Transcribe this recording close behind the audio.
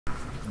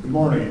Good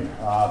morning,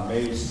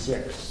 May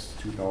 6,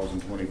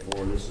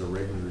 2024. This is a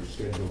regularly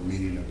scheduled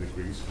meeting of the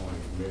Greaves County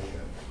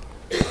Commission.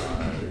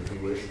 If you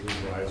wish, please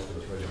rise for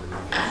the pledge of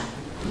allegiance.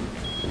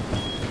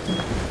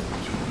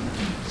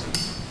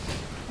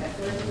 I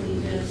pledge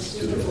allegiance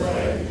to the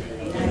flag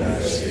of the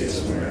United States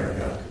of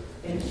America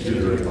and to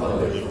the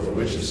republic for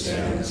which it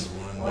stands,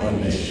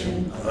 one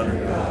nation,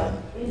 under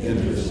God,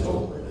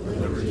 indivisible, with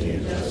liberty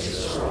and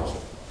justice for all.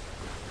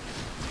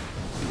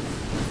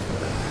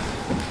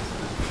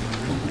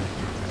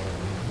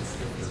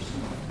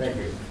 Thank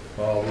you.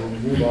 We'll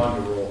move on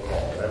to roll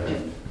call.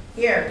 Evan.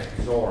 Here.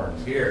 Zorn.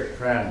 Here.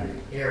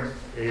 Tranby. Here.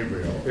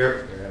 Averill.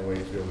 Here. And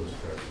Wakefield is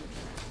present.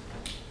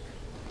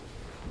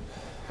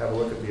 Have a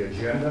look at the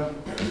agenda.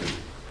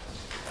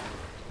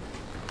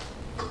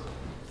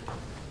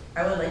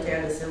 I would like to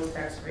add the sales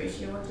tax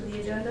ratio to the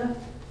agenda.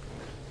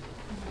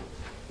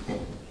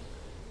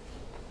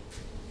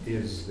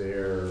 Is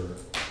there,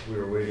 we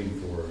were waiting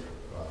for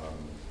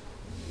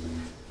the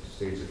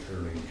state's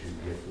attorney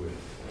to get with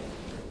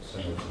some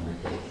of some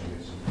reports and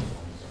get some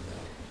comments on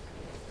that.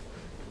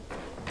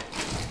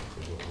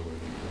 Is what we're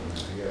waiting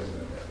for. He hasn't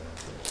done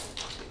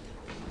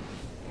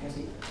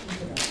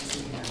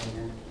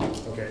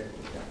that. Okay.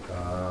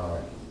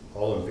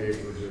 All in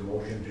favor of the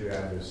motion to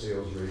add the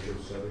sales ratio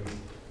study?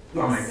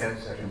 I'll make that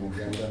second.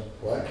 Agenda.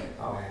 What?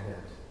 I'll add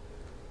that.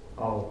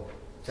 I'll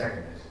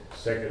second it.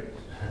 Second.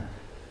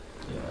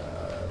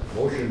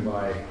 Motion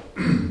by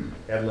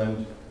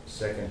Edlund,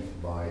 second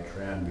by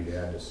Tranby to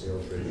add the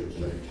sales ratio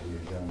study to the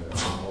agenda.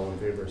 All in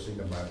favor,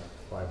 signify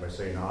by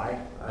saying aye.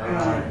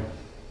 Aye.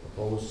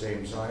 Opposed,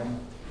 same sign.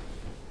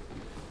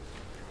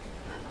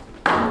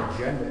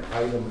 Agenda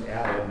item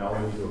added. Now we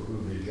need to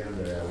approve the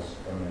agenda as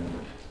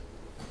amended.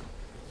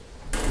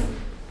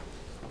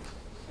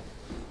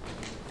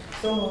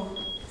 So moved.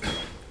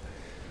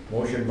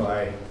 Motion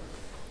by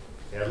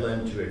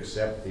Edlund to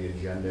accept the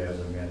agenda as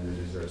amended.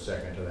 Is there a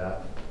second to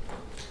that?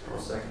 I'll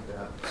second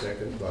that.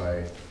 Second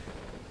by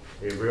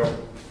Averill.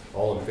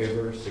 All in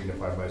favor,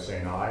 signify by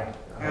saying aye.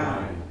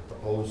 Aye.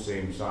 Opposed,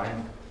 same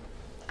sign.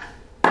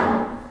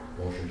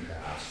 Motion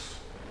passed.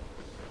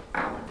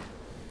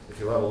 If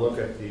you'll have a look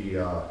at the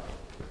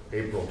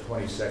April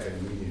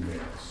 22nd meeting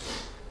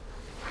minutes,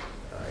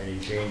 any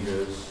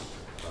changes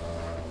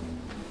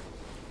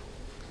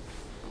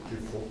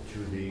to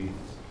the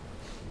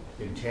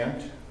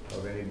intent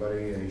of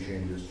anybody, any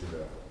changes to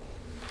the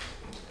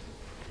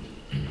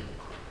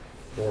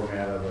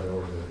format of it,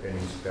 or any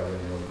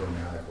spelling or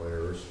grammatical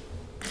errors?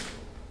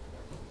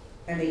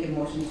 I make a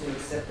motion to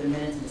accept the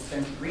minutes and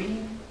dispense with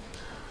reading.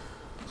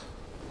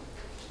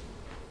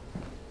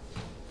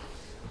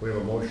 We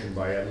have a motion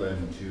by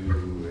Edlund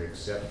to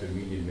accept the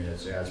meeting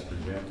minutes as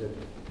presented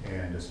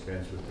and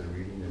dispense with the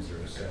reading. Is there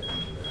a second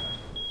to that?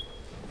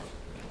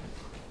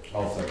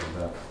 I'll second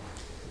that.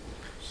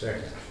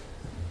 Second.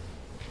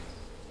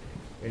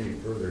 Any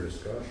further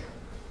discussion?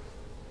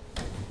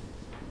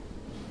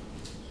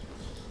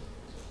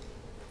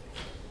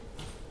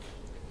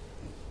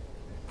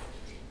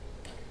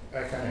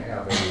 I kind of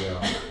have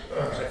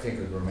I think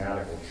a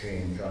grammatical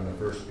change on the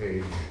first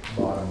page,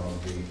 bottom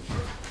of the,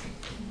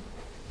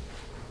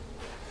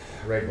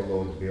 right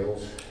below the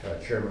bills.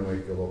 Chairman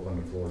Wakefield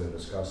opened the floor to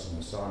discuss the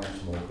Masonic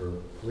smoker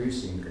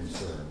policing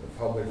concern. The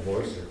public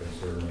voiced their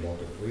concern about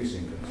the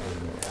policing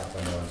concern that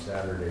happened on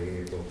Saturday,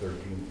 April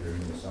 13th during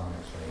the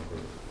Masonic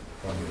smoker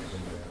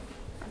fundraising event.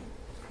 I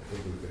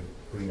think we could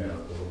clean that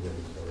up a little bit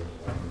as far as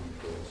language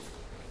goes.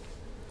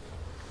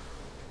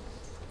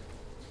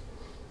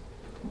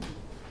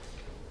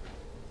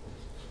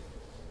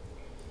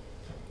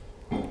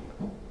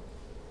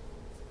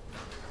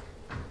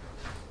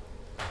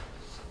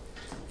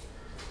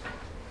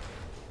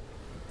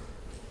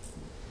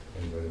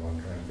 Anybody want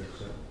to try and fix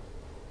that?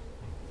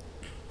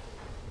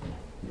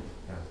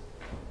 Yeah.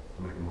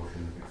 I'll make a motion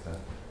to fix that.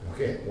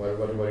 Okay,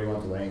 what do you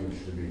want the language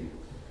to be?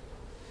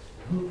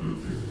 You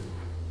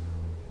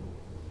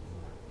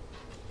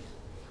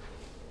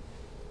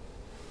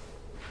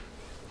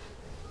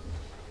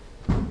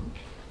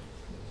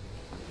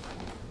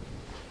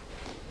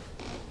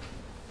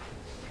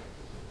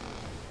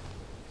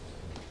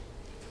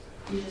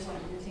just want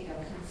to take a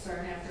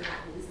concern after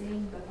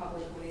policing, the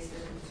public voiced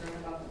their concern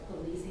about the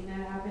policing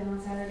that happened on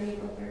Saturday,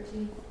 April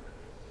 13th?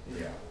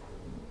 Yeah.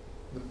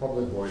 The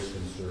public voice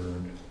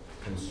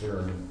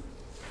concern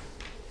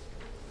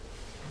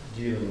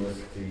dealing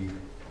with the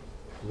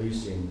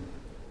policing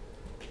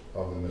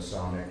of the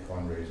Masonic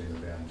fundraising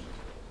event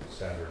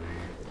Saturday.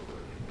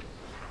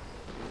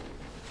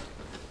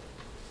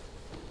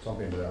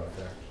 Something to that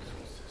effect.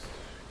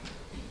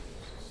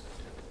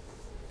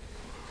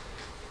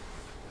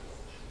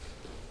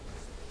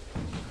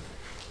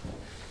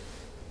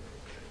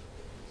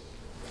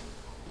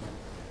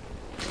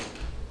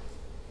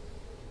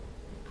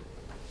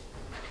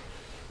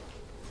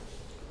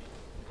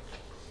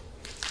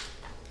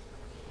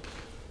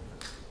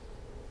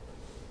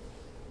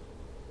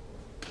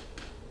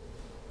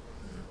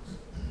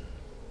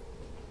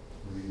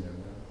 Reading that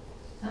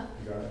now. Huh?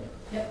 You got it?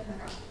 Yep, I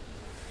got it.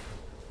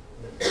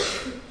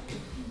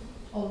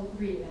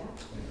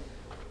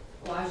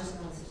 Well, I was just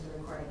gonna listen to the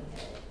recording and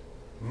get it.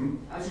 Hmm?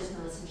 I was just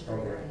gonna listen to the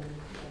Okay. recording and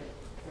get it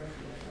for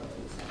the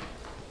vote, so.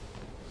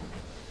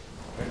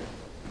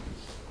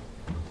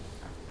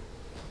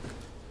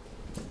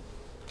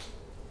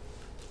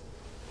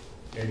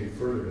 Any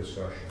further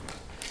discussion?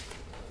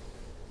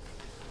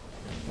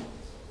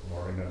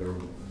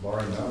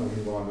 Barring none, we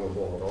move on to a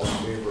vote. All in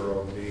favor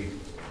of the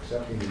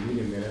accepting the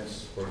meeting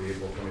minutes for the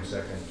April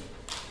 22nd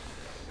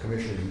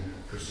commission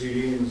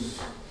proceedings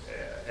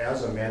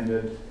as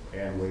amended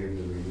and waive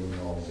the reading,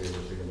 all in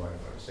favor, signify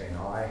by saying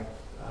aye.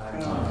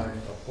 Aye.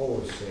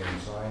 Opposed, same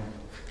sign.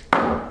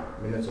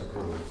 Minutes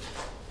approved.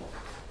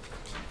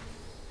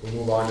 We'll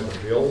move on to the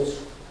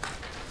bills.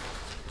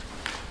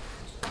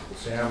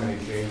 Sam, any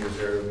changes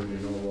there that you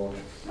know about?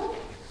 Nope.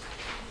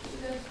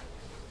 Good.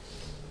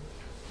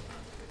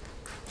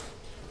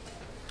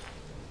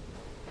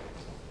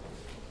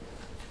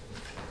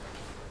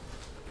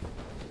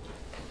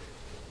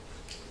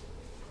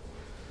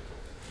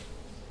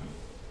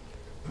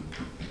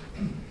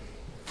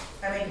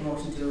 I make a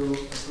motion to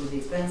approve the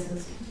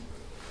expenses.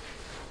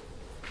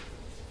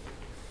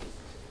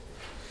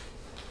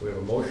 We have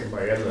a motion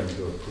by Edlin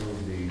to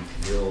approve the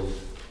bills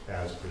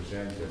as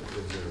presented.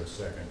 Is there a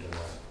second to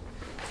that?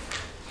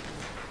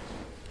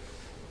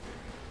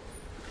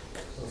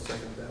 I'll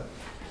second that.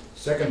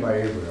 Second by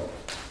Averill.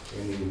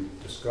 Any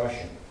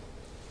discussion?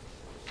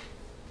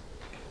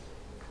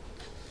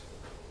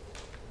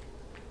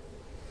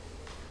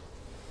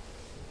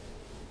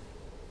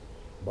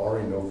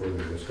 Barring no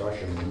further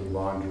discussion, we move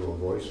on to a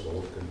voice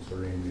vote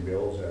concerning the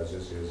bills, as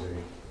this is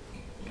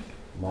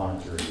a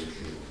monetary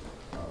issue.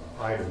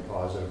 Item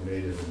positive,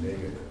 native, and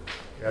negative.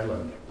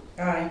 Edlin,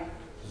 Aye.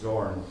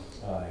 Zorn,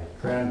 Aye.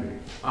 Tranby,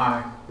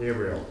 Aye.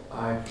 Averill.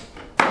 Aye.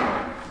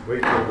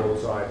 Wakefield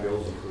votes aye,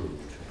 bills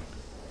approved.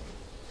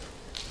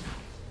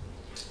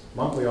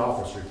 Monthly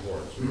office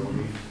reports, we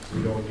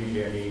don't need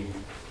any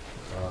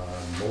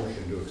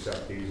motion to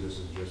accept these, this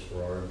is just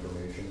for our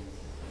information.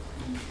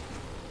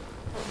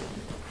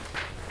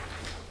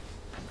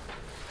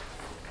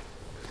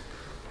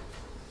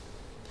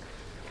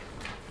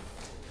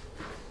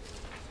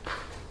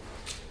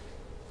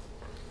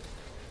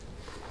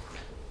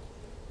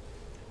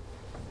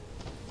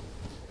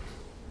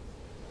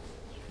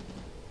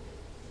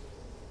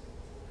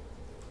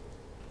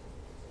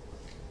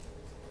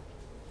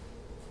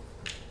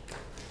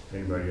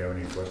 Anybody have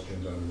any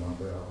questions on the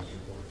monthly office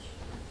reports?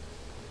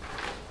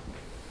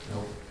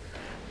 Nope.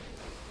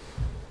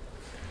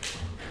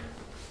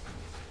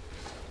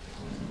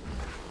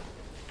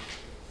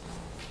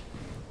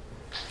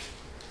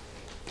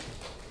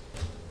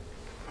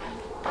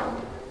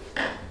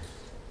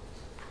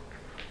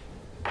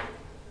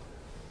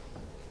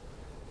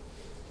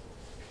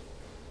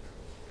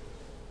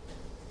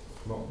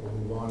 Well, we'll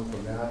move on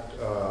from that.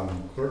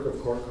 Clerk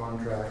of court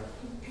contract.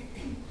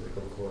 Clerk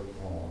of court,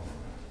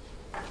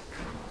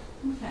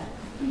 Okay,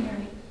 can you hear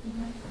me?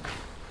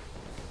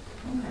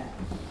 Okay,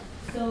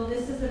 so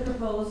this is the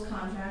proposed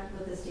contract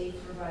with the state to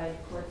provide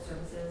court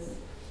services.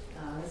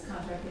 This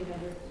contract we've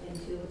entered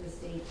into with the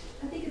state,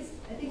 I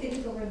think they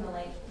took over in the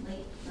late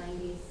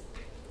nineties.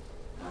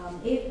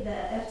 The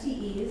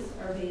FTEs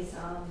are based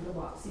on the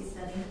WAPC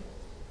study,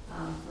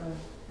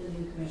 for the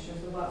new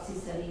commissioners. The WAPC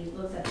study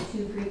looks at the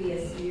 2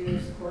 previous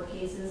years' court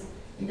cases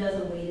and does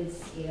a weighted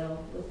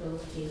scale with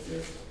those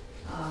cases.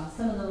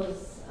 Some of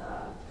those,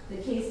 the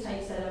case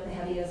types that are the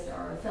heaviest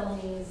are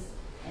felonies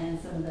and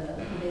some of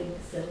the big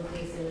civil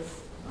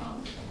cases.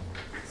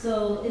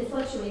 So it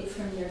fluctuates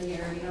from year to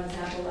year. You know,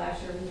 example,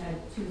 last year we had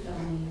 2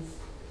 felonies.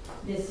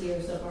 This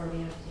year so far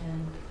we have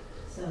 10.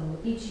 So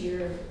each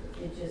year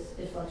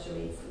it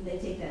fluctuates. They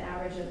take the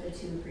average of the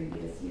 2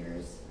 previous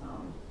years.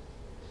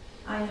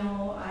 I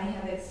know I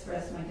have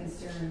expressed my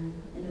concern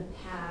in the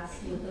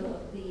past with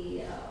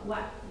the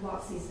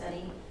WAPC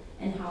study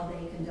and how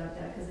they conduct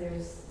that, because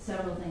there's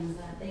several things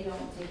that they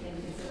don't take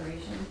into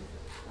consideration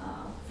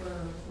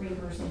for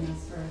reimbursing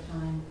us for a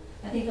time.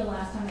 I think the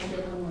last time I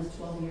did one was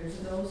 12 years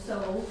ago,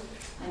 so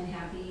I'm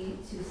happy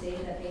to say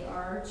that they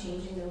are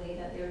changing the way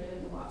that they're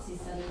doing the WAPC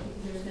study,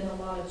 because there's been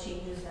a lot of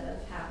changes that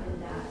have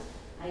happened that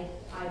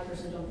I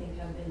personally don't think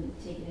have been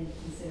taken into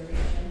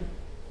consideration.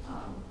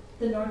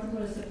 The North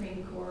Dakota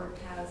Supreme Court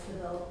has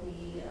developed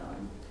the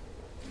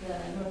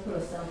North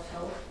Dakota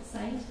Self-Help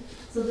site.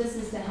 So this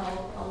is to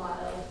help a lot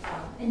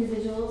of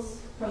individuals,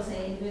 pro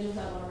se individuals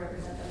that want to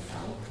represent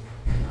themselves.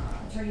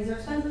 Attorneys are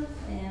expensive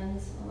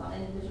and a lot of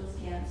individuals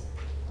can't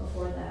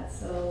afford that.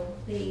 So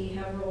they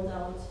have rolled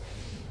out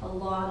a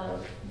lot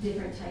of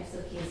different types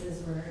of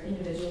cases where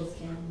individuals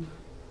can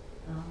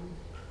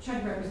try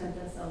to represent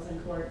themselves in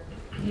court.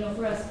 You know,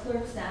 for us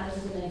clerks, that has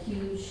been a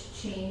huge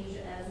change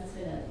as it's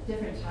been a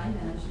different time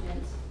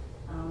management.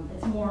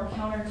 It's more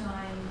counter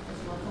time,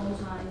 it's more phone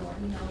time, more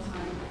email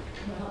time,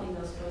 we're helping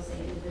those pro se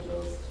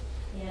individuals.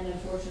 And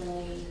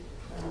unfortunately,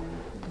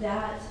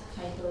 that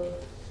type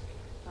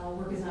of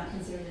work is not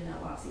considered in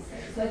that WAPC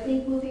study. So I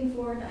think moving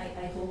forward,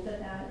 I hope that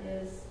that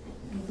is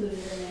included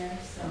in there.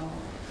 So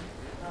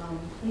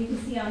You can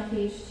see on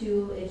page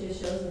 2, it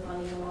just shows the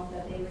funding amount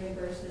that they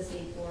reimburse the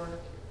state for.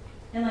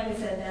 And like I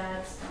said,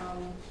 that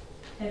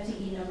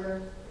FTE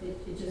number,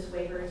 it just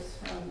wavers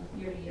from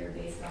year to year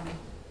based on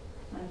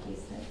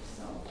case type,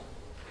 so.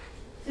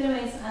 So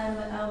anyways,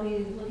 I'll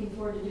be looking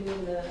forward to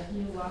doing the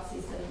new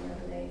WASI study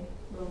whenever they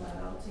roll that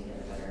out to get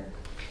a better,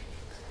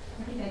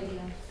 I think,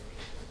 idea.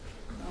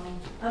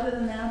 Other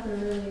than that, there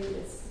really,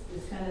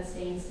 it's kind of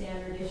staying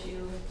standard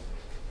issue.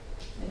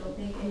 I don't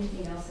think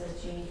anything else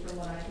has changed from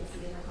what I could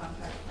see in the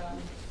contract from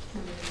 2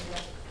 years ago.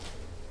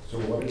 So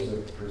what is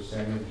the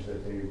percentage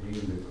that they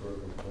deem the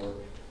clerk of court?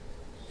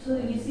 So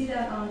you see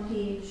that on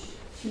page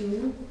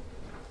 2,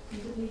 is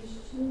it page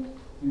 2?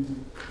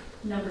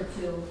 Number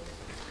 2.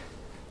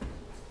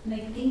 And I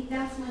think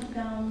that's went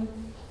down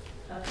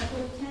a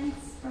couple of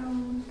tenths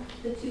from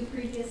the 2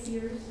 previous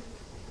years.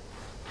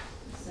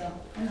 So,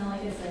 and then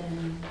like I said,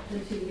 in the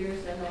 2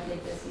 years, they're going to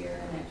take this year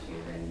and next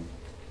year, and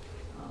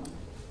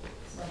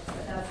so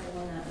that's the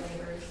one that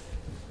wavers.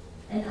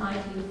 And I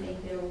do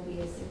think there will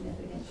be a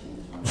significant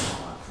change when the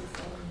WASI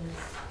study is.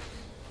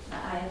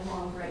 I have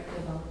long griped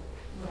about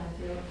what I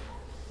feel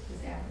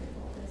is accurate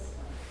about this.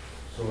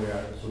 So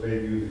yeah, so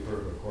they view the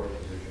clerk of court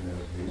position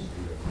as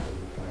basically a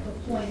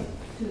Point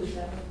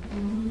position.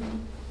 27.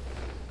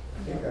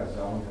 I think that's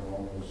down from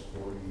almost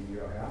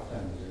 40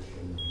 half-time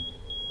position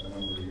a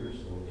number of years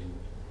ago.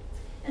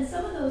 And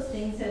some of those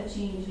things have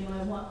changed, you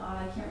know,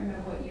 I can't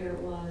remember what year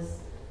it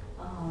was.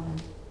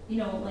 You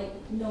know, like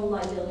no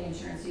liability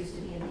insurance used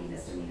to be a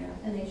misdemeanor,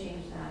 and they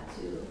changed that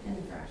to an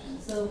infraction.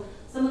 So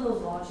some of those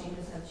law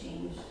changes have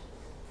changed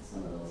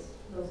some of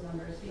those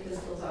numbers,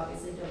 because those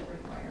obviously don't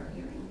require a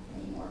hearing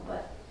anymore,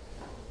 but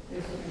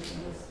there's different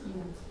changes. You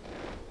know.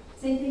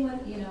 Same thing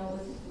with, you know,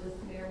 with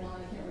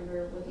marijuana, I can't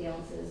remember what the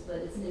ounce is, but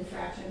it's an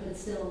infraction, but it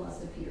still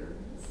must appear.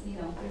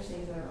 You know, there's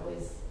things that are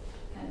always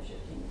kind of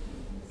shifting.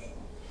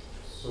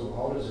 So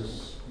how does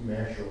this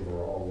mesh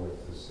overall with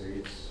the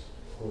state's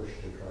push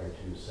to try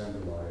to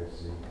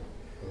centralize the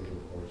clerk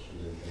of court's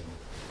position?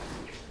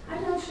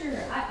 I'm not sure.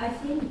 I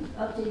think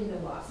updating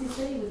the WASI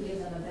study would give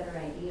them a better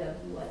idea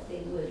of what they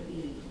would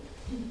be,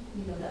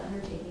 you know, the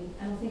undertaking.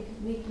 I don't think,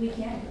 we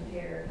can't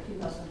compare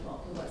 2012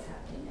 to what's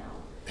happening now.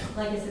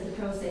 Like I said, the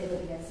pros say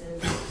litigants is,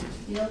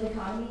 you know, the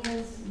economy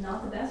is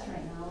not the best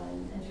right now,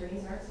 and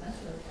attorneys are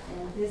expensive.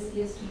 And this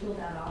gives people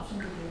that option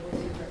to be able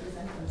to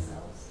represent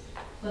themselves.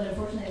 But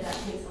unfortunately, that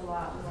takes a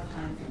lot more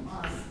time from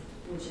us,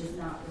 which is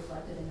not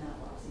reflected in that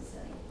WASI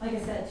study. Like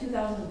I said,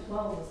 2012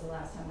 was the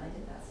last time I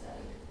did that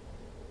study.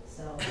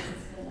 So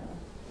it's gonna.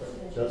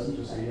 Doesn't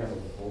the city have a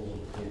proposal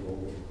to take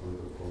over the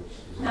clerk of court's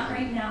position? Not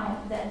right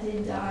now. That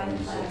did die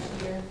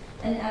last year.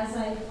 And as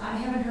I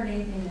haven't heard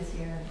anything this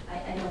year. I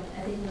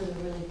think it was a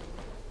really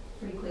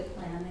pretty quick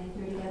plan they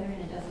threw together,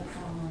 and it doesn't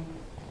sound like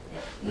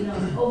it. You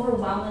know,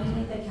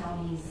 overwhelmingly the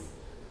counties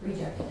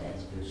rejected it.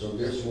 Okay, so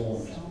this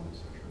won't. So,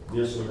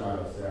 This will not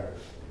affect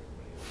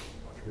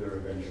their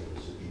eventual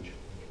decision.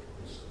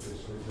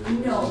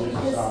 No, This is a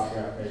because-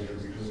 stopgap measure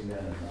between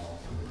then and now.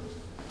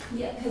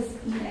 yeah, because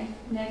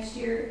next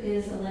year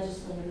is a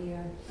legislative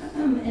year.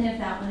 And if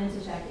that went into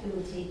effect, it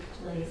would take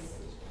place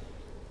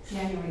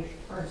January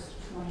 1st,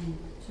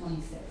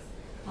 2026.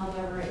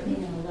 However, it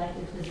being an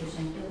elected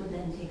position, it would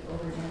then take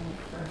over January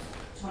 1st,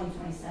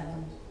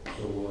 2027,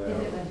 So we'll if it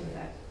have, went into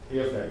effect.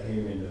 if that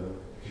came into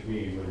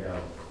being, we'd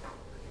have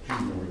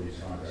 2 more of these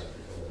contracts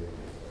before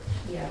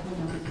they. Yeah, who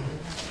knows?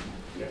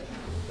 Yeah.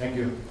 Thank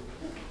you.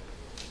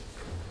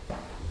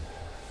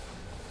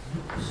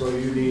 So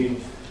you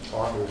need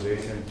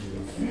authorization to,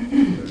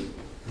 the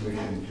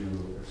commission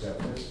to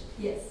accept this?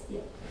 Yes,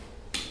 yep.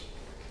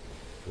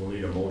 We'll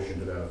need a motion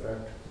to that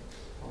effect.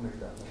 I'll make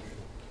that motion.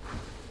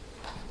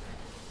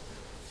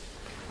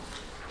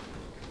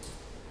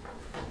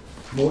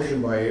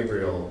 Motion by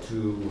Averill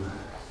to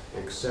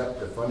accept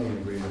the funding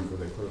agreement for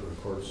the clerk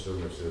of court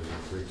services in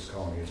Creeks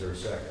County. Is there a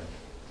second?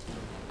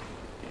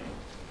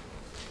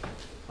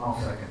 I'll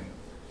second.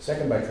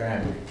 Second by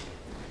Tranby.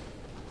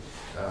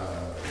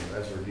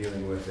 As we're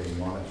dealing with a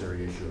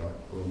monetary issue,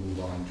 we'll move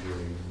on to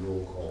a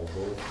roll call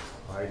vote.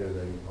 Aye to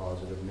the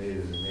positive, nay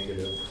to the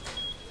negative.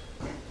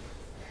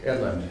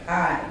 Edlund.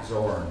 Aye.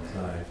 Zorn.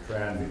 Aye.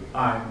 Tranby.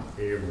 Aye.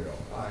 Averill.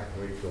 Aye.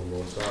 Wakefield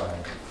votes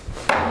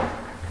aye.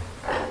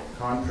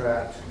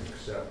 Contract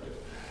accepted.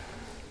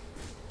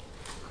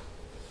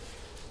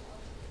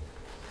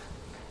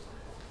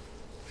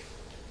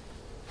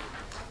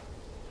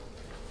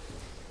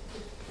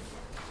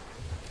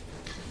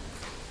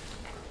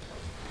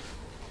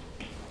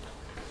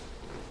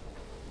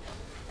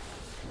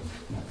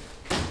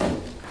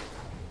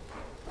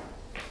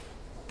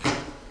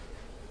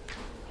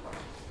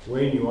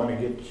 Wayne, you want to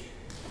get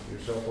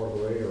yourself out of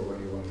the way, or what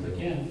do you want to do? I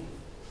can,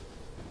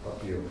 Up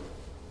to you.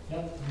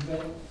 yep, you got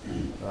it.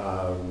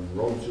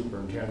 Road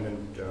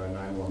superintendent,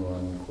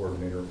 911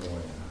 coordinator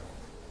appointment.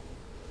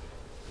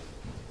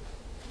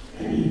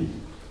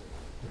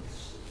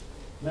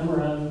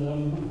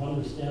 Memorandum of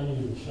understanding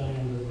of the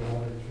Cheyenne River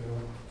Water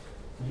Trail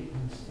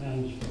Maintenance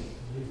Management.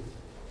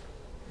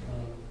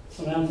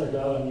 Samantha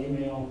got an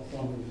email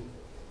from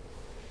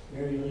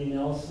Mary Lee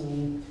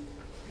Nelson.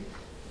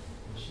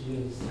 She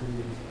is the,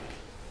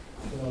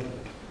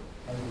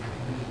 I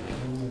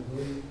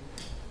believe,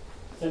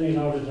 sending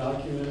out a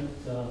document,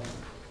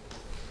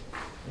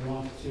 they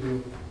want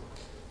to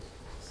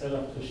set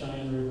up the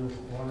Cheyenne River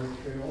Water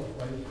Trail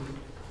advisory.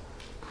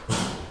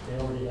 They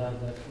already have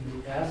that,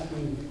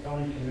 asking the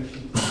county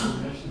commission for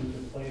permission to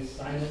place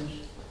signage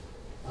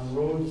on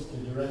roads to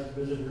direct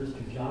visitors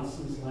to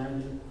Johnson's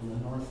Landing on the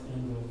north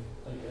end of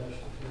Lake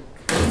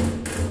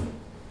Ashley,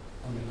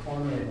 on the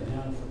corner of the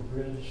Hannaford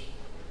Bridge,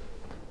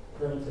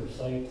 perimeter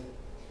site,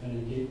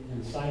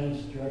 and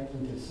signage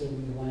directing to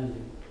Sydney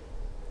Landing.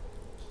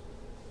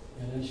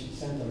 And then she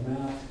sent a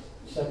map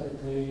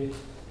separately,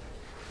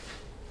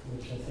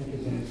 which I think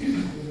is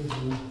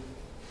included.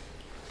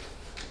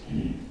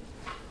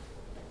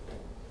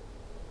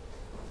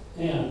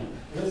 And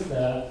with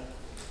that,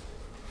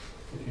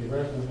 if you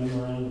read the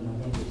memorandum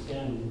of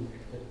understanding,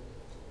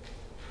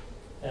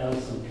 it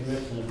has some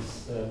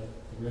commitments that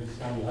the Griggs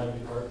County Highway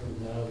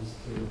Department has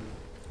to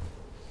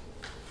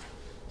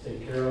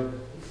take care of.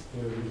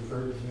 They're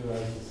referred to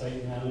as the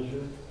site manager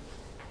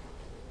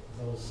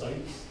of those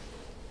sites,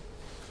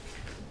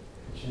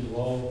 which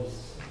involves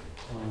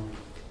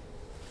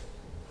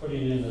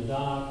putting in the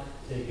dock,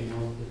 taking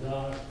out the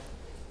dock,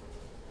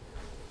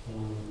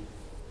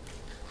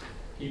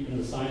 keeping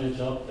the signage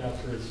up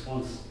after it's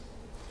once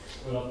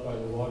put up by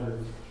the Water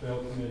Trail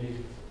Committee.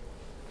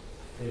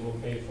 They will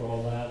pay for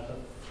all that, but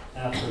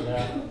after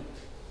that,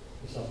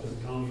 it's up to the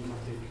county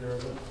to take care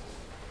of it.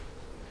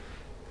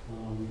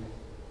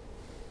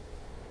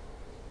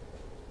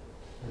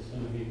 There's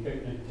going to be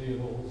picnic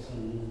tables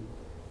and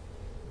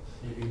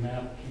maybe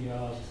map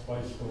kiosks,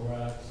 bicycle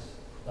racks,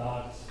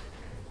 docks,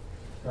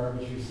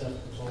 garbage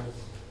receptacles,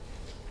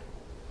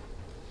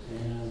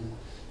 and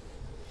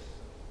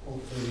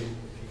hopefully, if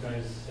you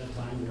guys have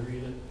time to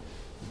read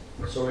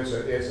it. So it's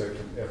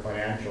a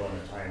financial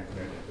and a time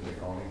commitment to the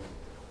county.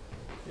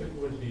 It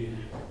would be,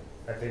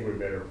 I think we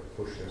better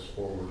push this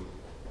forward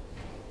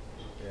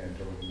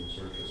until we can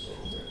research this a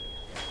little bit.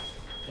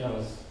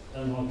 yeah, I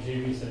don't know if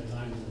Jamie's had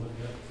time to look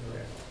at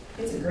it.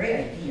 It's a great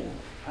idea.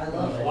 I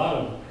love There's a it. lot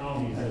of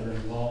counties that are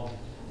involved.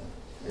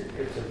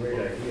 It's a great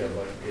idea,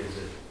 but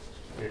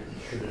it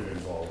shouldn't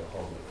involve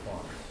public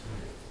funds.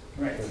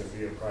 Right. Could it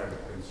be a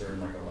private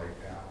concern like a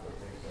light path or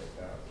things like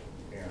that?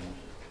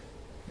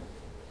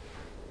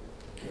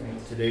 And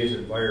in today's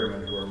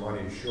environment where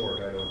money is short,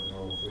 I don't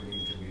know if we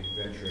need to be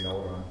venturing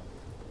out on.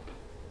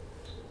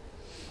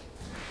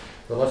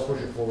 But let's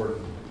push it forward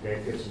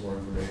and get some more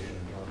information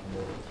and talk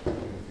more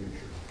in the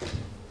future.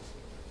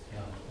 Yeah,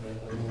 but I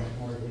don't know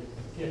what more we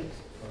can get.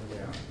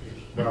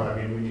 Yeah. No,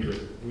 I mean,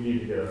 we need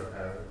to get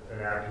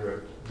an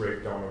accurate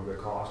breakdown of the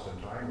cost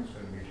and time it's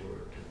going to be to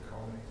the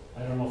county. I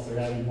don't know if they're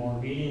having more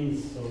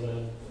meetings so that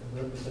a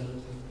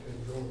representative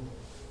could go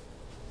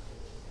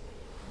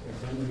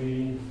attend the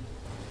meeting.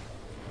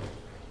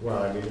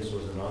 Well, I mean, this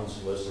was an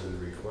unsolicited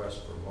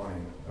request for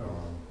money.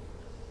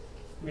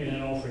 I mean, I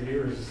know for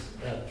years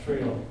that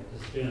trail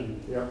has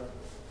been Yeah.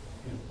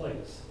 in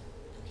place.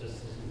 It just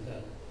isn't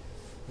that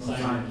No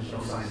signage.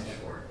 signage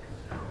for it.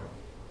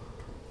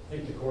 I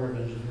think the Corps of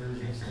Engineers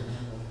used to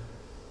handle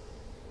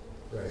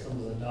Right. some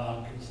of the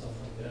dock and stuff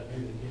like that,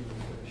 maybe the game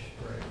fish.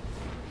 Right.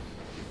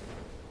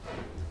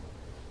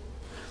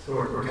 So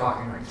we're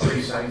talking like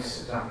 3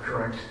 sites, is that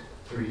correct?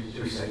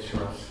 Three sites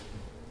for us.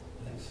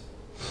 Thanks.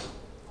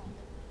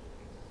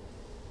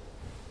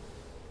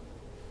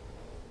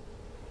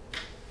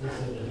 This is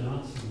the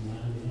Johnson land,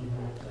 I don't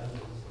know what that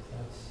is,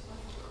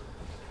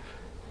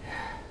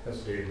 if That's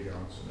Dave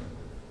Johnson.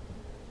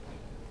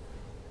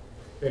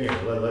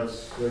 Anyway,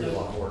 there's a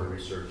lot more to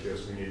research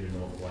this. We need to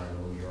know if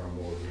landowners are on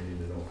board. We need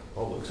to know if the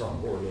public's on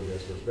board with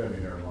this. We're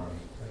spending our money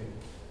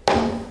that's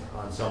right.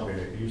 on something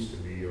that used to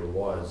be or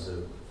was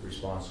the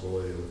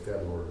responsibility of the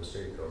federal or the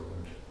state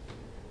government.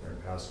 They're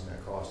passing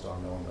that cost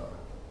on down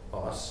to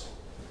us.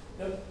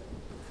 Yep.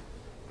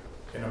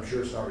 And I'm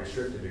sure it's not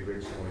restricted to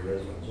Griggs County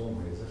residents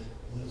only, is it?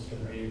 There's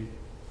going to be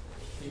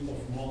people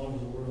from all over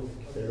the world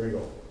There we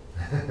go.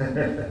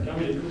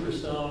 coming to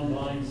Cooperstown,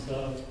 buying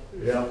stuff.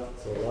 Yeah,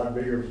 so a lot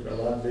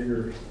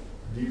bigger,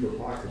 deeper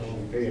pockets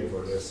should be paying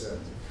for this.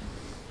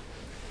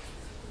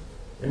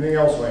 Anything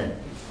else, Wayne?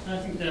 I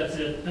think that's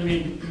it. I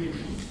mean, we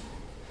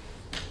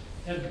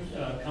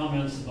had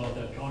comments about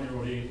that County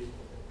Road 8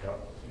 Yep.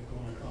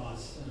 going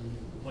across, and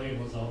the blade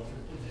was out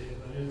there today,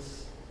 but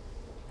it's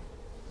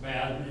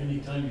bad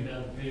anytime you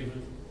have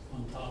pavement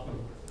on top of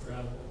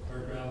gravel, or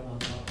gravel on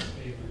top of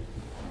pavement,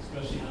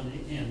 especially on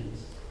the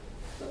ends.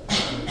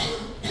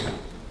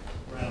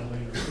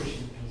 Graveling or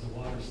pushing because the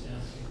water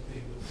stands on the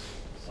pavement.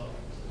 So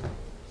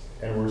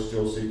And we're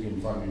still seeking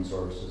funding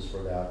sources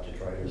for that to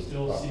try to we're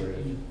still operate it.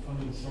 seeking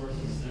funding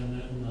sources,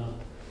 and then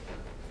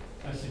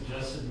I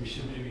suggested we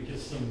should maybe get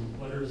some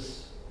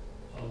letters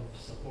of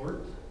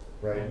support.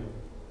 Right.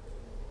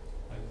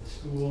 Like the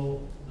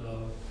school,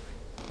 the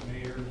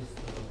mayors,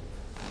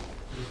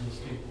 the business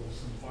people,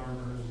 some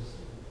farmers,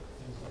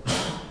 things like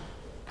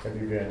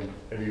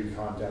that. Have you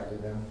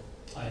contacted them?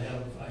 I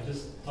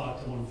just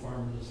talked to one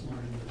farmer this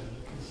morning that had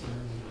a concern,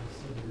 and I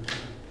said we're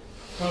gonna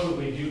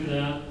probably do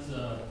that,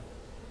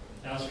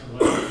 ask for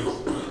letter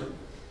support.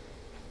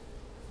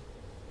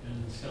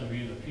 And it's gotta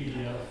be in a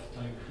PDF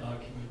type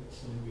document,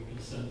 so we can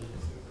send it to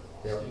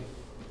the Yep. state.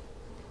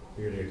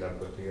 You gonna get that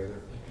put together?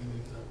 I can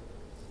make that.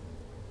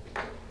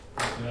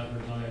 To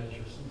advertise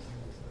or something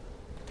like that.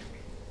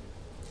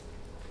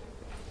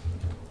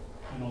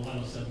 I know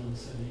Lennox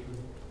Edmonds said he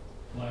would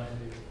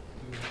gladly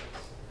do that,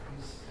 so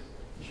he's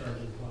in charge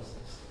of the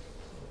process.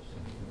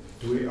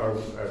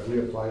 Have we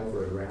applied for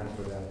a grant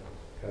for that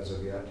as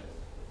of yet?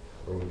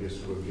 Or we've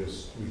just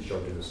reached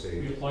out to the We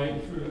state?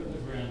 applied for a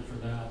grant for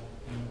that,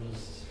 and it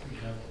was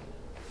rejected.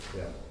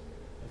 Yeah.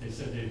 But they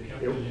said they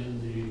kept Yep. it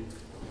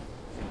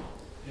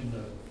in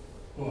the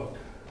book,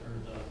 or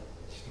the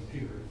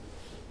computer.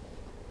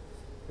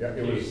 Yeah,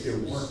 In case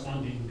it more was,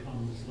 funding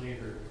comes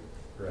later.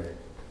 right.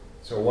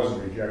 So it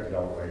wasn't rejected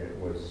outright, it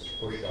was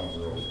pushed down the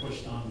It was road,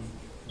 pushed on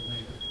for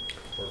later.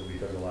 or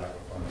because of lack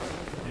of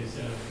funding. They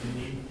said, if you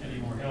need any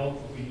more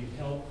help, we need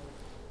help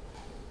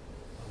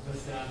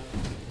with that,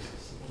 you're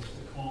just supposed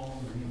to call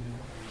them or email them,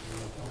 and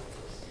they'll help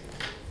us.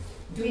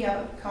 Do we have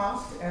a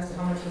cost as to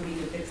how much it would be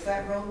to fix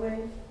that roadway?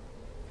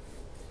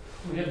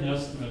 We had an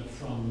estimate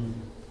from,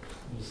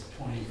 it was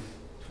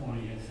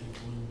 2020, I think,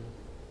 when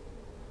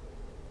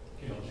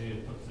KLJ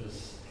had put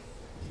this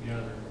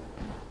together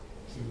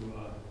to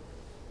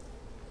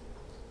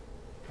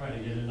try to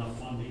get enough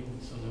funding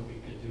so that we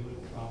could do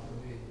it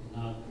properly, and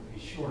not be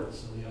short,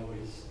 so they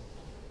always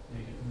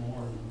make it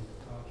more than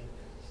the project.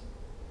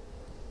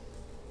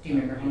 Do you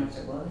remember how much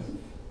it was?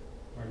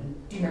 Pardon?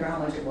 Do you remember how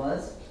much it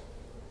was?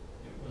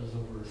 It was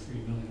over 3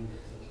 million.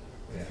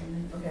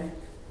 Yeah, Okay.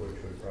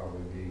 which would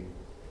probably be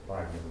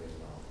 5 million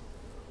now.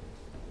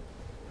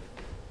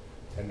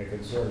 And the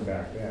concern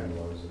back then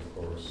was, of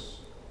course,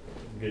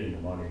 getting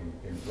the money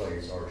in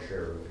place, our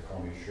share, the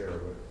county share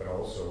of it, but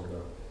also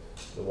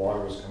the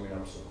water was coming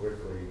up so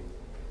quickly,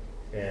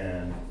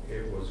 and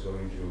it was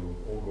going to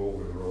go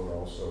over the road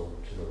also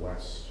to the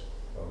west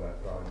of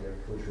that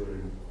project, which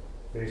would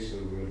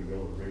basically, we would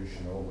build a bridge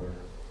and over.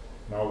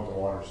 Now with the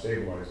water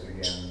stabilized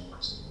again,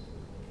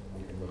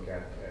 we can look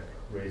at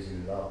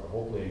raising it up,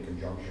 hopefully in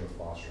conjunction with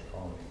Foster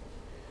County.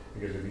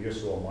 Because if you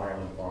just go a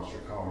mile in Foster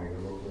County,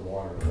 the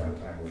water at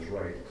that time was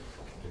right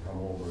to come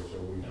over, so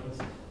we,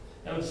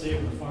 That would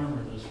save the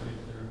farmer this right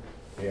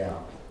there. yeah.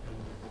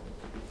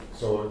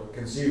 So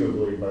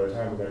conceivably, by the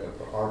time we got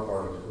our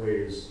part of it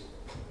raised,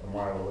 a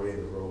mile away,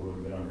 the road would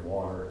have been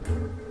underwater,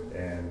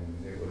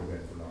 and it would have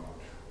been for naught.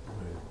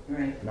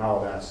 Right. Now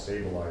that's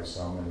stabilized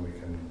some, and we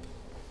can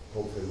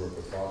hopefully work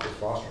with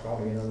Foster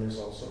County in on this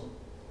also.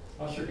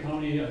 Foster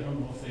County, I don't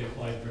know if they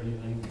applied for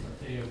anything,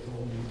 but they have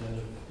told me that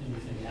if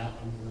anything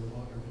happened with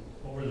water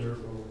over their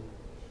road,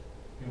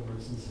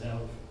 Gilbertsons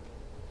have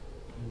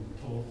been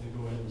told to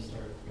go ahead and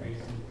start raising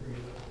the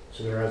creek.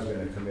 So there has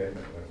been a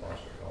commitment by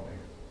Foster County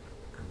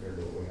compared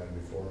to what we had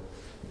before.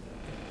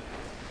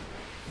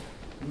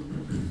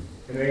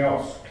 Anything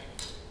else?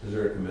 Is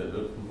there a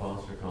commitment from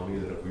Foster County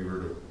that if we were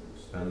to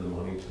spend the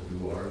money to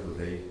do ours, would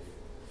they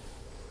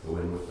go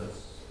in with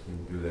us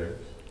and do theirs?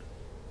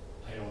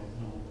 I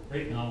don't know.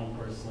 Right now, of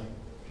course, like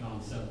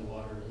John said, the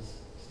water is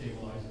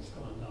stabilized, it's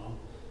gone down.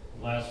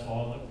 Last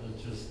fall, it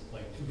was just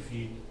like 2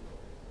 feet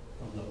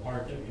from the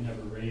part that we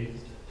never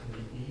raised to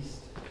the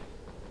east.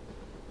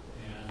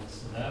 And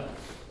so that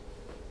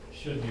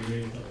should be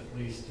raised up at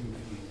least 2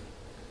 feet,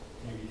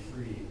 maybe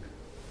 3.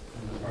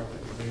 And the part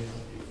that we raised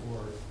up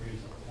before,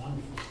 raised up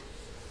 1 foot.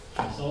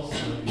 It's also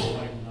going to be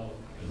widened out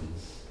because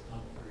it's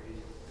not very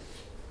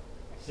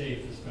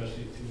safe,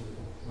 especially to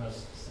the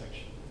west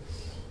section.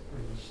 It's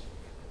pretty much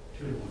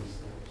 2 to 1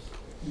 slopes.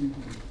 And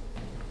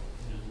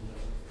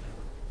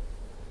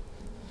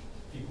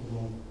people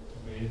won't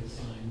obey the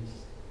signs,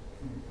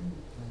 or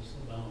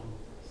slow down.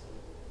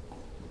 So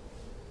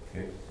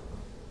Okay.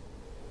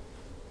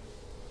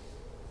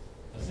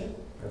 that's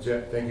it. That's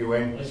it. Thank you,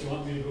 Wayne. Unless you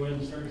want me to go ahead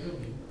and start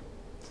cooking.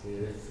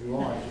 If you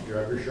want, you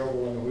grab your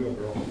shovel and the wheel,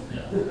 girl.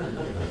 Yeah.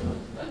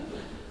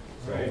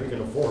 So if we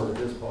can afford at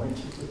this point.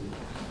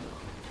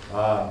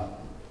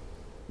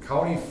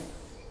 County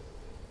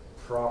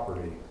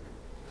property.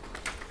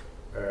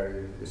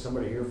 Is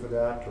somebody here for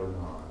that or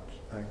not?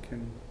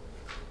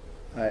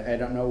 I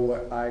don't know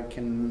what I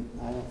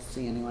don't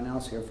see anyone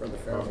else here for the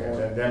fair Okay,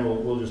 board. then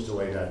we'll just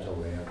delay that till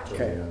the end,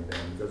 Okay. then,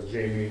 because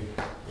Jamie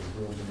is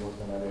doing some work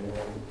on that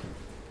anyway.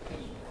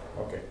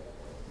 Okay,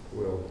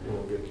 we'll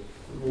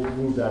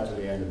move that to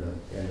the end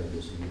of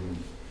this meeting.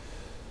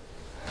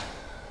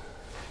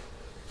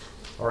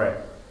 All right,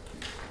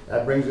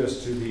 that brings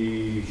us to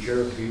the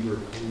Sheriff Beaver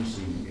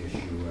policing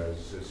issue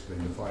as it's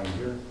been defined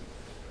here.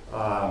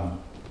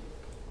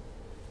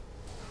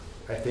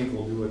 I think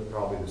we'll do it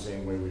probably the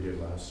same way we did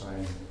last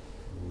time.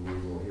 We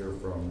will hear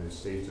from the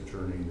state's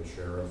attorney, the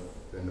sheriff,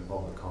 then the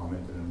public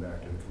comment, and then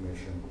back to the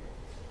commission.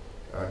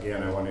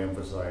 Again, I want to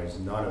emphasize,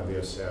 none of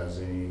this has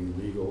any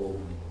legal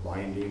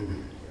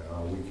binding.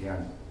 We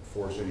can't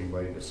force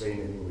anybody to say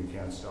anything. We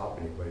can't stop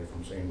anybody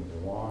from saying what they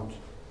want.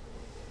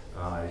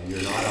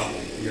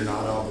 You're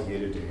not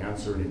obligated to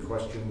answer any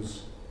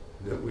questions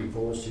that we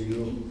pose to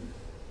you.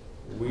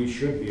 We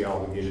should be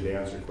obligated to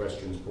answer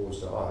questions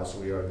posed to us.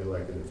 We are the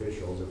elected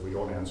officials. If we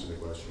don't answer the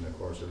question, of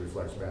course, it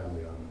reflects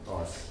badly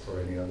on us or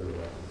any other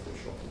elected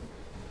official.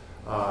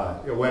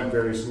 It went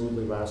very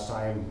smoothly last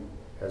time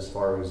as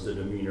far as the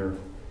demeanor,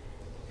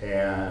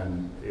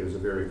 and it was a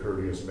very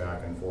courteous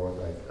back and forth.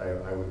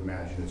 I would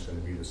imagine it's going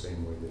to be the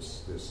same way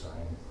this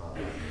time.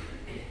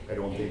 I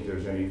don't think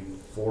there's any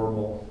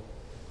formal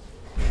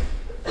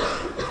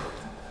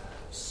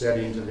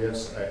setting to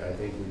this. I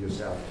think we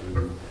just have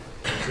to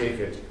take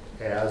it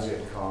as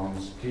it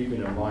comes,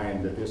 keeping in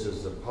mind that this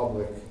is the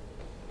public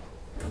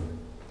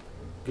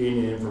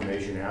gaining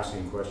information,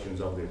 asking questions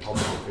of the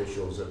public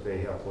officials that they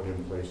have put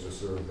in place to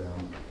serve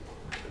them.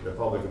 The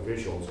public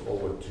officials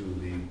owe it to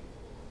the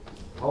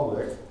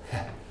public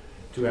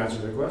to answer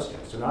the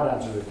questions. To not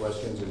answer the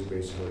questions is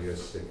basically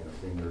just sticking a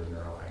finger in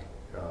their eye.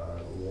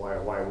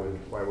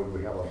 Why would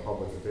we have a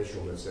public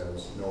official that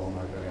says, no, I'm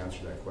not going to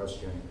answer that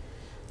question,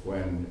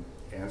 when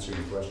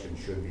answering the question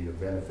should be a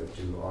benefit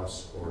to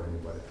us or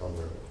anybody,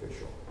 other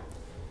official.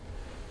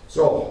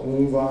 So we'll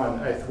move on.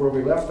 Where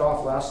we left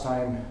off last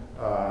time,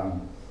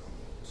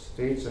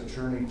 State's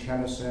Attorney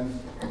Tennyson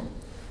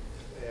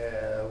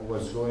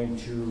was going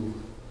to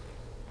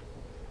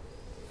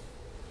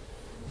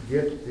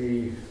get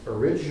the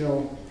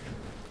original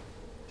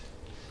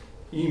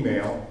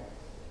email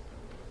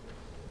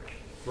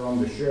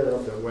from the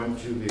sheriff that went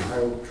to the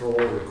Highway Patrol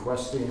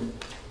requesting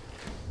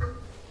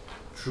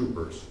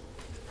troopers.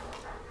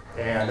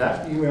 And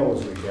that email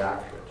was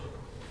redacted.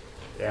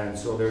 And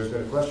so there's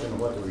been a question of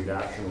what the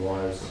redaction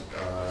was.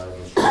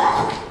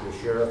 The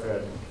sheriff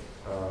had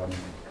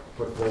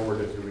put forward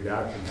that the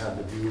redaction had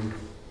to do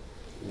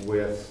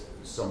with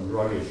some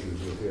drug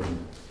issues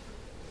within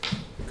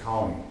the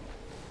county.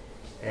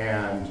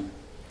 And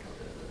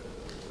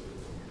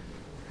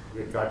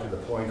it got to the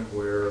point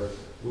where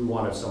we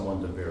wanted someone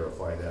to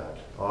verify that.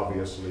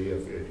 Obviously,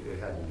 if it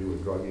had to do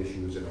with drug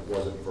issues and it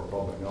wasn't for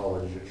public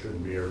knowledge, it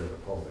shouldn't be aired in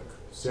a public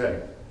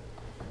setting.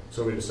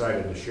 So we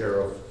decided the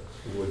sheriff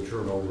would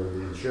turn over,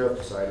 the sheriff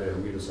decided,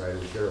 and we decided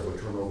the sheriff would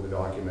turn over the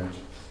document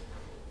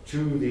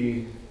to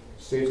the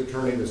state's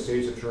attorney. The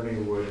state's attorney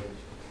would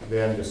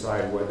then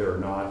decide whether or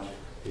not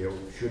it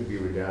should be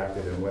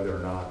redacted and whether or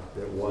not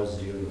it was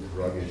dealing with a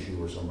drug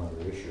issue or some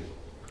other issue.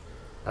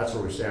 That's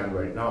where we stand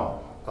right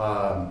now.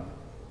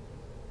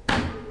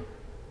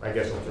 I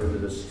guess I'll turn to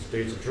the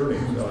state's attorney.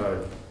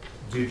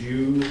 Did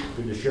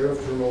the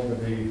sheriff turn over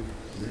the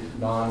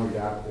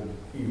non-redacted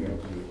email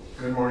to you?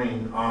 Good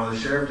morning. The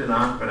sheriff did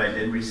not, but I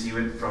did receive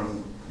it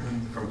from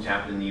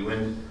Captain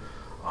Newind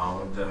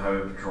with the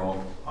Highway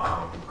Patrol.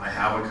 I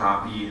have a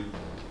copy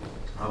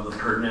of the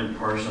pertinent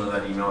portion of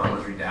that email that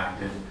was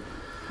redacted.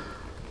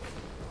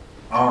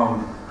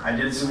 I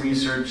did some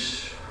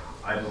research.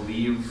 I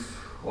believe,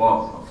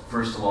 well,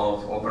 first of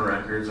all, open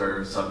records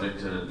are subject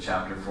to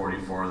Chapter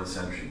 44 of the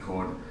Century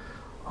Code.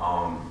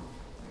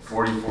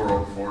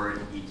 4404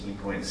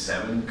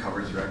 18.7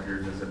 covers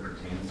records as it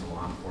pertains to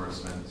law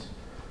enforcement.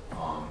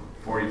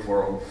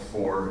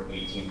 4404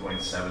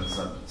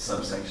 18.7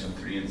 subsection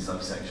 3 and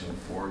subsection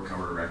 4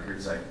 cover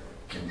records that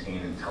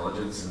contain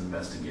intelligence and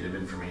investigative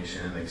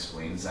information, and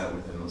explains that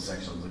within those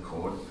sections of the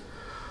code.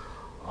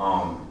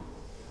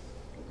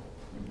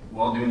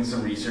 While doing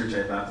some research,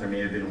 I thought there may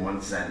have been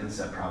one sentence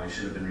that probably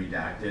should have been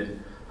redacted.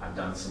 I've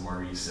done some more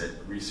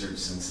research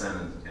since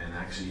then, and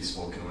actually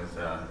spoken with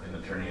an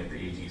attorney at the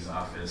AG's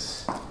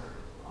office.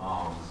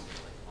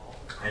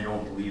 I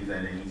don't believe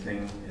that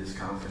anything is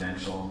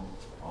confidential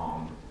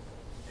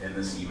in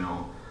this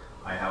email.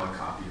 I have a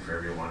copy for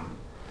everyone.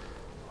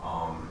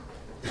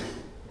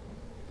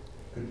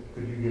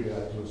 Could you give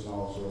that to us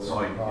now? So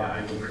I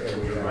can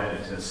provide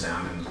it to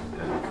Sam and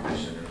the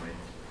commissioner.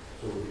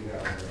 So we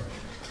have,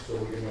 so we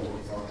know what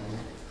we're talking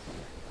about.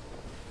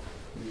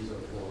 These are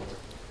for.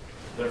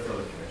 They're for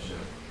the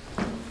commission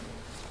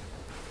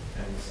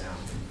and Sam.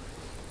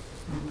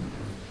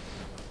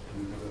 Can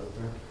you put it up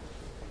there?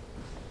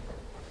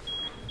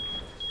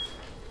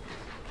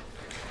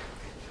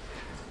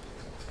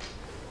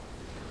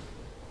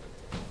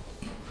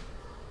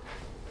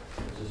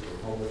 Is this for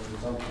public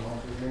consumption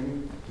officer training?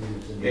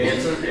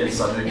 It's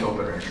subject to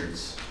open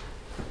records.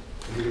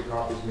 Can you get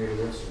copies made of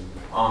this?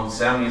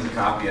 Sam needs a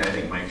copy. I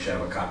think Mike should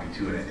have a copy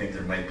too, and I think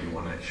there might be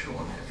one extra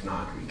one. If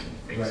not, we can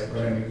make some.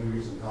 Right, we can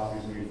get some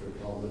copies made for the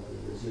public.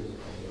 This is a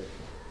public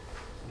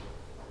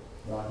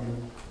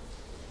document.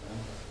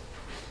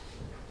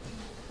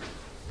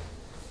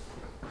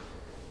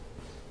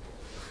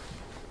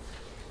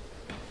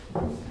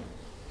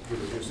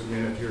 Give us just a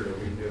minute here to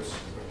read this.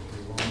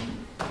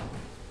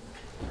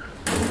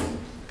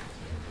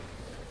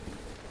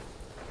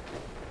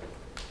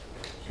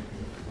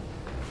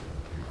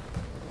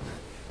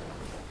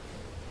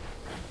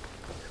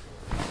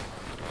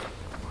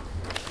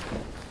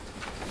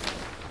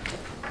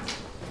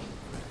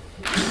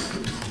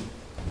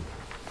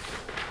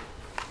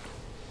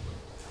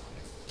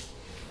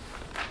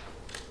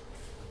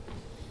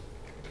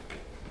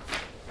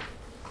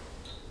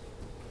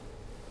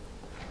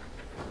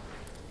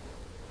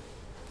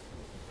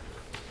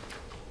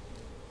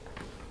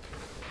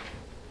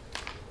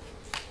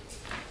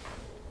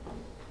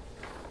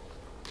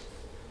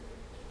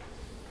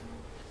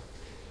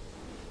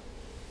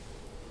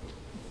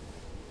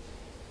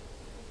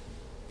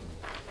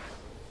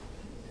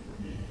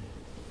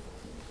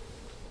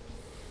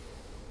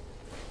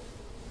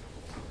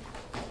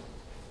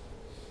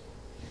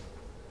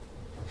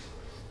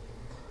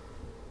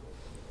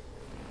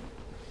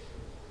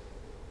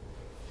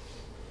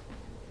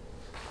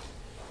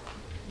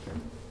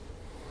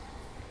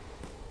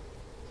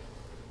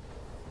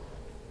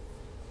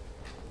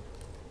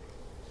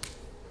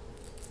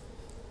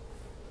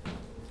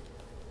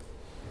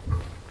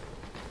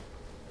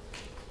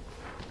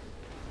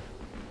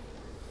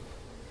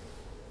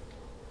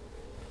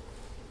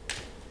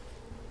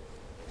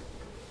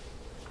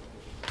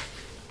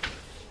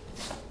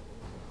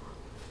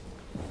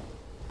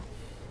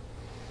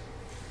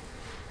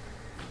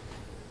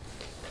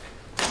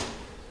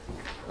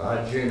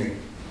 Jamie,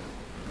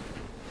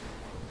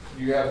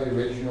 do you have the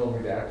original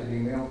redacted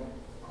email?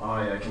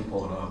 Oh, yeah, I can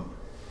pull it up.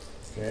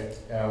 Okay,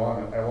 and I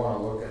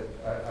wanna look at,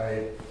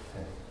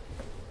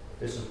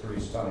 this is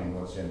pretty stunning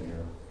what's in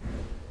here.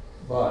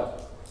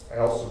 But I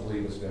also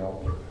believe it's been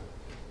altered.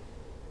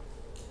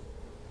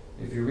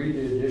 If you read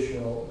the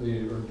additional,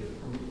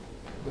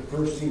 the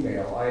first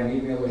email, I am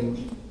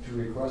emailing to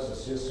request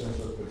assistance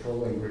with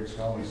patrolling Griggs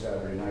County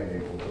Saturday night,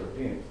 April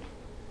 13th.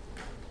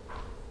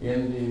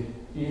 In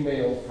the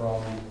email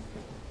from,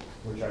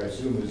 which I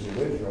assume is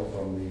the original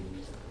from the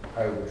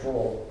Highway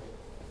Patrol,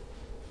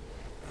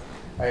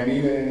 I am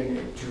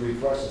emailing to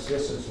request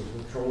assistance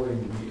with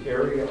patrolling the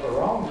area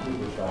around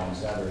Cooperstown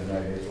Saturday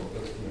night, April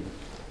 15th.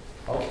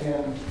 How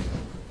can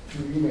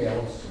two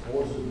emails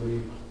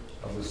supposedly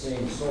of the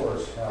same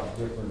source have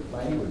different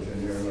language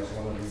in there unless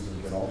one of these has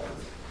been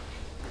altered?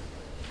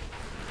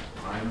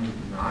 I'm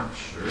not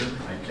sure.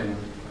 I can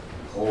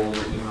pull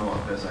the email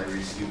up as I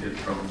received it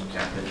from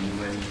Captain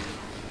Ewan.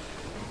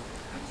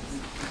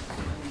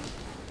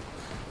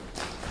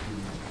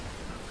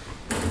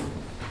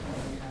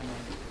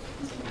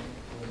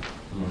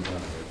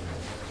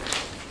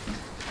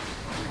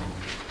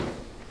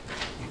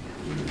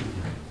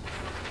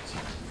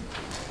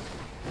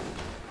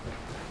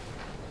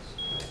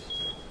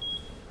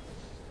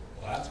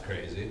 Well, that's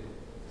crazy. It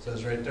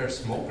says right there,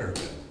 smoker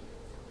bin.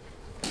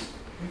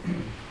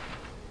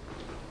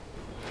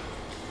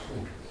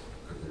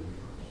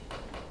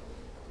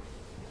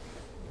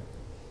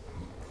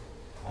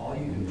 All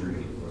you can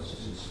drink was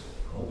this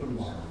open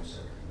bar.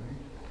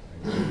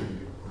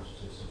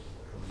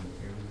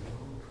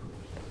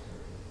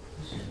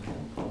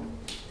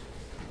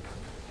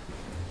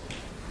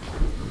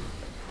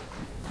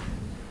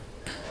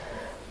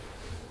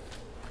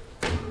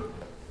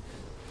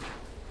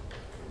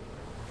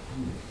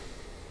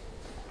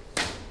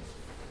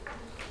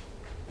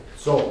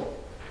 So,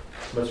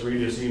 let's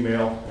read this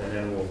email and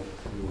then we'll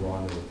move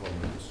on to the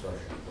public discussion.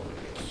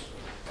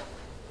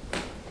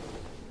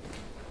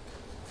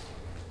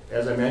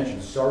 As I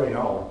mentioned, starting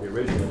out, the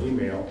original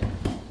email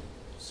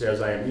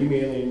says, I am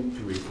emailing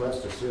to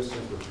request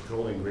assistance with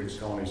patrolling Griggs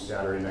County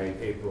Saturday night,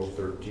 April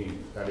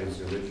 13th. That is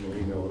the original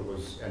email that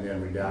was, and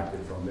then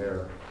redacted from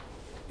there.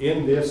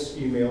 In this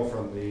email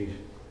from the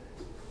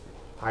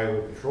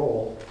Highway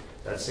Patrol,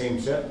 that same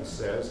sentence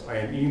says, I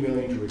am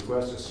emailing to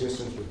request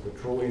assistance with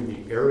patrolling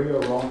the area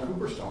around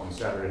Cooperstown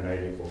Saturday night,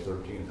 April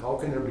 13th. How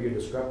can there be a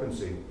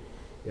discrepancy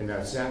in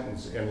that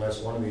sentence unless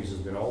one of these has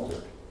been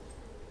altered?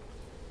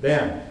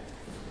 Then,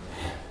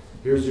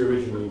 here's the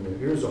original email.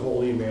 Here's the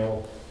whole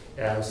email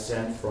as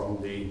sent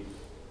from the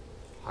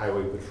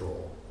Highway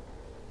Patrol.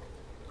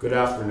 Good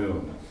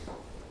afternoon.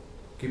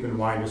 Keep in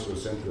mind this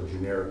was sent to a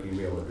generic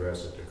email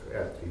address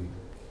at the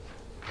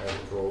Highway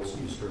Patrol's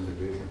Eastern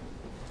Division.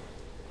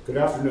 Good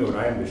afternoon.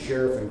 I am the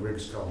Sheriff in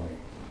Griggs County.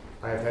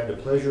 I have had the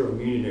pleasure of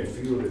meeting a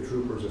few of the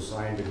troopers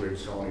assigned to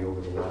Griggs County over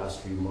the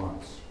last few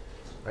months.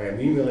 I am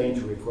emailing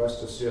to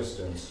request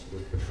assistance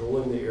with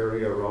patrolling the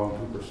area around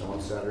Cooperstown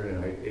Saturday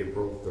night,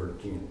 April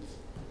 13th.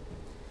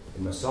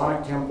 The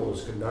Masonic Temple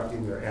is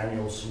conducting their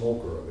annual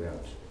smoker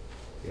event,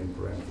 in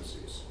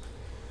parentheses,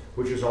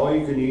 which is all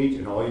you can eat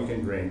and all you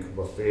can drink,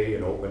 buffet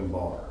and open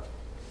bar.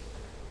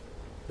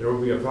 There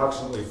will be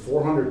approximately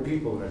 400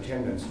 people in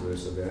attendance for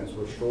this event,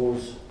 which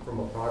goes from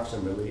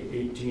approximately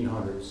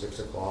 1800, 6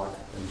 o'clock,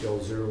 until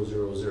 000,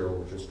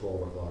 which is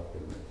 12 o'clock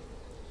midnight.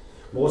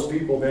 Most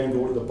people then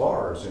go to the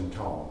bars in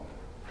town.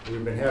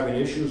 We've been having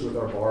issues with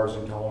our bars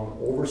in town,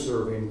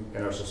 over-serving,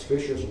 and are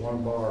suspicious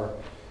one bar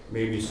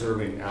may be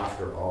serving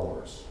after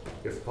hours.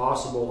 If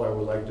possible, I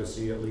would like to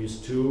see at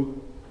least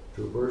 2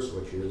 troopers,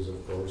 which is,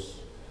 of course,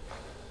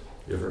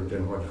 different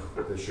than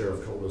what the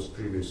sheriff told us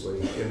previously,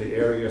 in the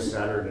area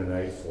Saturday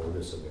night for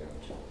this event.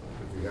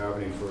 If you have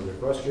any further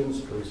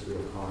questions, please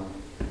feel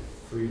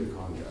free to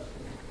contact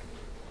me.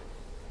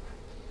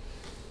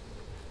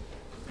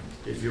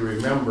 If you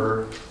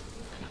remember,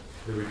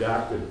 the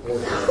redacted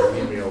portion of the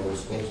email was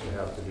supposed to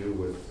have to do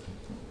with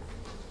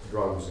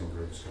drugs in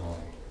Griggs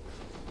County.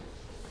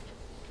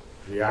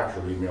 The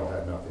actual email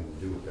had nothing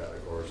to do with that,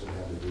 of course. It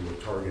had to do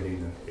with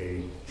targeting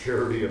a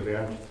charity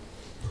event,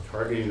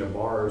 targeting the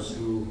bars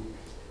who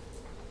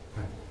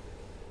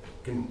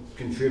can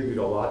contribute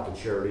a lot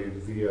to charity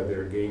via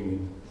their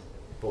gaming,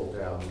 pull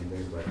tabs and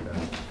things like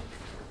that.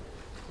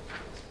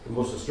 The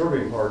most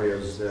disturbing part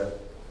is that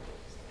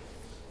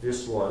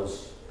this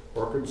was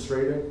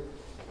orchestrated,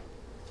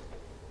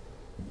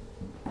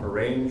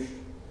 arranged,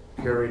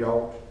 carried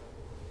out,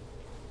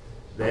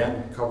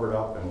 then covered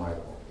up and lied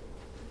about.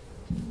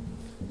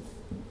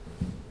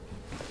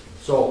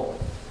 So,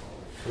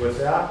 with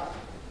that,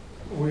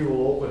 we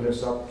will open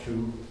this up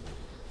to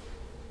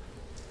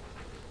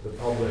the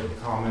public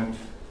comment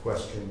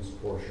questions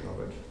portion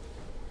of it.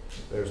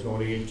 There's no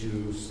need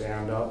to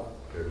stand up.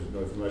 There's no,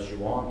 unless you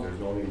want, there's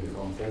no need to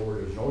come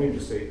forward. There's no need to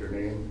state your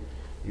name.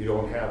 You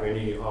don't have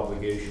any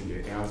obligation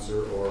to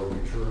answer or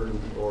return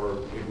or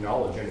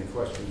acknowledge any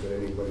questions that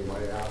anybody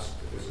might ask.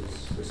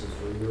 This is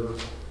for your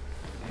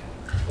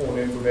own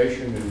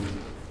information and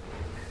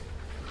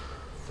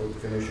for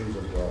definitions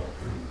as well.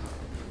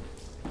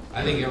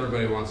 I think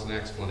everybody wants an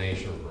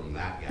explanation from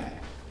that guy.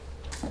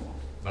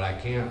 But I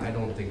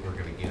don't think we're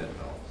gonna get it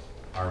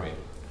though, are we?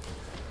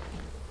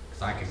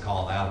 Cause I could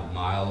call that a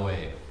mile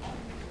away.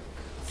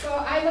 So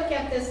I look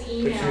at this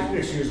email.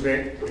 Excuse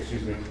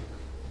me.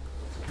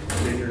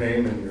 State your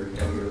name and your.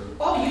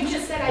 Oh, you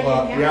just said I didn't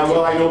have to. Yeah,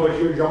 well, I know,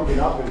 but you're jumping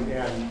up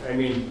and I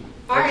mean.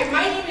 All right,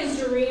 my name is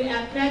Doreen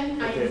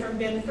Ekman. I Okay. am from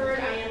Binford.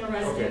 I am a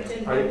resident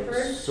in Okay.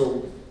 Binford.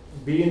 So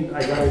we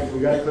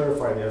gotta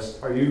clarify this.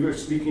 Are you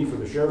speaking for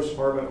the sheriff's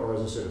department or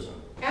as a citizen?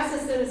 As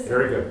a citizen.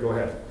 Very good, go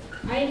ahead.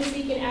 I am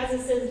speaking as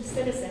a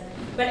citizen.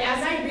 But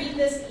as I read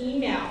this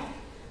email,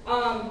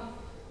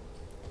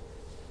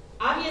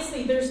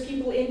 obviously there's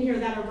people in here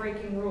that are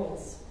breaking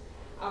rules.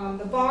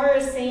 The bar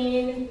is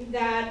saying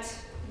that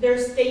they're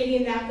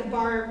stating that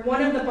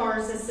one of the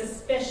bars is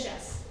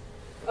suspicious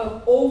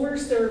of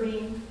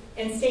over-serving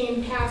and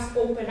staying past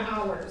open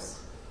hours.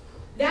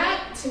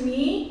 That, to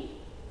me,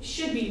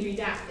 should be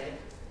redacted.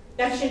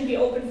 That shouldn't be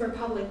open for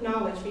public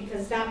knowledge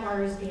because that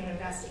bar is being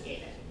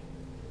investigated.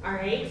 All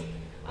right?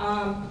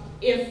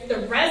 If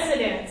the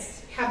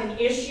residents have an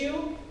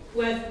issue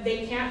with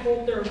they can't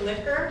hold their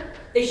liquor,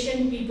 they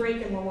shouldn't be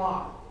breaking the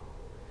law.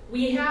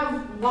 We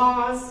have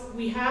laws,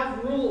 we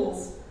have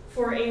rules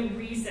for a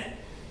reason.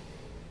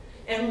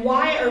 And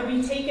why are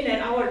we taking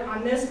it out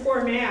on this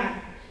poor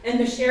man and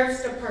the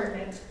sheriff's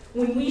department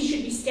when we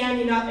should be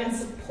standing up and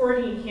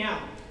supporting him?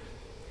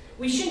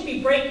 We shouldn't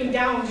be breaking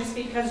down just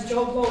because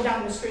Joe Blow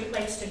down the street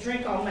likes to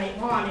drink all night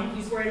long and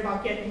he's worried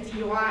about getting a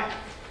DUI.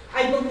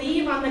 I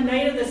believe on the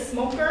night of the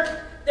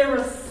smoker, there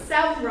were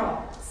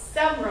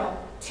several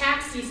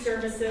taxi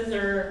services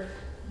or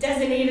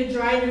designated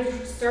driver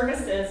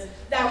services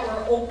that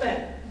were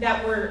open,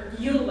 that were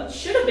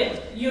should have been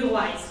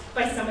utilized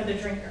by some of the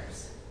drinkers.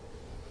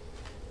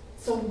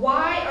 So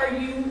why are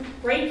you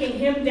breaking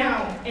him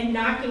down and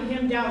knocking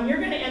him down? You're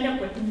going to end up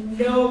with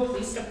no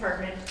police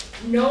department,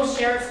 no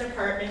sheriff's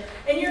department,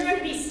 and you're going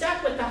to be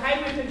stuck with the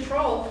highway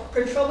patrol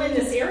patrolling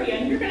this area,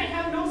 and you're going to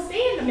have no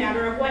say in the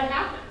matter of what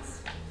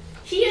happens.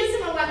 He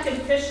is an elected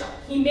official.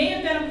 He may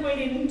have been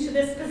appointed into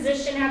this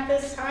position at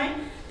this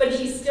time, but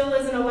he still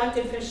is an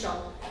elected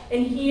official.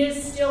 And he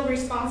is still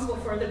responsible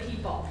for the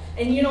people.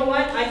 And you know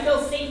what? I feel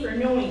safer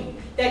knowing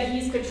that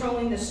he's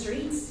patrolling the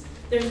streets.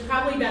 There's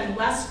probably been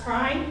less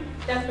crime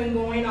that's been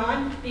going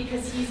on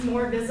because he's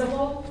more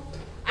visible.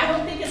 I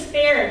don't think it's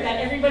fair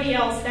that everybody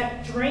else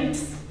that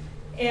drinks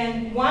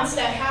and wants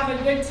to have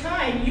a good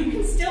time, you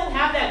can still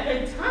have that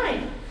good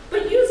time.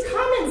 But use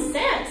common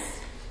sense.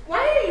 Why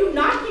are you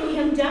knocking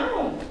him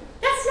down?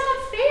 That's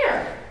not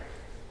fair.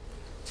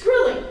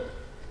 Truly.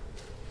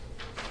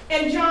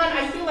 And John,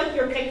 I feel like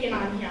you're picking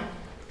on him.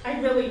 I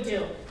really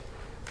do.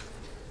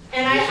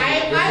 And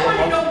I want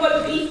to know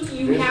what beef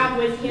you have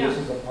with him. This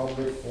is a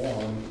public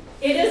forum.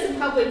 It is a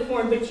public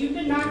forum, but you've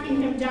been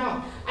knocking him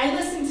down. I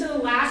listened to the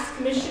last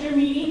commissioner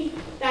meeting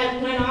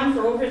that went on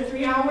for over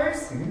 3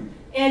 hours,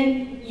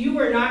 and you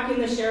were knocking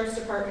the sheriff's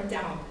department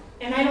down.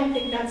 And I don't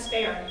think that's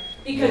fair.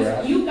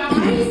 Because you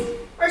guys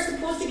are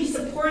supposed to be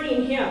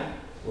supporting him,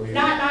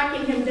 not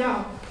knocking him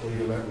down. Will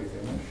you let me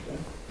finish then?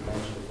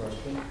 Answer the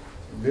question.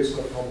 This is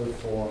a public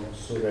forum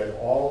so that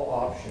all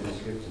options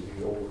get to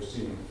be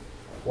overseen.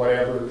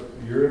 Whatever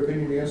your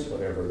opinion is,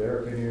 whatever their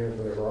opinion is,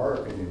 whatever our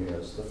opinion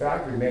is, the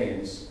fact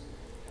remains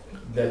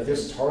that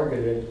this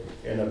targeted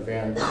an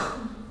event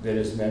that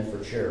is meant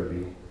for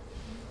charity.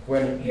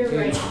 When it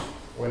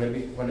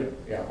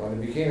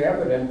became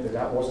evident that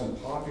that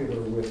wasn't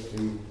popular with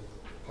the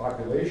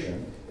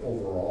population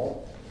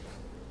overall,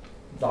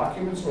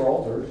 documents were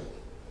altered,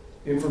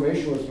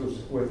 information was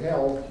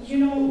withheld. You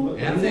know,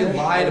 and they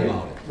lied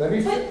about it. Let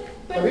me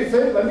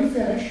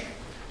finish.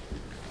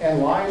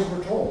 And lies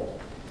were told.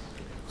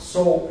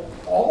 So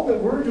all that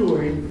we're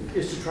doing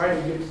is to try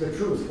to get to the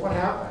truth. What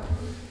happened?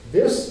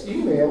 This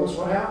email is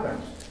what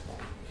happened.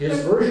 His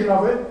version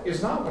of it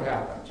is not what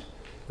happened.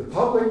 The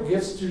public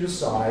gets to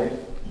decide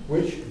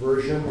which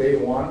version they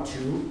want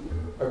to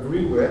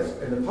agree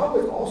with, and the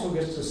public also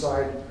gets to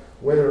decide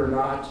whether or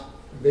not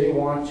they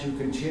want to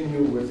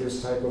continue with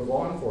this type of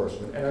law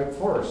enforcement. And of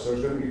course,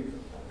 there's going to be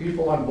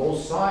people on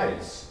both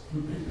sides.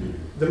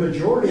 The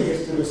majority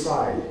gets to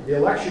decide. The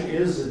election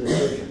is the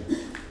decision.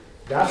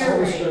 That's how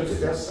this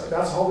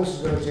is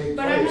going to take place.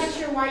 But I'm not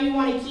sure why you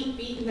want to keep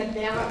beating the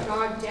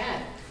dog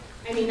dead.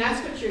 I mean,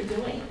 that's what you're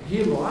doing.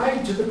 He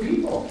lied to the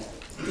people.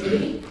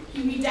 Did he?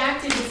 He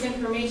redacted this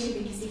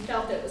information because he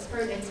felt it was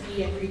pertinent to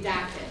be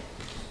redacted.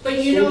 But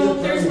you know,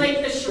 there's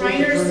like the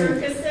Shriner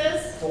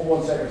circuses. Hold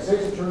 1 second.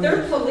 State's Attorney.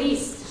 They're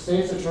policed.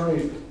 State's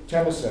Attorney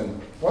Tennyson,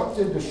 what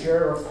did the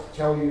sheriff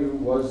tell you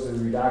was the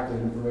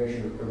redacted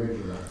information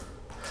originally?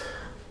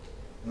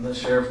 The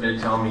sheriff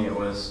did tell me it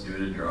was due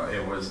to drug.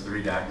 It was the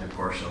redacted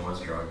portion was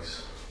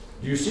drugs.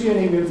 Do you see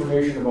any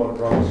information about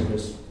drugs in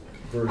this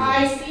version?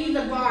 I see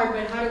the bar,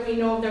 but how do we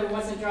know there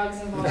wasn't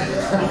drugs involved?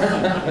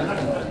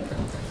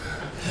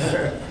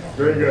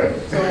 Very good.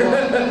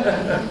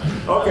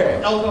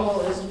 Okay.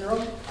 Alcohol is a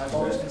drug? I've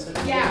always considered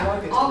it a drug.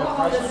 Yeah,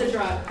 alcohol is a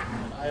drug.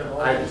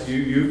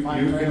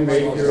 You can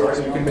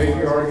make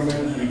your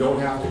argument, you don't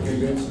have to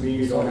convince me,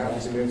 you don't have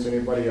to convince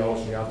anybody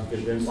else, you have to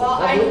convince the Well,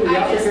 public, you I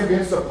have to just-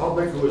 convince the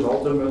public who is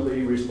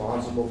ultimately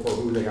responsible for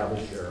who they have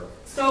as sheriff.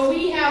 So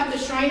we have the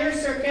Shriner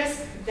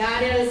Circus.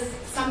 That is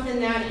something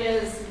that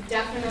is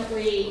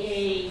definitely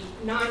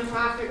a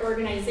nonprofit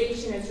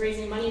organization. It's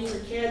raising money for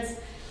kids.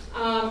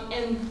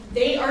 And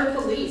they are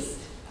policed.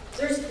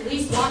 There's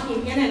police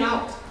walking in and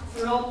out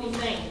throughout the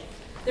thing.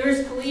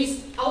 There's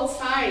police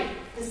outside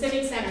the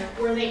Civic Center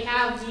where they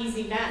have these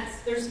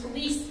events. There's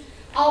police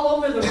all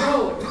over the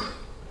road.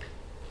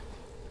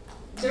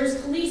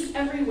 There's police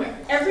everywhere.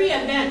 Every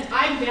event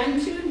I've been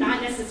to,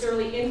 not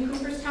necessarily in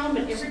Cooperstown,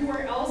 but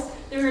everywhere else,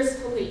 there is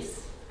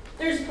police.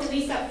 There's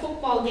police at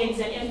football games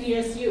at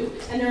NDSU,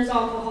 and there's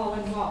alcohol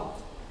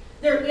involved.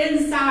 They're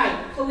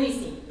inside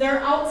policing. They're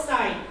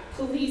outside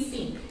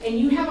policing. And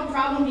you have a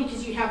problem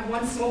because you have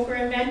one smoker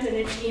event and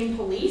it's being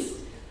policed?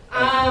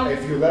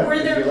 If you let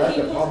the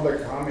people-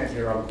 public comment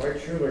here, I'm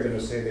quite sure they're gonna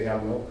say they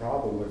have no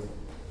problem with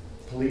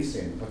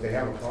policing, but they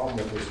have a problem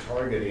with this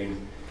targeting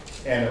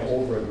and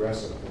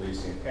over-aggressive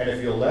policing. And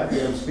if you let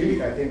them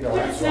speak, I think they'll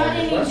But it's answer all not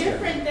your any questions.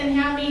 different than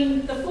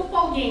having the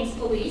football games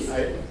policed.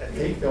 I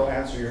think they'll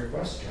answer your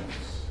questions.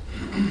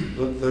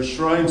 The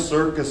Shrine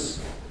Circus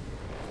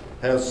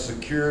has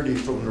security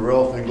from the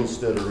Ralph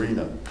Engelstad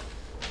Arena.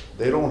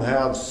 They don't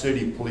have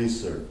city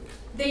police there.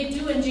 They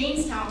do in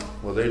Jamestown.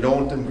 Well, they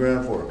don't in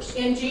Grand Forks.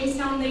 In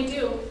Jamestown, they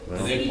do. Well,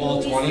 They City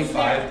pull police is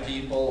 25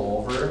 people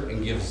over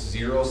and give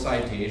 0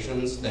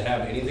 citations that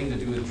have anything to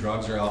do with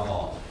drugs or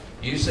alcohol.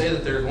 You say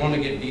that they're going to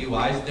get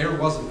DUIs. There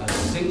wasn't a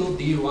single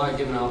DUI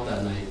given out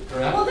that night,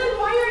 correct? Well, then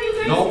why are you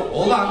guys No,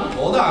 hold on, complaining?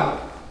 hold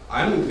on.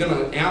 I'm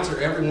gonna answer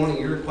every one of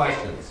your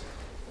questions.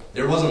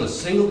 There wasn't a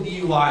single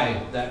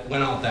DUI that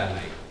went out that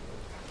night.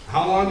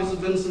 How long has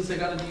it been since they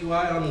got a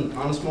DUI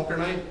on a smoker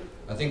night?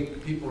 I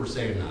think people were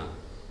saying that.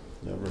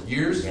 Never.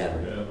 Years?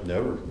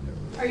 Never.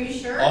 Are you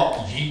sure?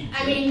 Oh, gee.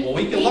 I mean, Well,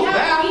 we can look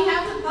back. We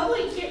have the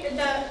public,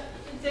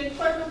 the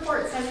clerk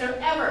reports, has there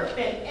ever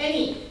been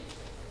any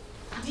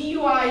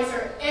DUIs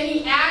or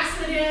any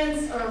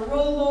accidents or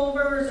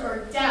rollovers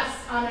or deaths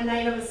on a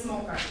night of a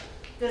smoker?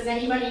 Does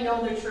anybody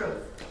know the truth?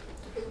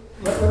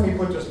 Let me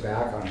put this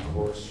back on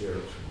course here.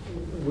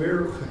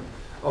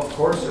 Of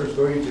course, there's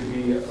going to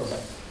be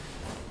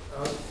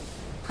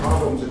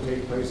problems that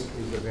take place at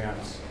these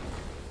events.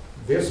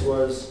 This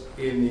was,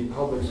 in the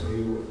public's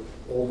view,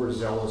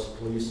 overzealous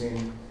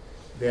policing,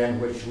 then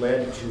which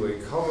led to a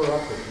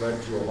cover-up, which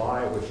led to a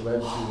lie, which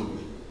led to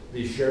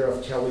the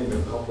sheriff telling the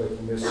public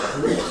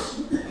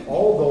mistruths.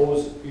 All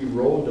those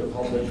erode the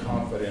public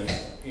confidence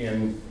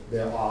in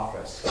the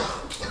office.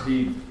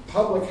 The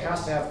public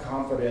has to have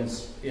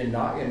confidence in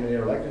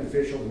their elected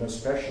officials and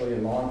especially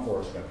in law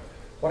enforcement.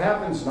 What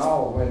happens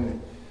now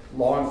when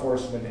law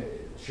enforcement,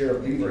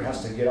 Sheriff Beaver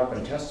has to get up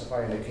and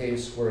testify in a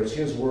case where it's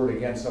his word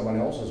against someone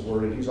else's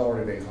word and he's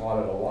already been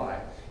caught at a lie?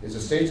 Is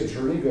the state's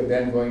attorney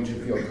then going to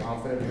feel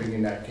confident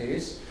bringing that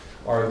case?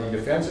 Are the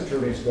defense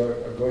attorneys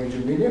going to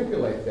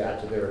manipulate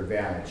that to their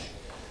advantage?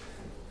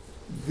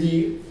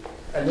 The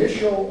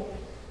initial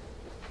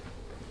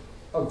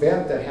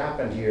event that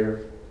happened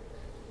here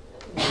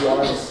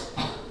was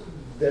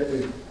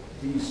that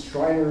these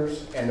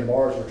Shriners and the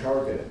bars were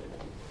targeted.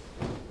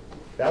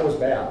 That was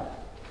bad.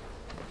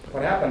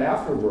 What happened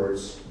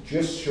afterwards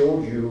just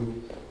showed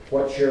you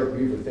what Sheriff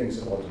Beaver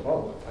thinks about the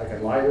public. I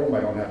can lie to them, I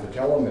don't have to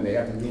tell them, and they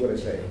have to do what I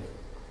say.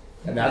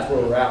 And that's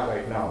where we're at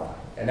right now.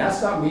 And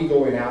that's not me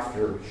going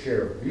after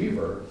Sheriff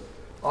Beaver.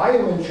 I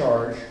am in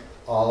charge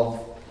of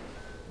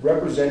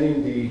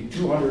representing the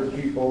 200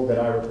 people that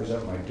I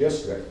represent in my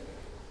district.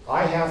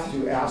 I have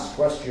to ask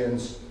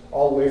questions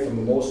all the way from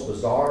the most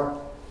bizarre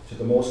to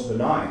the most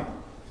benign.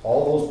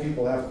 All those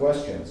people have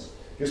questions.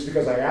 Just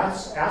because I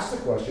ask the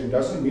question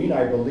doesn't mean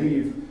I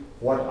believe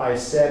what I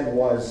said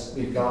was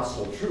the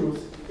gospel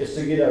truth. It's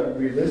to get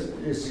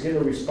a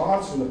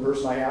response from the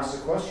person I asked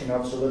the question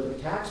of so that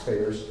the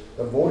taxpayers,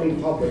 the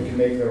voting public, can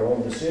make their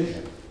own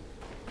decision.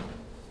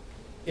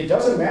 It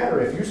doesn't matter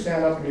if you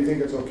stand up and you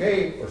think it's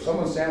okay, or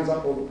someone stands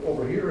up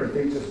over here and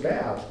thinks it's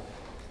bad.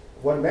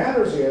 What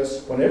matters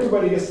is when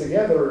everybody gets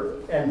together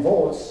and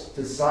votes,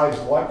 decides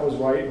what was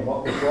right and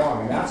what was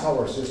wrong, and that's how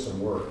our system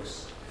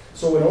works.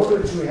 So in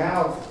order to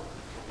have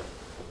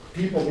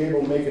people be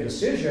able to make a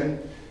decision,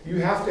 you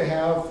have to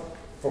have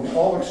from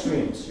all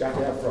extremes. You have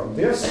to have from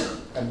this,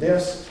 and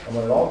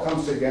when it all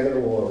comes together,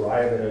 we'll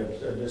arrive at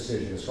a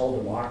decision. It's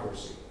called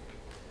democracy.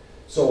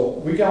 So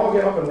we can all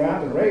get up and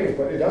rant and rave,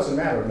 but it doesn't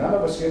matter. None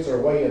of us gets our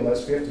way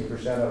unless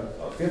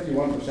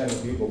 51%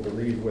 of people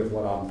believe with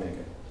what I'm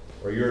thinking,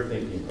 or you're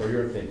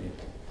thinking.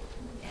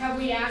 Have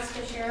we asked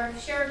the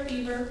sheriff? Sheriff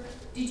Beaver,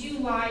 did you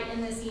lie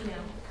in this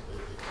email?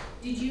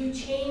 Did you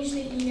change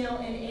the email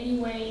in any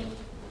way?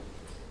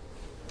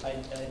 I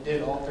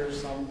did alter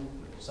some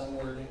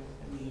wording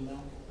in the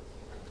email.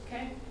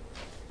 Okay.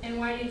 And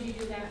why did you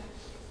do that?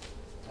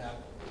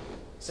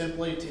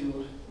 Simply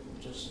to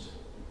just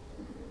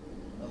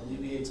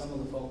alleviate some of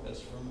the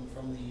focus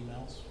from the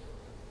emails.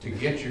 To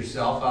get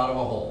yourself out of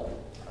a hole.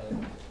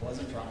 I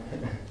wasn't trying.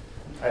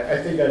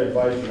 I think I'd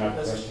advise you not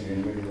to question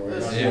him anymore. You're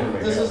not doing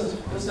it This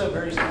again. is a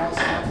very small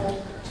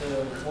sample to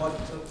what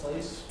took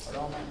place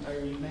around that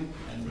entire evening,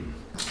 and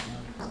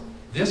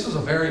This is a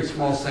very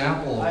small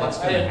sample of what's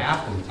gonna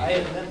happen to I you.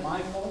 admit my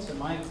faults and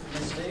my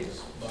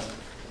mistakes, but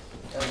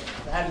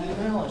that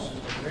email is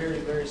just a very,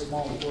 very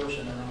small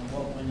portion around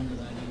what went into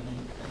that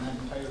evening and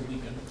that entire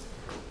weekend.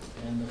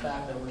 And the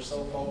fact that we're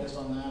so focused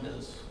on that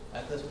is,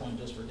 at this point,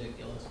 just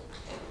ridiculous.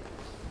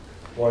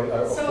 Well,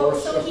 of So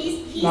course.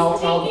 he's Now,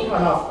 taking.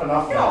 enough No,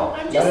 now.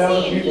 I'm Let just other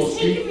saying, people he's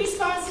speak. taking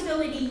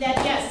responsibility that,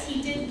 yes,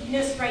 he did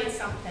miswrite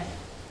something.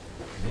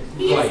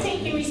 He Right. is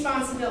taking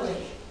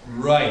responsibility.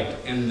 Right,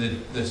 and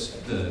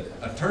the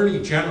Attorney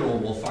General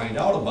will find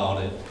out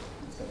about it,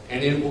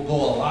 and it will go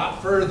a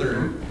lot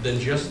further than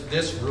just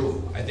this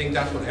group. I think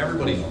that's what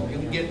everybody's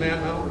getting at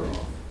now.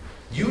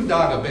 You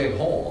dug a big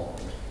hole,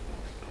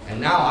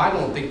 and now I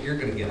don't think you're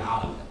gonna get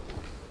out of it.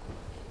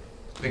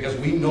 Because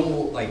we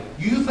know, like,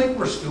 do you think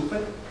we're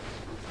stupid?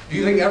 Do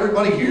you think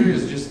everybody here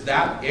is just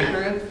that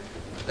ignorant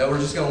that we're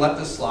just gonna let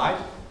this slide?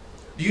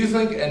 Do you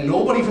think, and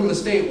nobody from the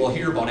state will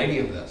hear about any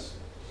of this?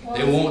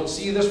 They won't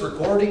see this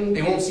recording,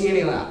 they won't see any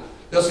of that.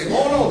 They'll say,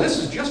 oh no, this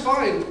is just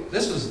fine,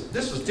 this was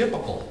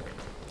typical.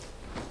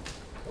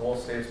 The whole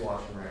state's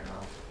watching right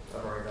now.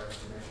 I've already got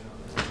information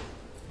on that.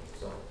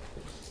 So,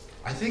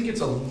 I think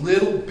it's a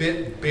little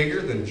bit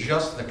bigger than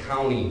just the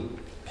county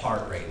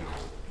part right now.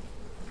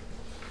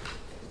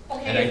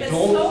 And I Okay, if it's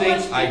don't so think-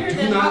 much I bigger, do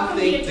then not how come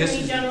the think this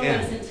Attorney is the General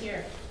end. isn't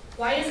here?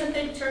 Why isn't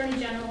the Attorney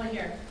General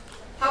here?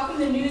 How come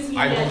the news media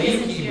I isn't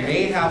believe he here?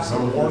 may have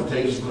some more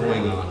things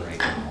going on right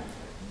now.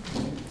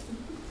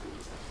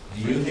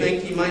 Do you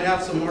think he might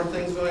have some more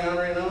things going on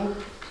right now?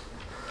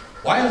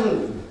 Why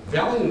isn't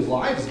Valley News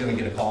Live is gonna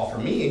get a call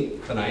from me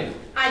tonight?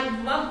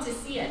 I'd love to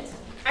see it.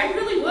 I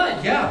really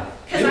would. Yeah,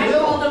 Because it I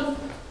will. called him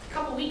a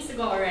couple weeks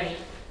ago already.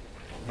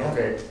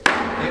 Okay,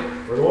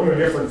 we're going to a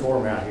different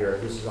format here.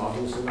 This is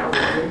obviously not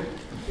working.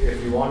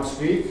 If you want to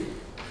speak,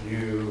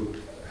 you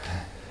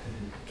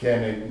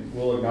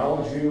we'll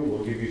acknowledge you,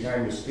 we'll give you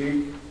time to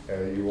speak.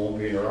 You won't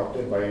be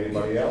interrupted by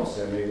anybody else,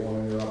 and they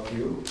won't interrupt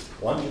you.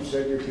 Once you've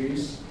said your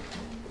piece,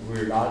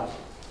 you're not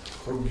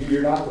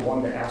the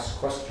one to ask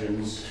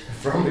questions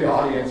from the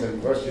audience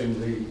and question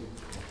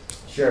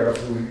the sheriff,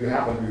 who you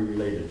happen to be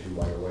related to,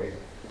 by the way.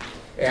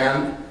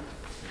 And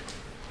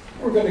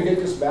we're going to get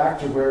this back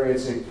to where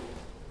it's a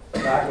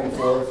back and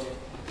forth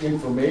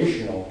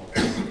informational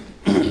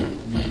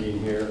meeting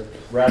here,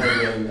 rather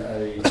than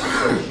a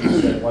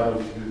she said, why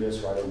don't you do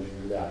this, why don't you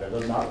do that. It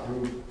does not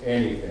prove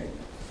anything.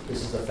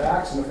 This is the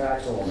facts and the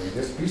facts only.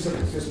 This piece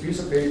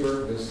of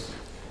paper, this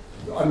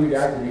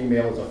unredacted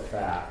email is a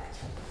fact.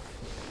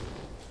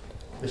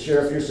 The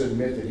sheriff used to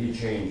admit that he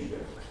changed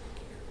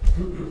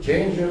it.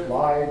 Changed it,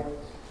 lied,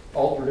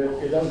 altered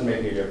it, it doesn't make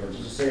any difference,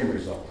 it's the same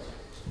result.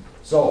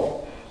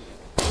 So,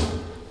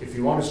 if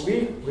you want to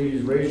speak,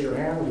 please raise your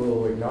hand,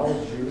 we'll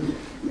acknowledge you,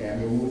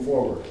 and we'll move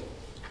forward.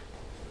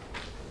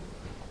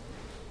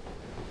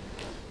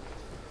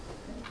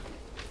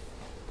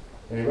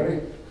 Anybody?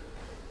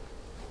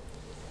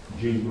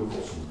 Gene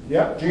Burkelson.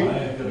 Yep, Gene?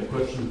 I got a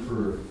question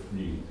for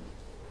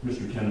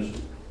Mr.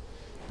 Tennyson.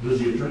 Does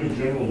the Attorney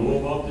General know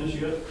about this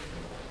yet?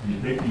 Do you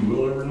think he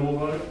will ever know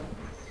about it?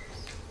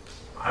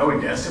 I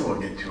would guess it will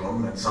get to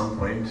him at some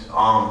point.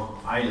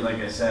 Like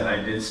I said,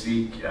 I did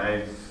speak.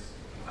 I've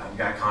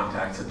got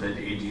contacts at the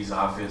AG's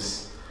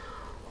office.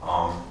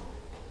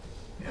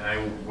 And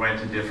I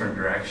went a different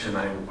direction.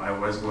 I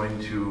was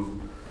going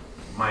to,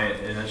 my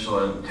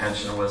initial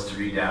intention was to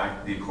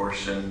redact the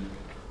portion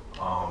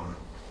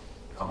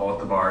about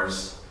the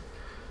bars.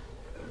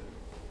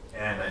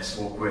 And I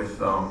spoke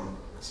with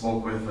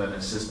an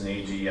assistant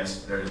AG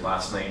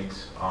last night.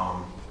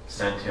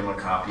 Sent him a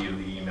copy of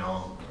the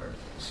email, or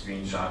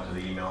screenshot of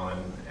the email,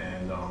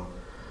 and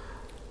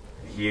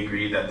he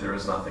agreed that there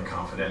was nothing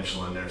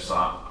confidential in there. So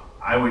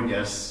I would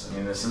guess, I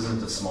mean, this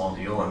isn't a small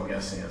deal. I'm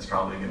guessing it's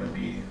probably going to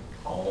be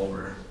all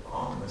over.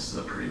 This is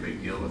a pretty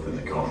big deal within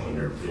the county,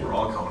 or for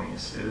all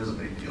counties. It is a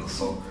big deal.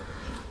 So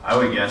I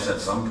would guess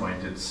at some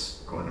point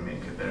it's going to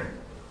make it there.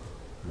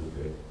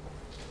 Okay.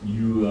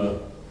 You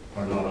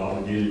are not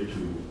obligated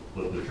to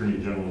let the Attorney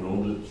General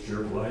know that the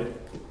sheriff lied?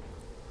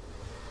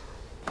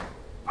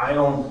 I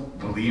don't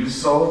believe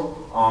so.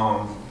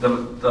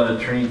 The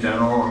Attorney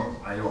General,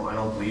 I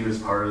don't believe is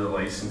part of the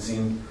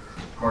licensing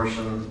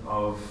portion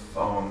of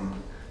law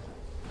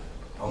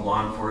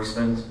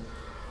enforcement.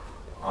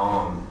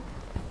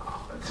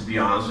 To be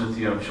honest with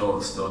you, I'm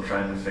still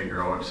trying to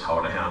figure out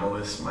how to handle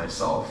this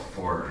myself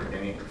for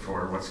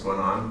what's going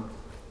on.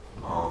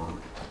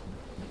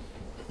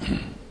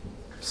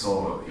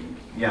 So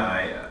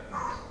yeah,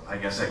 I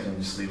guess I can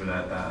just leave it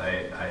at that.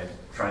 I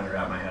trying to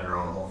wrap my head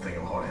around the whole thing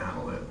of how to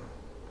handle it.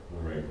 All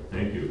right,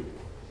 thank you.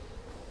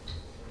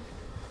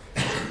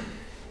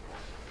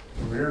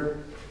 Over here?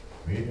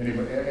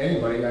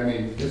 Anybody, I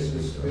mean,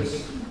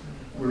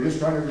 we're just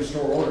trying to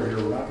restore order here,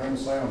 we're not trying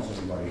to silence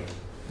anybody.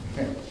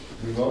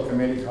 We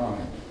welcome any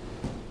comment.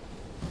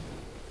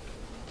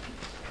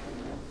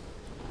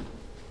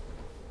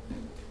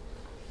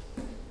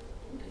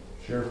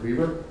 Sheriff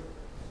Beaver?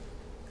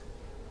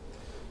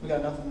 We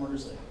got nothing more to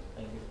say.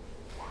 Thank you.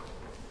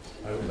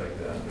 I would like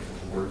to add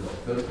a word if I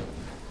could.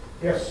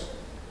 Yes.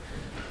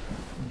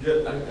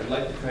 I'd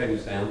like to try to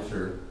just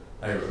answer.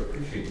 I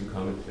appreciate you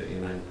coming today,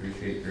 and I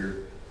appreciate your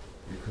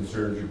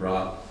concerns you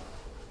brought.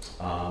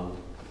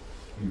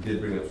 You did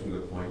bring up some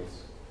good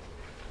points.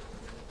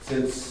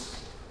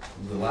 Since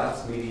the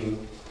last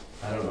meeting,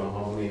 I don't know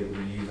how many of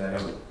these, I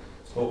haven't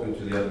spoken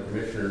to the other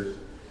commissioners.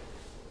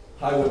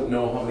 I wouldn't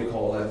know how many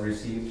calls I've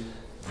received.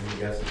 I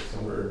guess it's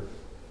somewhere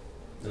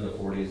in the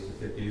 40s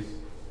to 50s,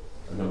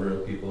 a number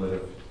of people that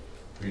have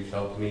reached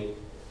out to me.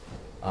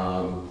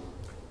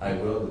 I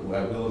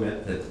will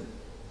admit that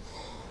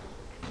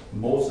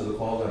most of the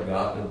calls I've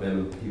gotten have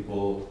been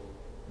people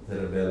that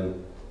have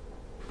been,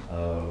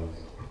 I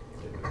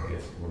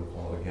guess you want to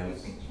call it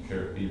against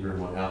Sheriff Beaver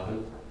and what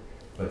happened.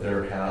 But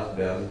there has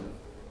been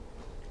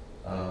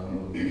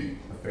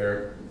a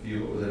fair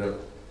few that have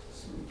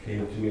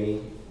came to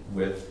me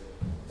with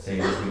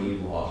saying that we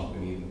need law, we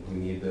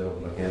need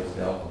against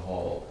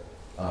alcohol.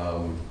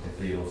 If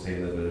they don't say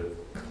that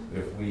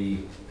if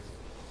we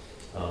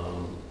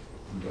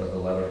the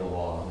letter of the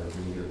law that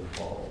we needed to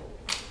follow.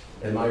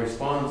 And my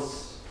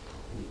response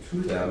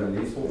to them, and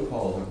these phone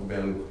calls have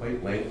been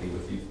quite lengthy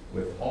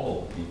with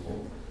all of the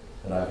people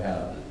that I've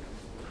had.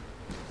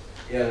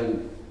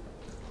 And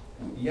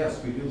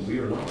yes, we do. We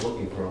are not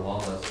looking for a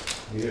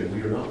lawless community.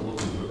 We are not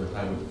looking for the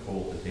highway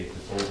patrol to take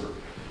this over.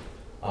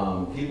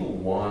 People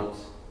want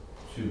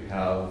to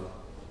have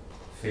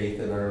faith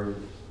in our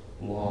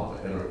law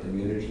and our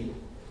community.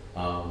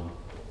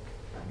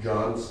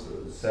 John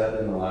said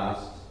in the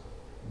last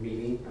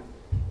meeting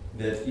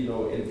that, you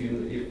know, if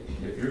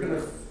you're going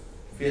to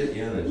fit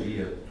in and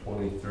be a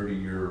 20,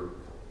 30-year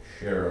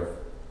sheriff,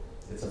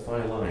 it's a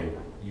fine line.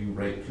 You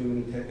write too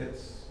many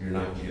tickets, you're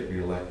not going to get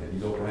reelected. You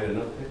don't write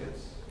enough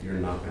tickets, you're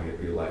not going to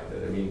get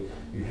reelected. I mean,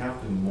 you have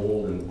to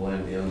mold and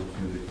blend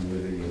into the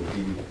community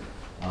and be.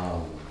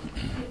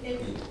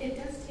 It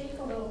does take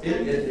a little time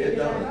It to figure that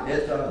does. out.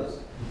 It does.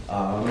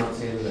 I'm not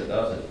saying that it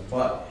doesn't,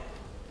 but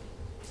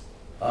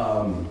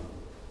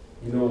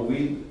you know,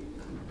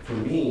 for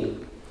me,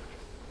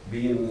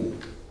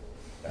 being,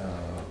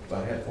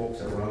 I had folks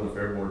that were on the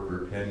fair board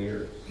for 10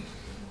 years.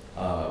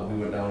 We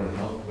went down and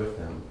helped with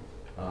them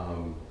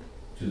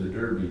to the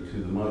derby, to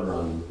the mud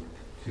run,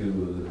 to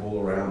the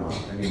Bolorama.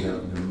 I mean,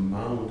 the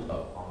amount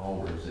of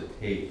hours it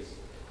takes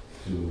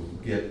to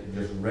get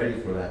just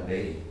ready for that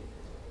day.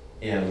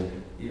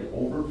 And, you know,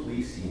 over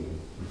policing,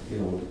 you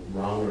know,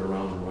 round and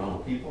around and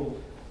around. People,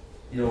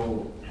 you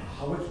know,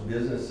 how much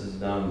business is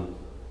done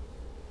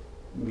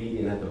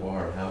meeting at the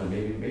bar, having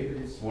maybe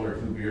it's one or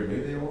two beers,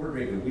 maybe they're over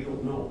drinking, we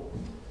don't know.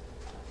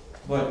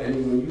 But I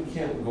mean, when you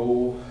can't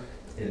go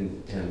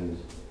and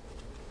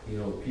you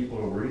know, people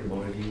are worried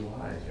about a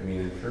DUI. I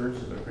mean,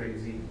 insurances are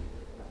crazy.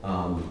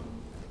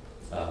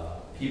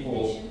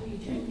 People. They shouldn't be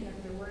drinking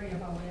if they're worried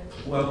about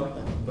it.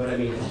 Well, but I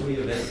mean, how many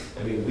events?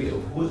 I mean,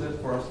 who is it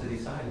for us to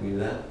decide? I mean,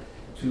 that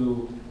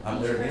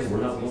there again,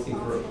 we're not looking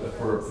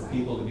for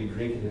people to be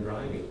drinking and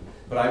driving.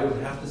 But I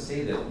would have to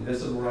say that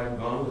this is where I've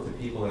gone with the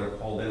people that are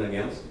called in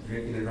against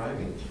drinking and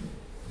driving.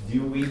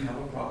 Do we have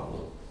a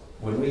problem?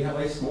 When we have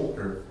a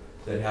smoker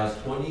that has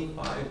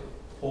 25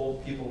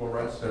 people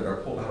arrested or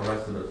pulled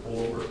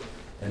over,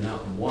 and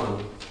not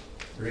one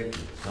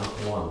drinking, not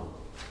one.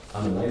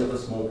 On the night of the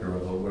smoker,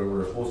 where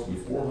we're supposed to be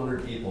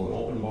 400 people, an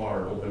open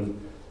bar, open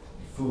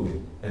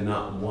food, and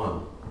not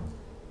one.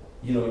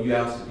 You know,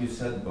 you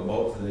said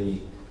about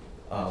the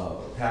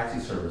taxi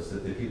service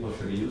that the people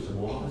should have used,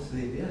 and well,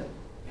 obviously they did.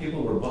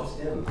 People were bussed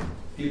in.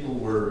 People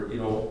were, you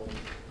know,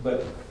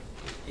 but,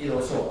 you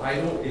know, so I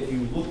don't, if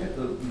you look at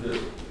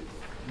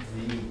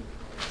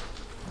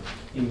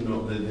you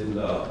know,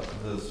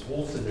 this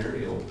whole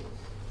scenario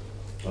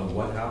of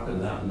what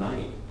happened that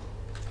night,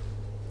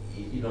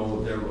 you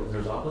know,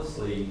 there's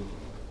obviously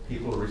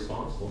people are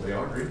responsible. They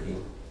are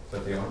drinking,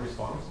 but they are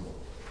responsible.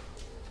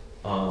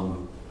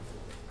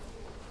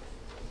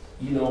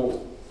 You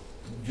know,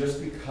 just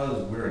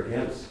because we're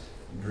against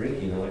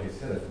drinking, and like I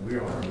said, if we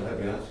are, I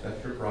mean,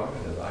 that's your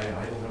prerogative. I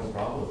don't have a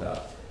problem with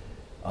that.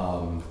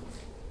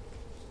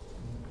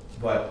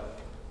 But,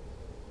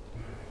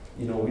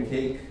 you know, we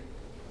take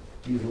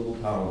these little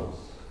towns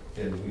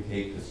and we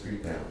take the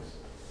street towns.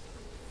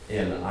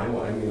 And I grew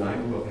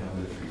up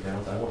having the street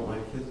towns. I want my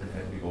kids to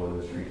have to go to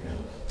the street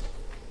towns.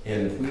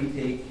 And if we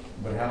take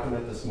what happened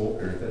at the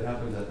smoker, if it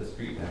happens at the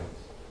street towns,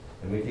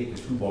 and we take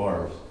the two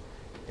bars,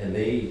 and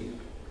they,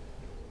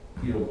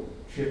 you know,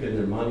 chip in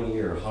their money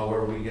or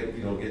however we get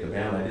the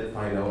band. I did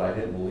find out, I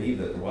didn't believe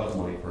that there was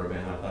money for a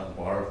band. I thought the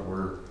bars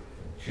were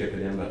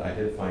chipping in, but I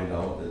did find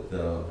out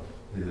that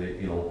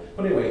you know.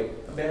 But anyway,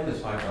 a band is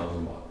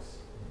 $5,000.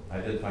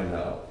 I did find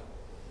that out.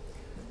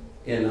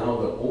 And now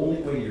the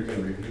only way you're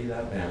going to repay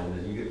that band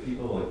is you get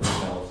people like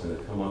myself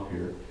that come up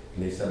here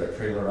and they set a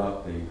trailer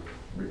up. They,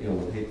 you know,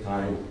 will take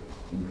time.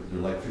 The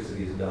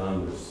electricity is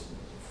done. There's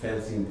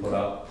fencing put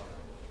up.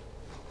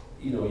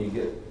 You know, you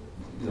get,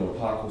 you know,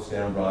 taco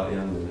stand brought in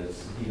and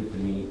it's heated the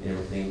meat and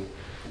everything.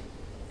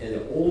 And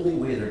the only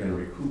way they're going to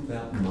recoup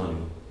that money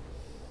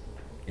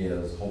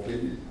is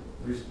hopefully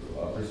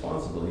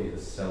responsibly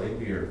is selling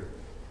beer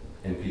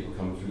and people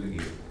coming through the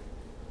gate.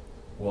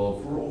 Well,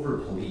 if we're over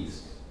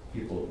policed,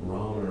 people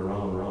round and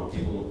around and around,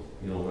 people,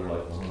 they're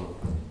like,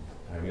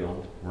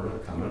 we're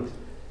not coming.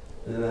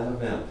 And then that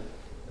event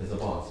is a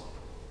boss.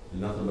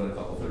 There's nothing but a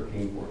couple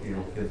 13,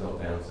 14-year-old kids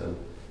out dancing,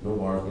 no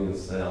bars being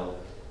sold.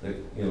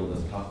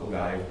 This taco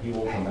guy, he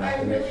won't come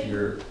back the next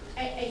year.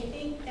 I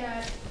think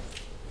that,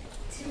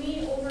 to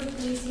me,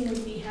 over-policing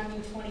would be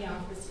having 20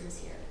 officers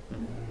here.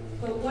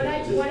 But what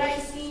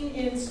I've seen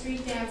in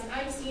street dance,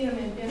 I've seen them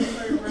in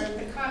Binsford where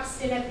the cops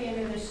sit at the end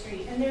of the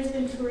street, and there's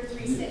been 2 or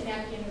 3 sitting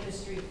at the end of the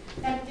street.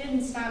 That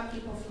didn't stop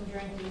people from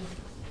drinking.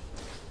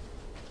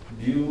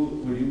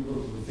 Would you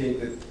think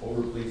that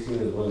over-policing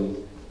is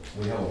when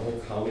we have a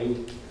whole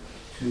county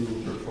to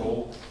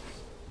patrol,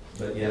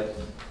 but yet,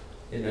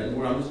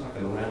 I'm just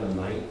talking a random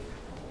night,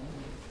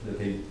 that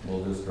they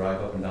will just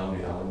drive up and down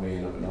the alleyway,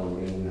 and up and down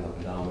Main, up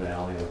and down the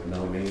alley, up and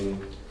down Main,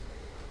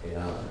 and,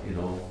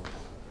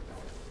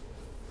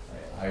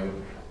 I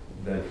would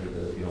venture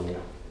that,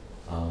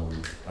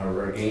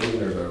 our gaming,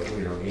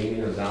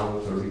 gaming is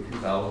down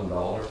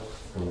 $32,000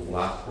 from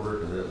last quarter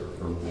to this, or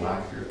from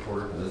last year's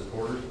quarter to this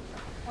quarter.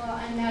 Well,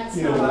 and that's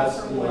not all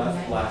for one that's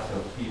night. lack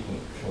of people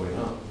showing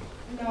up.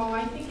 No,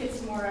 I think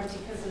it's more of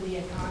because of the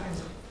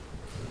economy.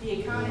 The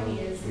economy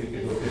is We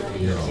could go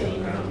really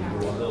shitty right now.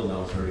 We're still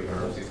now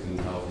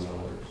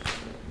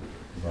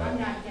 $16,000. I'm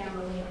not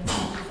gambling as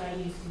much as I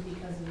used to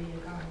because of the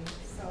economy,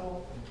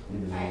 so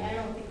I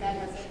don't think that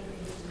has anything to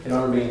do. In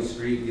our main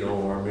street,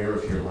 our mayor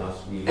was here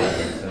last week,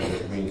 and said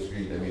that Main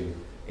Street,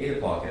 8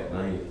 o'clock at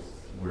night,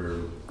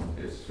 there's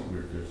just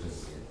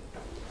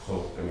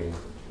so,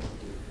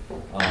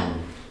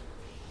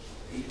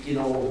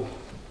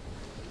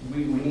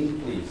 we need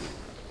police.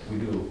 We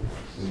do.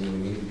 We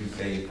need to be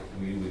safe.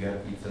 We got to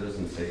keep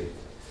citizens safe.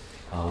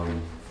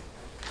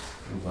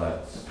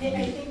 But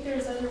I think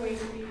there's other ways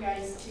for you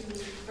guys to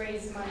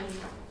raise money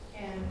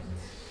and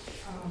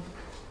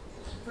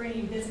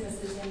bring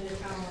businesses into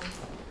town.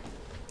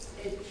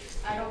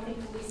 I don't think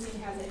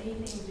policing has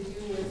anything to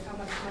do with how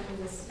much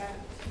money is spent.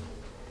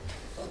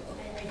 I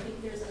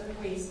think there's other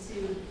ways to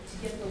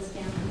get those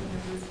gambling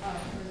numbers up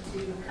or to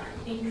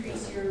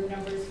increase your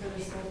numbers for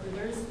the smoker.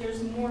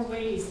 There's more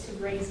ways to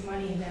raise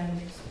money than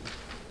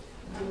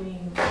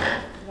doing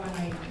one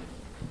item.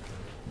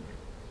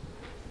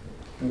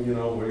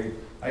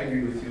 I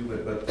agree with you,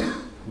 but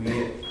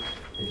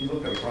if you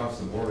look across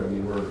the board,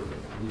 we're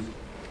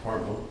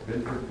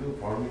Binsford too,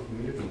 farming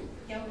community.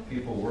 Yep.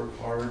 People work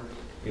hard,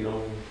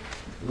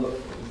 Look,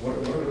 what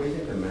do we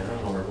think the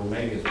man-hour, well,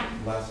 maybe it's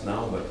less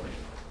now, but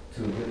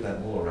to get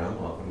that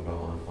Bolorama up and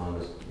going on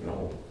this,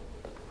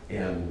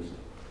 and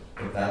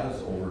if that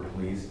is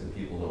over-policed and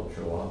people don't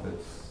show up,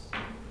 it's,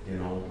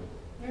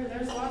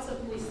 There's lots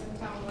of police in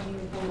town when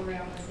the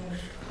program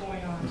isn't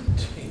going on.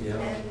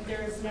 And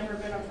there's never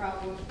been a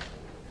problem.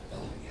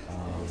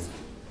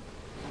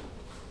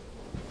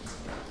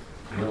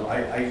 I don't know,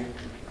 I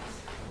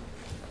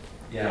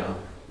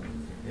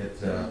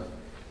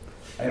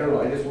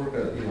just work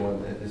at, I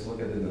just look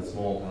at it in a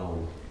small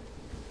town.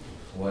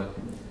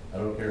 I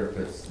don't care if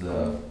it's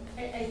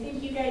I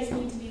think you guys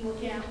need to be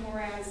looking at more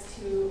as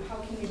to how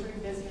can we bring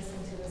business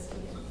into this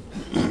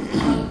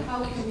community?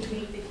 How can we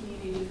make the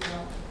community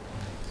grow?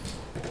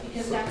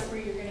 Because that's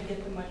where you're gonna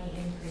get the money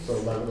increase. So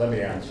let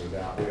me answer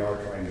that. We are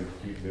trying to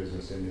keep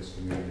business in this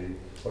community.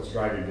 What's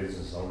driving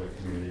business out of the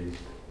community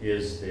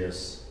is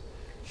this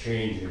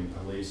change in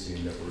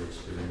policing that we're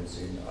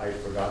experiencing. I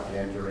forgot to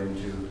enter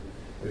into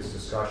this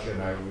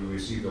discussion. We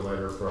received a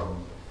letter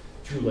from,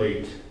 too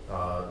late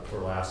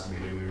for last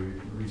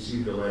meeting, we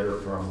received a letter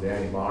from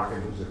Danny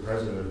Bakken, who's the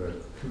president of the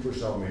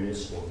Cooperstown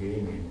Municipal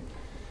Gaming.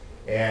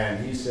 And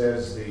he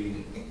says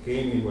the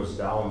gaming was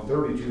down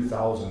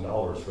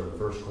 $32,000 for the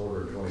first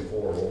quarter of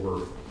 24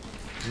 over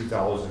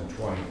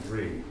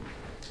 2023.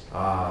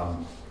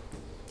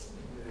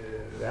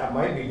 That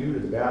might be due to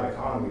the bad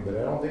economy, but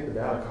I don't think the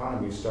bad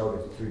economy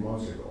started 3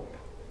 months ago.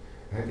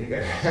 I think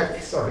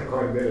it started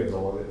quite a bit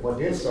ago. What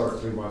did start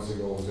 3 months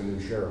ago was a new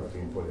sheriff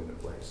being put into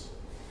place.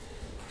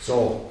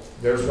 So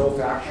there's no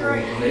factual,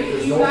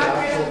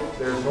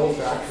 there's no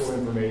factual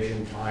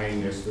information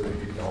tying this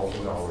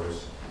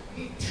 $32,000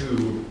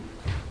 to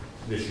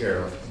the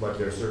sheriff, but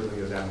there certainly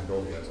is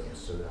anecdotal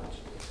evidence to that.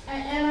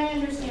 And I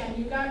understand,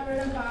 you got rid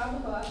of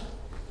Bob Hook,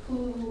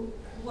 who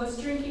was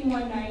drinking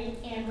one night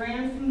and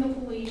ran from the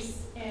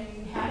police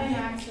and had an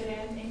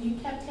accident, and you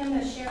kept him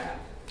as sheriff.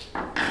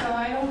 So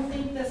I don't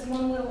think this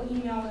one little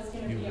email is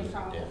gonna be a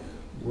problem.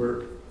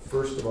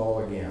 First of all,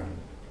 again,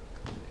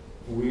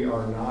 we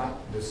are not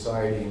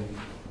deciding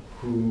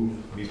who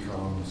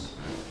becomes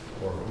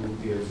or who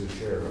is the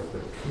sheriff.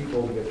 The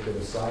people get to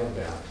decide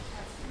that.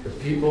 The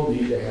people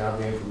need to have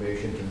the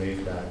information to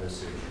make that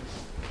decision.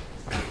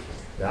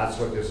 That's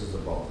what this is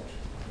about.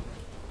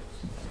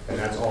 And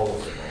that's all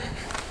it's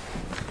about.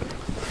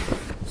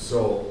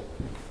 So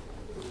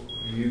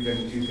you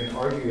can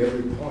argue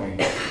every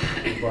point,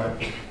 but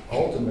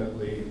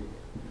ultimately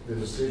the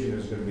decision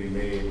is going to be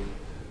made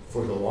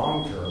for the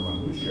long term on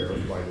who's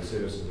sheriff by the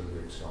citizens of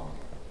Griggs Griggs County.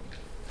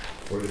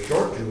 For the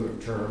short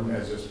term,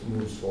 as this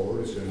moves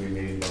forward, it's going to be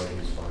made by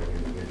these 5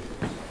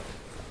 individuals.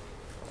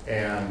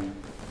 And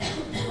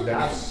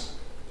that's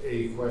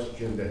a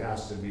question that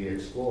has to be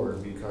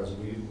explored because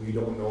we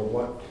don't know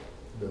what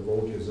the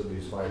vote is of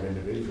these 5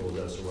 individuals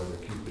as to whether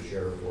to keep the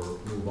sheriff or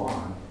move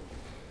on.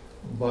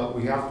 But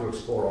we have to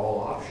explore all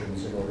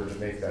options in order to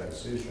make that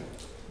decision.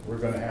 We're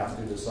going to have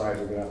to decide,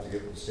 we're going to have to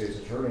get the state's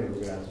attorney, we're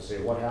going to have to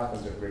say, what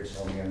happens if Griggs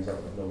County ends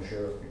up with no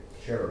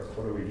sheriff?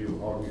 What do we do?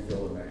 How do we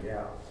fill in that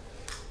gap?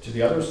 To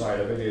the other side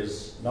of it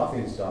is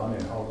nothing's done,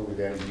 and how do we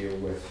then deal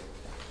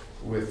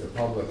with the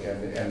public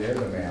and their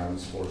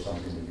demands for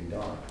something to be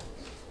done?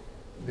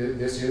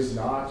 This is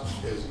not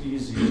as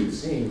easy as it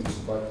seems,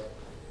 but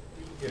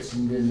it's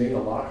been made a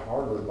lot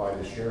harder by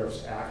the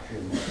sheriff's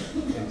actions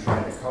in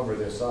trying to cover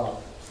this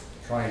up,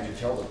 trying to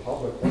tell the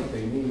public what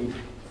they need,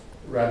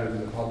 rather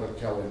than the public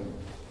telling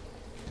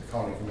the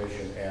county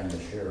commission and the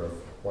sheriff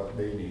what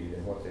they need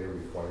and what they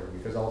require,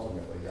 because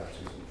ultimately that's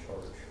who's in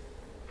charge.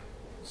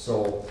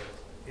 So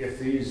if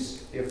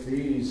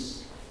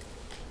these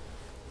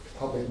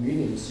public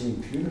meetings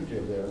seem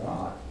punitive, they're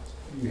not.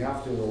 You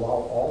have to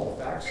allow all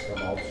the facts to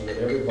come out so that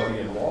everybody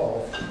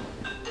involved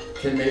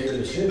can make a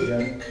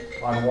decision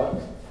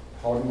on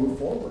how to move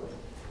forward.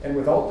 And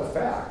without the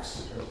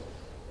facts,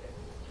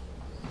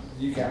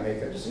 you can't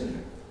make a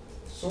decision.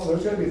 So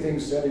there's going to be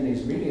things said in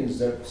these meetings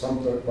that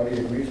somebody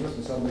agrees with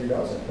and somebody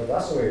doesn't. But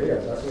that's the way it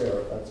is. That's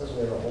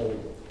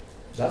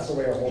the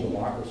way our whole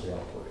democracy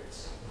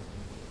operates.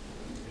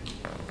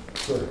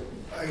 Good.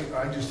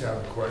 I just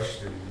have a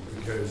question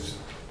because,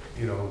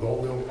 you know,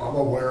 I'm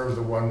aware of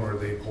the one where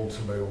they pulled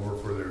somebody over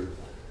for their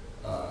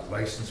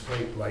license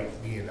plate light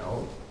being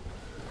out.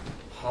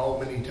 How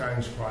many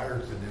times prior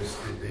to this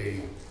did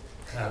they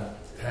have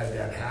had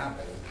that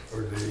happen?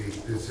 Or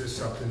is this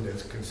something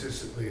that's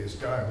consistently is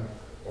done?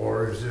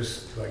 Or is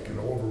this like an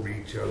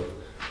overreach of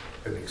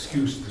an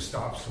excuse to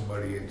stop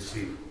somebody and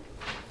see?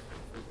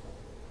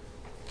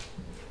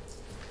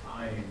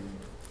 I'm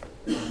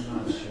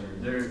not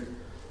sure.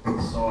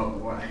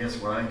 So I guess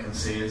what I can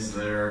say is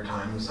there are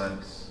times that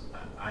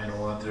I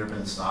know that there have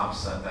been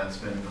stops that's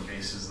been the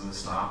basis of the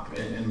stop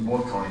in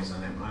both counties,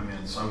 and I'm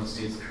in some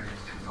states, 2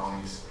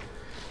 counties.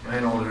 And I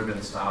know there have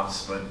been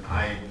stops, but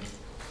I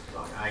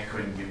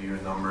couldn't give you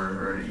a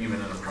number or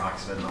even an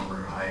approximate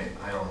number.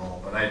 I don't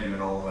know, but I do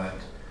know that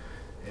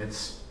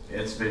it's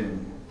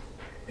been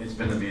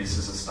the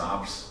basis of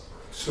stops.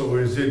 So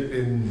has it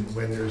been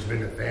when there's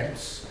been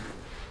events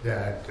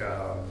that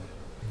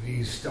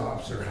these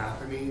stops are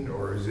happening,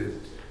 or is it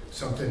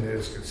something that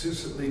is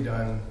consistently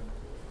done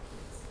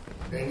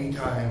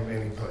anytime,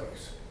 any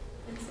place?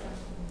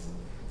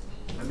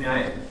 I mean,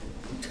 I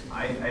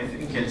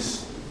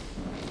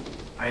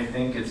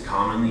think it's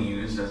commonly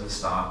used as a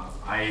stop.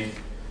 It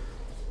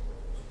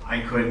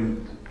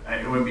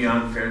would be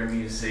unfair to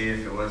me to say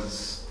if it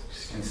was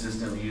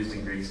consistently used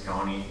in Griggs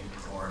County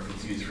or if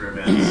it's used for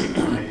events.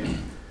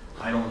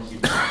 I don't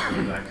keep track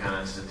of that kind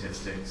of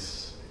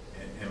statistics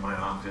in my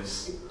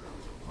office.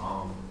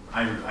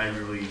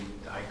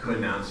 I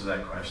couldn't answer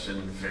that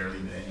question fairly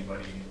to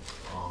anybody, to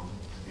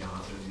be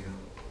honest with you.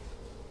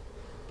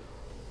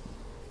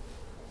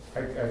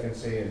 I can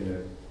say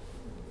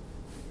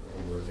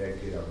over a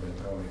decade I've been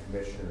county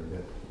commissioner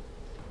that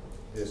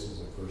this is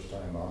the first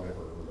time I've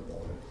ever heard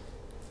about it.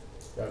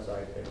 That's,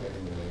 I think,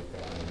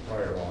 in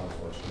prior law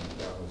enforcement,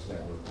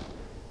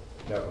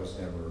 that was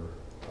never,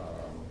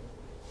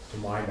 to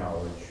my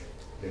knowledge,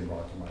 been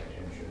brought to my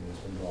attention. It's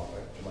been brought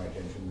to my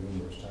attention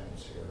numerous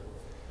times here.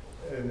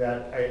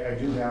 That I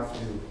do have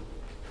to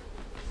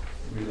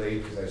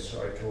relate, because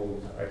I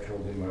told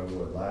him I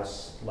would.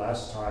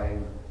 Last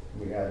time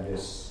we had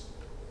this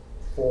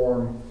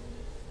form,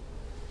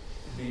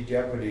 the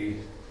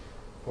deputy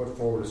put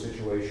forward a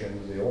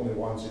situation, the only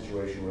one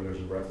situation where there's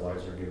a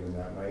breathalyzer given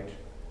that night,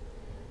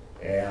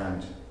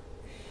 and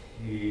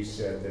he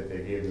said that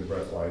they gave the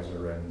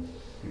breathalyzer and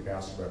he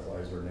passed the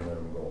breathalyzer and they let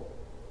him go.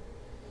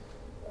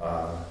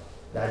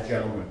 That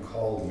gentleman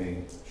called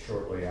me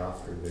shortly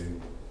after the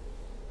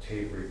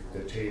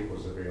tape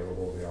was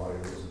available, the audio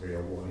was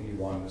available, and he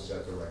wanted to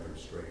set the record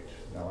straight.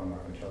 Now I'm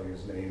not going to tell you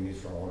his name, he's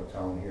from out of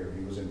town here.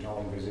 He was in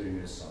town visiting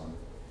his son.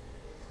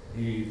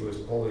 He was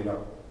pulling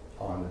up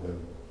onto the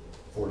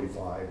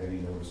 45 and he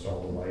noticed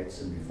all the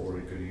lights, and before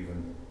he could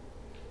even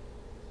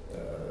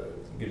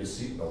get his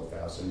seatbelt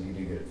fastened, he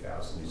didn't get it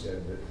fastened. He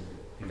said that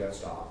he got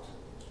stopped.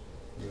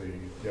 The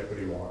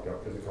deputy walked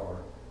up to the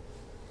car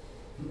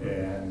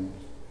and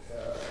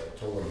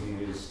told him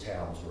his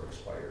tabs were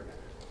expired,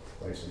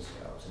 license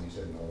tabs, and he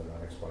said, no, they're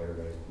not expired,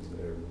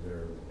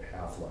 they're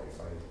half-life,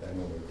 I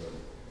know they're good.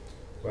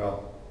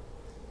 Well,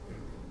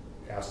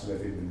 asked him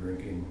if he'd been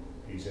drinking,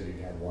 he said he'd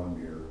had one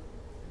beer.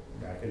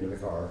 Back into the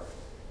car,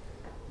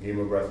 gave him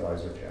a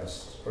breathalyzer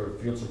test, or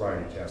field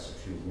sobriety test,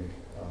 excuse me.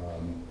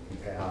 He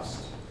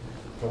passed,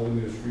 told him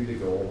he was free to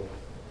go,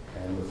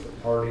 and with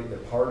the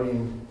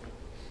parting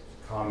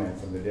comment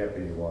from the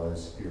deputy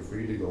was, you're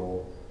free to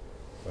go,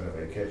 but if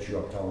I catch you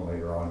uptown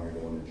later on, you're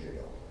going to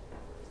jail.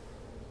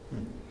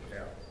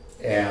 Yeah.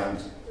 And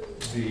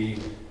this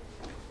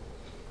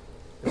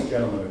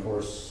gentleman, of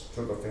course,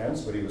 took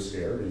offense, but he was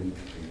scared, and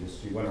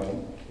he went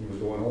home. He was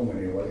going home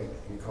anyway.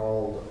 He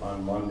called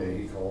on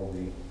Monday, he called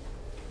the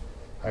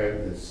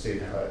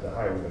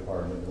highway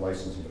department, the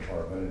licensing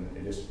department, and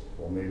it just,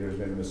 well, maybe there's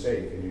been a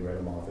mistake, and he read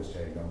him off his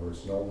tag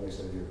numbers. No, they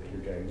said your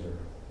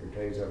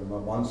tags have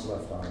months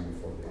left on them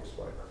before they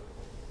expire.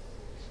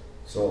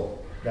 So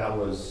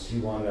he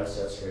wanted us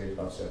set straight,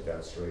 upset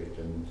that straight,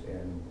 and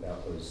that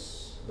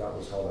was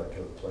how that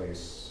took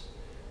place.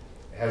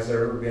 Has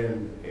there ever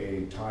been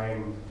a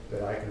time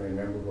that I can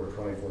remember where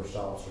 24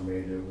 stops were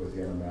made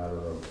within a matter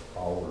of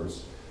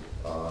hours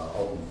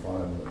out in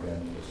front of an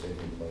event that was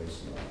taking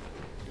place?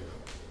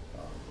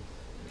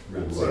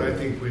 But I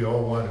think we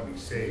all want to be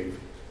safe,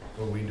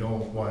 but we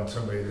don't want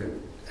somebody that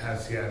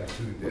has the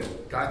attitude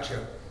that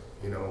gotcha.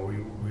 You know,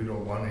 we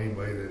don't want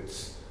anybody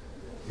that's,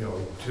 you know,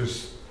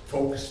 just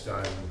focused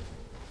on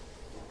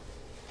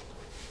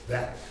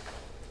that.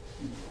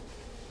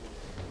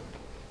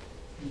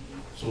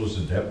 So is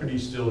the deputy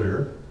still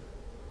here?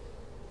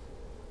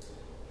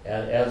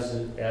 And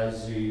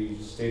as the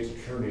state's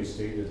attorney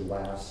stated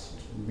last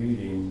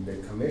meeting, the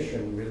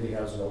commission really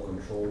has no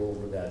control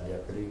over that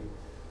deputy.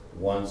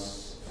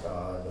 Once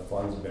the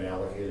funds have been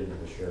allocated to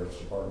the sheriff's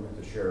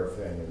department, the sheriff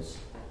then is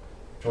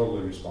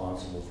totally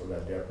responsible for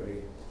that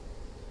deputy.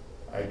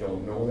 I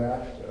don't know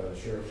that. The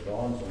sheriff's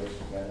gone, so this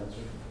can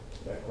answer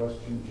that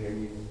question.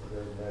 Jamie,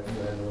 have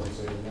you had anything to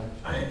say to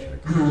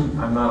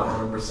that? I'm not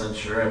 100%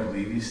 sure. I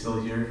believe he's still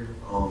here.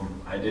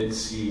 I did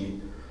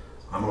see,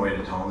 on my way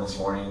to town this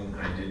morning,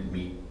 I did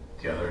meet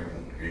the other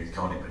Griggs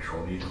County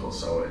patrol vehicle,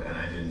 and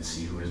I didn't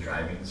see who was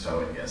driving, so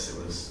I would guess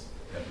it was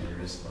Deputy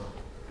Rispa.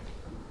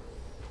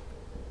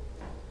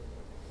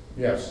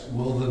 Yes.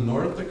 Will the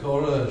North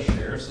Dakota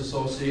Sheriff's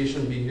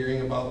Association be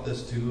hearing about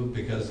this too?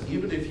 Because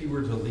even if you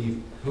were to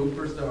leave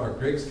Cooperstown or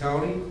Griggs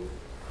County,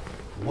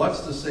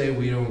 what's to say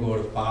we don't go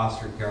to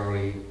Foster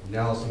County,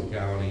 Nelson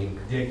County,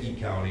 Dickey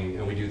County,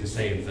 and we do the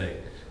same thing?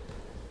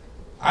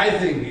 I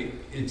think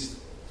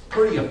it's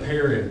pretty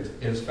apparent,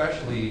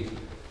 especially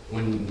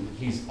when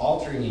he's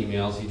altering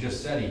emails, he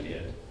just said he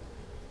did.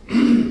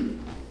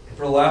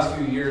 For the last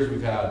few years,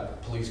 we've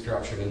had police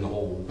corruption in the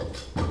whole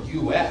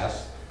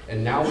U.S.,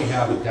 and now we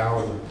have it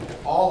down,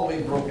 all the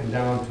way broken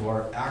down to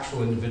our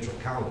actual individual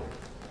county.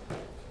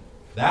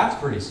 That's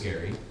pretty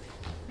scary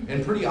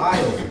and pretty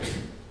eye-opening.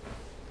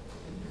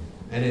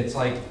 And it's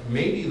like,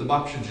 maybe the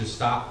buck should just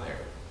stop there,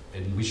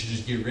 and we should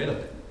just get rid of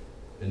it,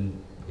 and,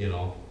 you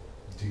know,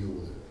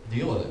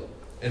 deal with it,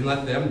 and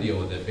let them deal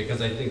with it,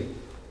 because I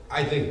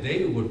think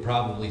they would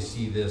probably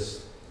see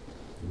this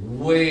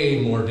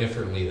way more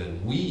differently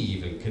than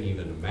we can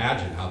even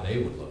imagine how they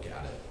would look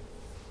at it.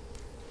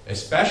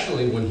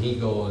 Especially when he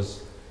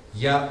goes,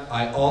 yep,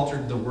 I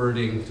altered the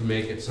wording to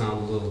make it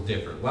sound a little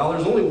different. Well,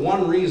 there's only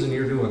one reason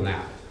you're doing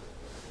that.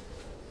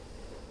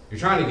 You're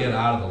trying to get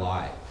out of the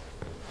lie.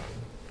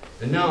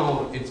 And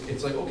now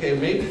it's like, okay,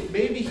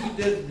 maybe he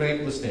did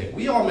make a mistake.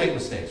 We all make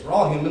mistakes. We're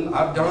all human.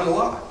 I've done it a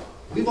lot.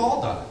 We've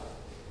all done it.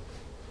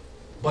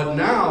 But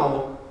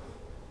now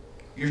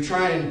you're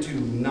trying to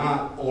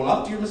not own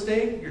up to your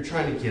mistake. You're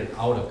trying to get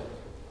out of it.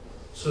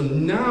 So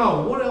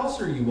now, what else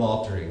are you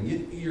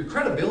altering? Your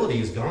credibility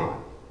is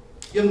gone.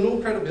 You have no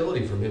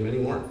credibility from him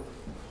anymore.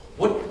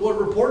 What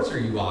reports are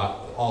you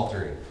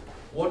altering?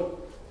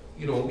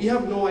 We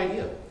have no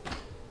idea.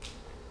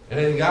 And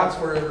I think that's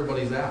where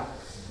everybody's at.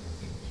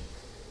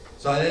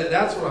 So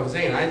that's what I'm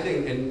saying. I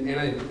think, and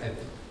I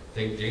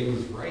think James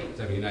is right.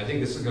 I mean, I think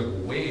this is going to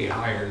go way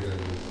higher than,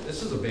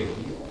 this is a big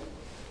deal.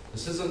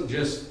 This isn't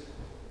just,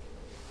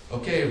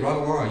 okay, run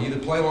along. Either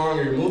play along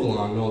or you move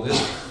along. No, this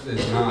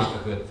is not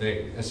a good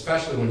thing.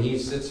 Especially when he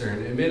sits there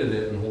and admitted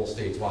it and the whole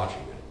state's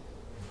watching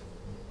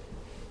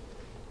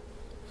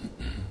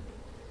it.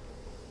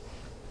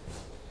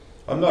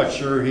 I'm not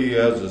sure he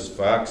has his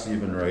facts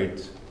even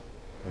right.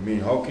 I mean,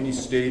 how can he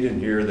state in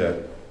here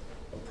that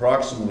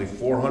approximately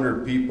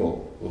 400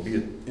 people will be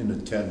in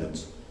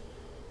attendance?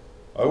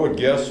 I would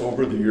guess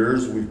over the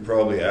years we've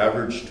probably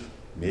averaged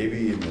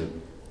maybe in the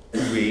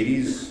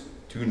 280s,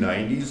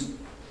 290s.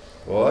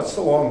 Well, that's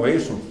a long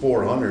ways from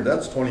 400.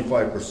 That's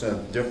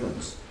 25%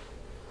 difference.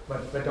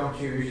 But don't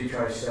you usually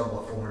try to sell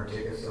about 400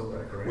 tickets, though, is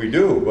that correct? We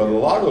do, but a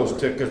lot of those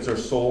tickets are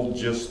sold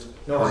just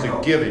as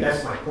a giving.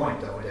 That's my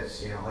point, though.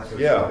 That's what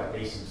yeah. it's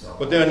based himself.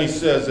 But then he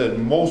says that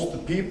most of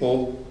the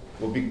people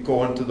will be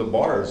going to the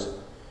bars.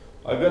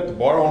 I bet the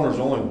bar owners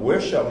only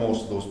wish that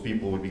most of those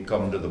people would be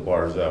coming to the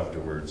bars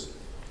afterwards.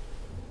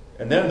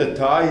 And then to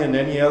tie in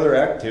any other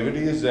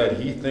activities that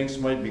he thinks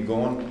might be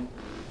going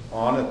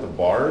on at the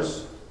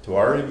bars to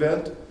our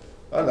event,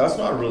 that's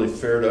not really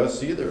fair to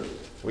us either.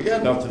 We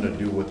got nothing to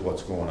do with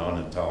what's going on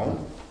in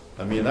town.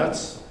 I mean,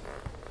 the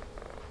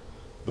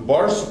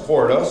bars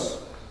support us.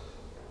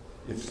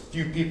 If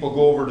few people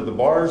go over to the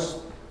bars,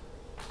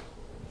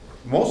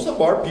 most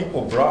of our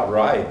people brought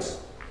rides.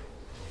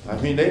 I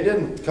mean, they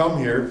didn't come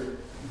here.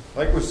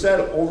 Like we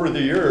said, over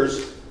the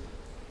years,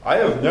 I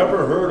have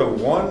never heard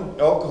of one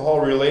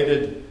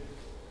alcohol-related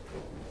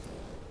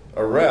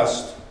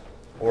arrest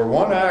or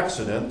one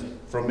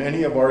accident from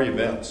any of our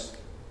events.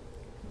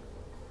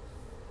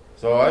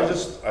 So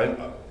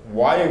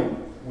why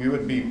we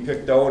would be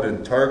picked out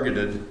and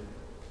targeted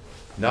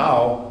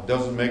now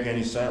doesn't make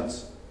any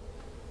sense.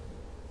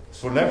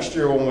 So next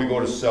year when we go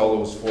to sell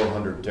those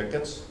 400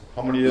 tickets,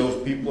 how many of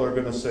those people are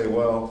going to say,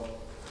 well,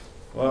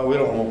 we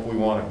don't know if we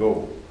want to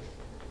go?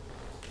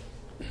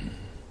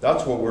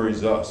 That's what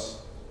worries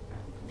us.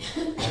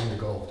 And the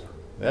golf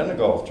tournament. And the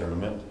golf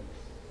tournament.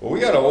 Well, we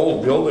got an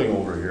old building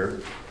over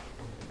here,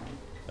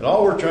 and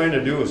all we're trying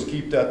to do is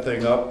keep that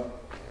thing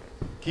up,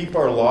 keep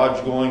our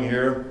lodge going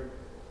here.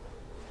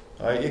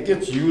 It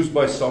gets used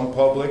by some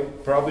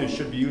public, probably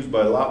should be used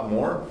by a lot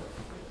more,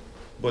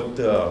 but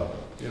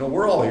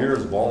we're all here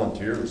as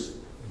volunteers,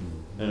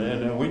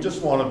 and we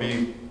just want to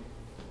be.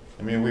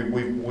 I mean,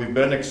 we've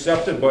been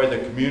accepted by the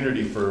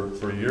community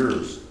for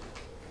years,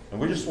 and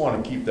we just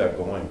want to keep that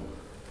going.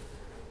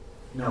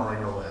 No, I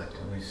know that.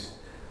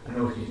 I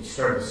know you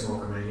started the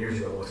smoker many years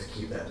ago was to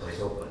keep that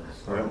place open. That's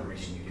part of the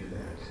reason you do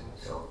that.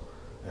 So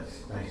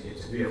that's nice.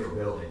 It's a beautiful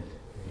building.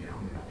 You know,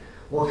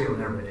 most people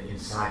have never been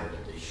inside of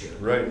it. They should.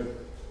 Right. On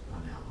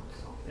that one.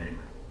 So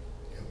anyway.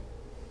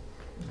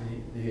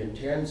 The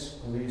intense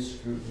police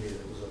scrutiny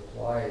that was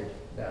applied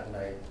that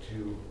night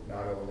to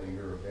not only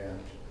your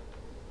event,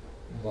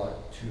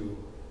 but to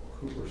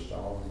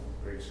Cooperstown,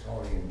 Griggs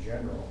County in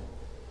general,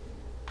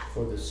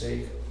 for the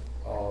sake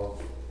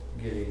of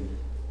getting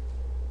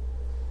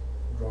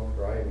drunk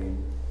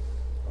driving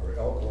or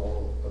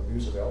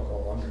abuse of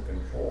alcohol under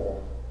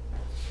control,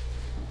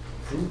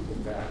 proved the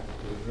fact that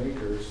the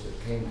drinkers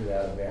that came to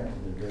that event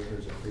and the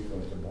drinkers that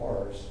frequent the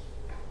bars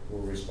were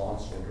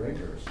responsible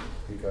drinkers,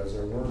 because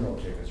there were no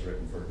tickets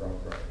written for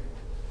drunk driving.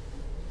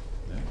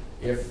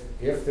 Yeah.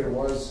 If there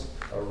was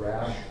a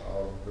rash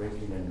of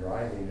drinking and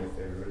driving, if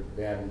there had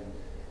been,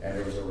 and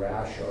there was a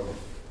rash of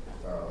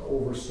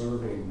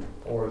over-serving,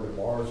 or the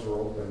bars were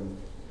open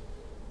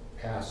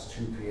past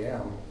 2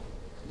 p.m.,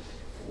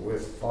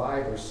 with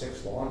 5 or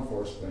 6 law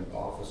enforcement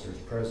officers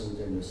present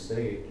in the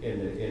state,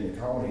 in the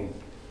county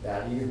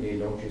that evening,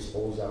 don't you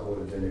suppose that would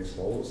have been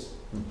exposed?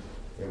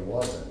 It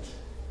wasn't.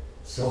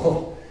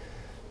 So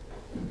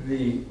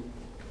the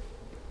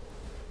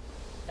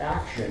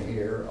action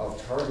here of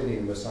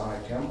targeting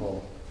Masonic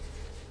Temple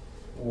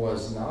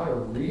was not a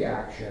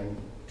reaction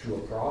to a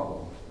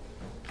problem.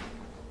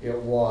 It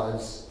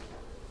was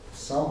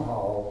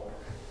somehow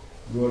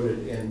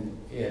rooted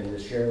in the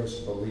sheriff's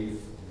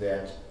belief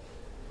that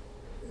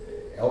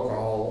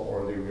alcohol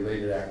or the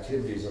related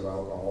activities of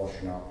alcohol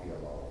should not be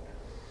allowed.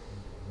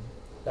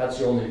 That's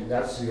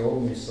the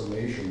only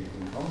summation you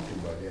can come to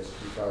by this,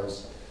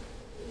 because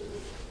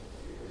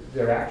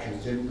their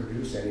actions didn't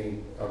produce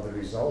any of the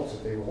results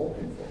that they were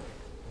hoping for.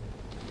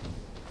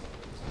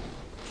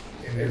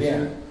 And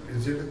again,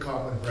 is it a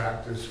common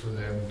practice for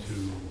them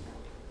to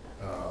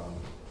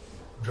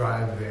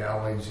drive the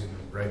alleys and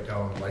write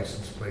down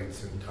license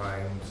plates and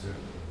times?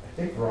 I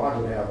think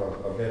Rod would have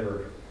a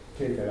better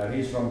take on that.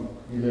 He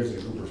lives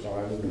in Cooperstown.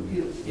 I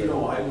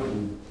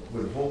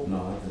would hope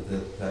not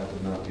that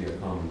would not be a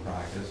common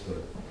practice,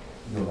 but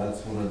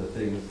that's one of the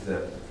things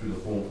that through the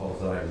phone calls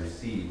that I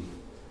received,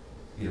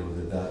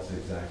 that's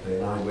exactly,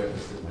 and I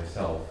witnessed it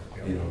myself,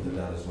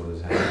 that is what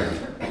is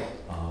happening.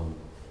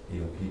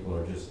 People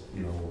are just,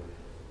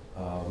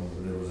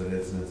 there was an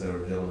incident that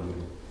a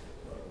gentleman,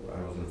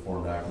 I was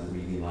informed after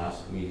the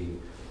last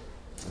meeting,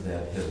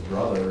 that his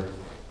brother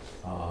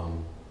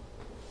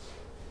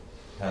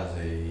has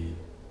a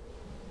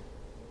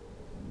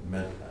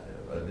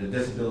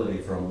disability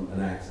from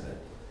an accident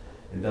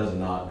and has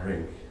not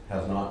drank,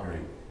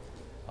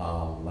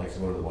 likes to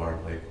go to the bar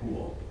and play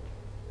pool.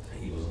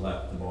 He was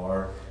left the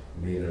bar,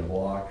 made it a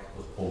block,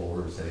 was pulled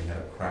over and said he had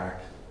a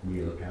cracked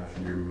mirror, the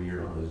passenger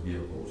mirror on his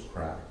vehicle was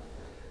cracked.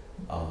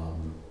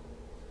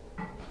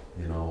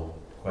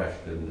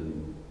 Questioned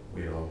and,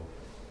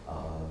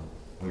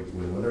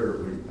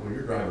 when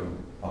you're driving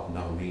up and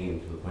down Main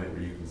to the point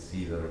where you can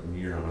see that a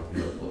mirror on a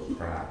vehicle is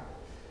cracked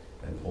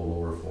and pulled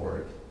over for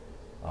it,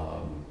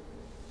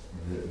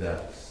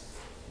 that's,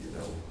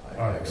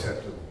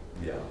 unacceptable.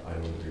 I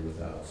don't agree with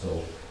that.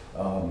 So,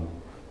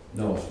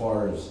 no, as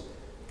far as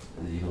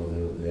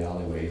the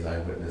alleyways, I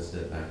witnessed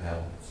it, and I've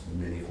had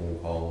many phone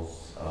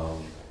calls.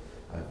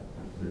 I've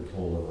been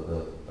told of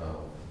the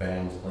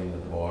bands playing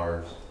at the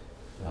bars,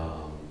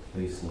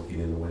 police looking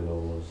in the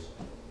windows,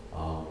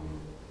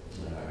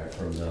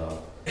 from the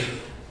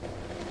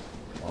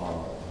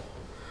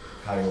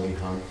coyote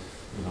hunt,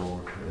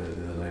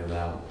 the night of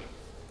that,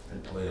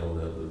 and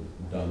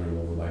done it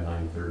over by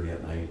 9:30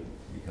 at night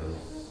because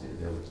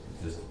they were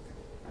just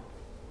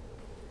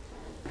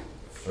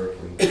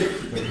circling the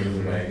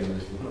wagon,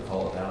 if you want to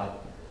call it that.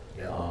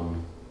 Yeah.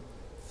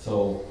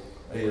 So,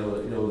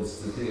 it's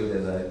the thing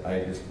is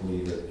I just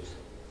believe that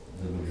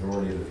the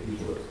majority of the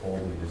people that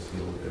called me just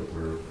feel that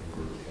we're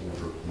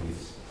over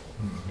police,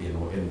 in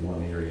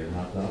one area,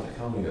 not the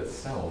county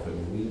itself. I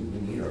mean, we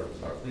need our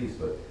police,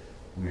 but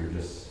we're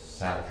just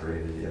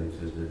saturated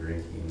into the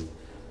drinking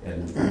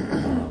and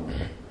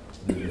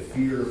the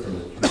fear from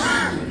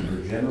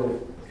the general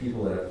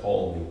people that have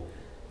called me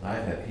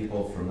I've had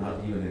people from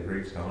not even in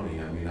Griggs County.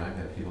 I mean, I've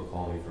had people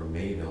call me from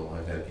Mayville.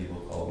 I've had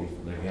people call me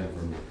from, again,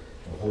 from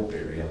the Hope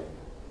area.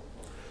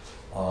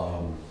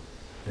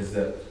 Is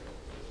that,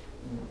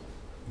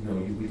 you know,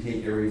 we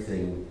take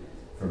everything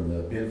from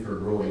the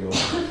Binford Rodeo,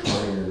 to the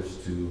Shriners,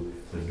 to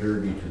the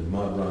Derby, to the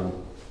Mud Run.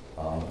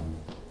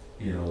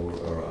 You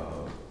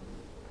know,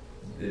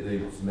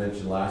 they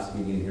mentioned last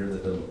meeting here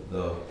that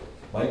the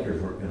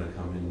bikers weren't going to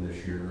come in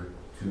this year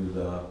to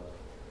the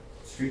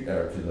street,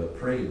 or to the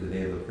parade, the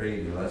day of the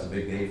parade. You know, that's a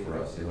big day for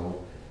us, you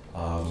know.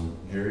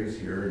 Jerry's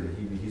here,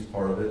 and he's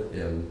part of it,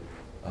 and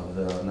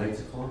the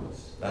Knights of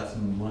Columbus. That's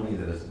money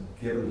that is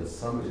given to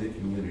somebody in the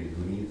community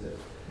who needs it.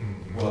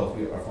 Well,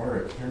 if our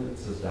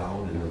attendance is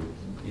down, and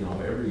you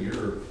know, every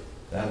year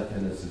that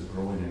attendance is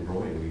growing and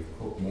growing, we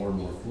cook more and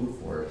more food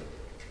for it.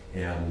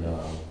 And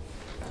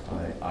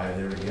I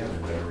there again,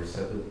 and I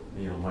received,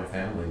 you know, my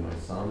family, my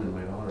son and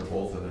my daughter,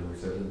 both of them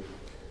received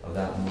of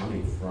that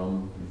money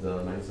from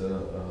the Knights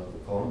of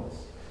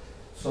Columbus.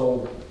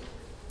 So,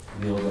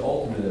 you know, the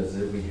ultimate is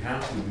that we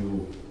have to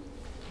do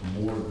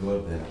more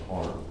good than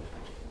harm.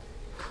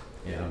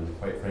 And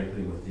quite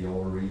frankly, with the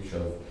overreach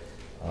of,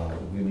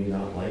 we may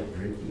not like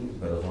drinking,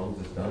 but as long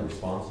as it's done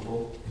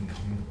responsible,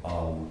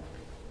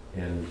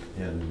 and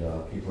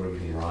people are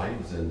getting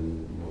rides,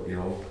 and you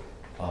know,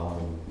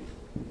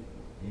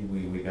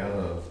 we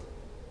gotta,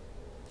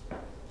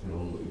 you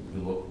know, we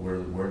look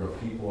where the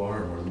people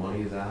are and where the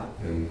money is at,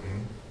 and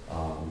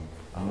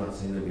I'm not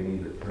saying that we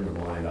need to turn a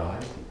blind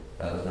eye.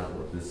 That is not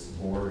what this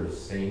board is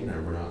saying,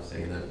 and we're not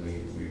saying that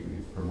we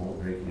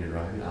promote drinking and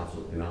driving,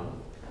 absolutely not.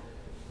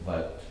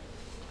 But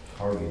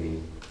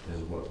targeting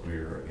is what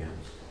we're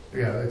against.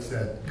 Yeah, that's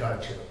that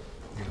gotcha,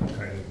 you know,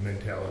 kind of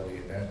mentality,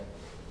 and that,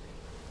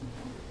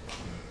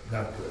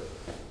 not good.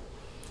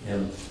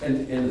 And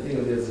the thing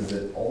of it is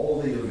that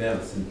all the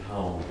events in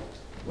town,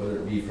 whether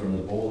it be from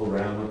the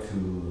Bowl-O-Rama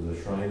to the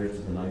Shriners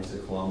to the Knights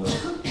of Columbus,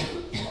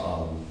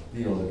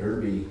 you know, the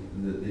Derby,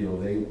 you know,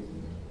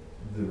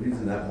 the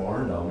reason that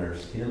barn down there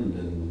is tinned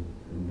and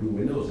new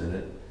windows in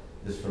it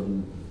is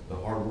from the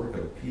hard work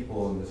of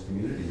people in this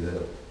community that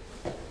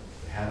have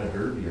had a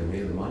Derby and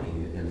made the money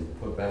and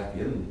put back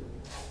in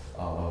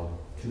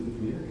to the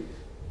community.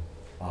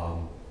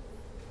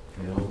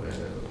 You know,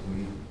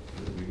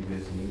 we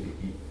just need to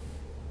keep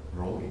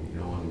growing, you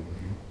know, and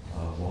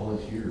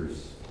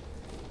volunteers.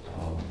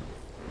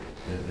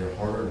 They're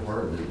harder and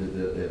harder.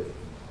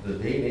 The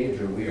day and age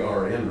that we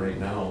are in right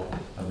now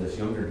of this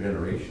younger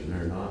generation,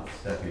 they're not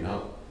stepping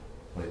up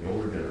like the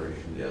older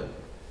generation did.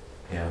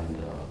 And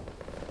you know,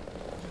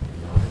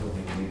 I don't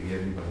think we need to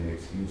give anybody an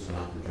excuse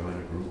not to join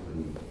a group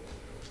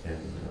and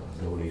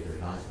donate their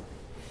time.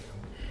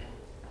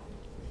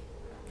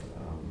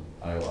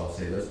 I'll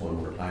say this one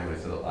more time. I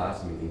said it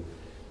last meeting.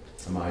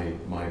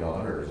 My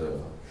daughter is a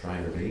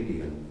Shriner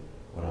baby, and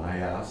when I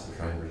asked the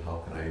Shriners,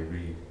 how can I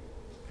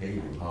repay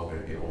you? How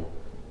can I, you know,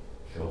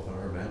 show up at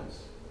our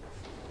events?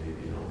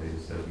 They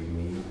just said we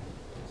need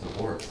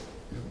support.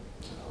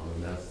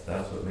 And that's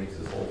what makes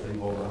this whole thing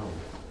go around.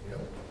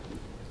 Yep.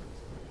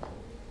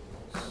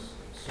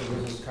 So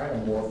this is kind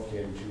of morphed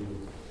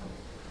into,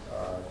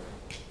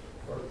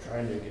 or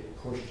trying to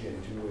get pushed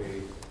into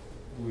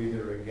we're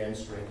either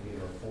against drinking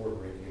or for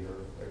drinking, or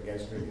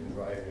against drinking and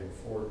driving,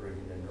 for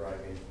drinking and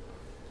driving.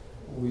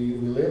 We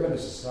live in a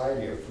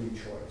society of free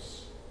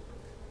choice.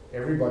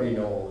 Everybody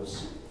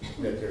knows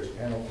that there's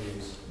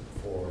penalties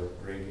for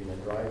drinking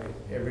and driving.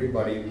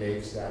 Everybody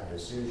makes that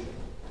decision.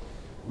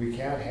 We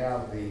can't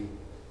have the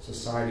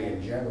society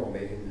in general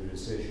making the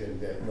decision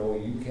that no,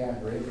 you can't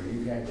drink or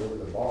you can't go to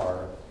the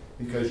bar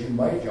because you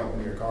might jump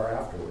in your car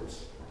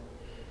afterwards.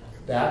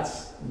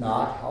 That's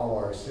not how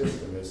our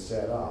system is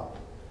set up.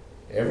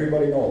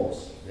 Everybody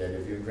knows that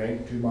if you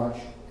drink too much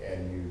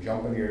and you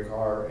jump into your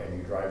car and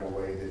you drive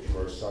away, that you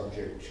are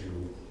subject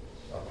to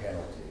a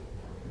penalty.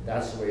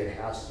 That's the way it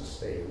has to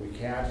stay. We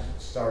can't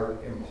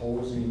start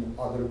imposing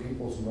other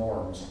people's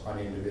norms on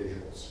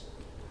individuals.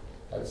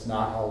 That's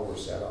not how we're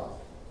set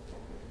up.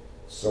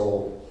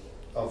 So,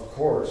 of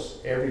course,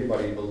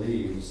 everybody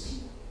believes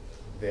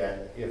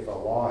that if a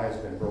law has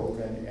been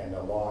broken and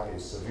the law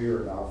is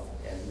severe enough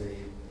and the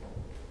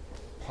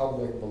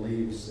public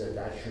believes that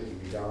that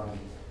shouldn't be done,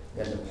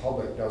 then the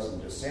public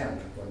doesn't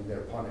dissent when they're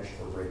punished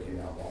for breaking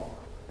that law.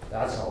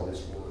 That's how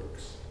this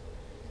works.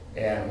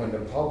 And when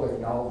the public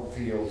now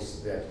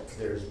feels that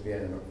there's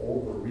been an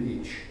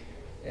overreach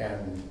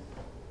and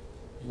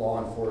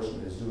law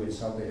enforcement is doing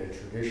something it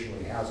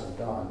traditionally hasn't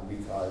done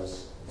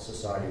because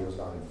society was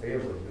not in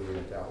favor of doing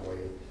it that way,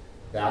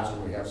 that's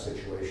when we have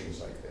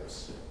situations like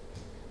this.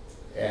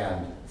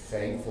 And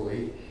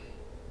thankfully,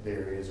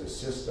 there is a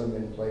system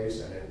in place,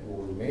 and it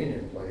will remain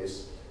in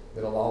place,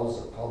 that allows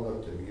the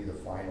public to be the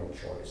final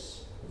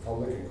choice. The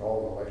public can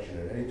call an election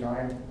at any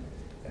time,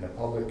 and the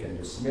public can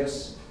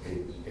dismiss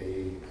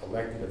a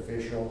elected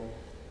official,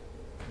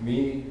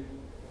 me,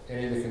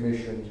 any of the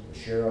commission, the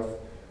sheriff,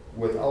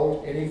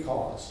 without any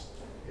cause.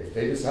 If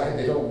they decide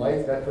they don't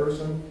like that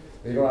person,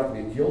 they don't have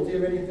to be guilty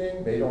of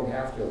anything, they don't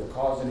have to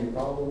cause any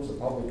problems. The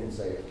public can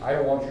say, I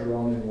don't want you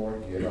around anymore,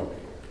 get out of here.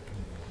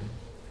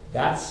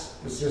 That's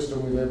the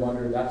system we live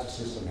under, that's the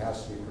system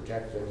has to be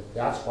protected.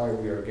 That's why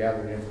we are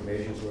gathering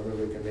information so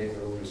everybody can make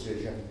their own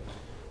decision.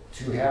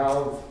 To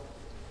have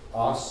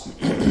us,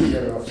 the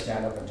sheriff,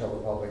 stand up and tell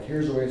the public,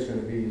 here's the way it's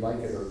gonna be, like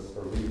it or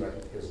leave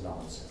it, is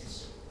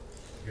nonsense.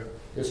 Yep.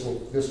 This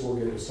will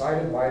get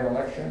decided by an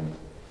election.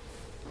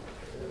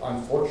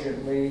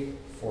 Unfortunately,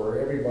 for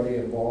everybody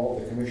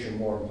involved, the commission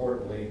more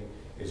importantly,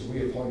 is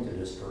we appointed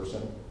this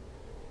person.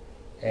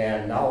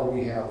 And now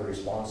we have the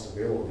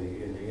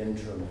responsibility in the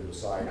interim to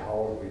decide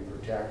how do we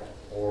protect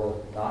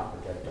or not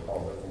protect the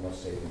public from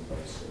what's taking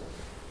place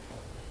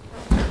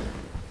here.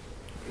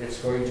 It's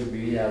going to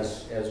be,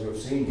 as we've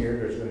seen here,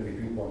 there's going to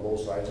be people on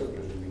both sides of it.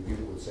 There's going to be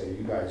people that say,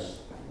 you guys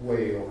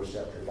way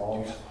overstepped your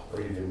bounds,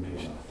 or you didn't do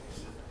enough.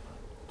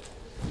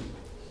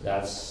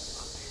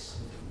 That's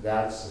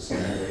the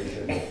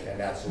situation, and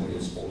that's the way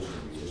it's supposed to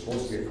be. There's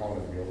supposed to be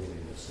accountability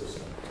in the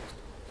system.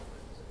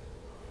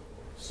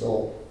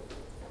 So,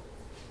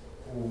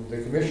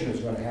 the commission is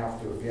going to have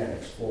to, again,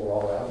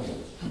 explore all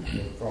avenues,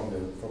 from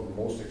the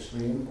most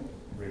extreme,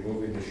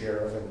 removing the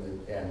sheriff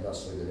and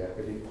thusly the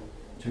deputy,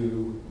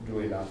 to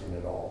doing nothing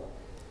at all.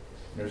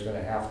 There's going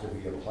to have to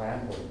be a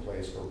plan put in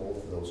place for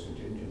both of those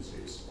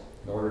contingencies.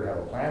 In order to have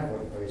a plan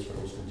put in place for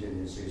those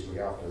contingencies, we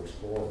have to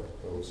explore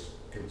those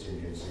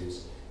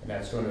contingencies, and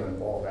that's going to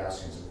involve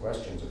asking some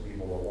questions that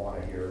people will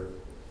want to hear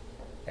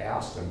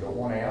asked and don't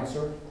want to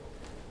answer.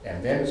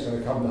 And then it's going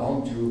to come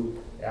down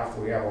to,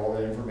 after we have all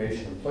that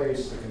information in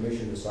place, the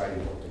commission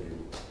deciding what to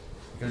do.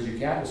 Because you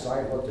can't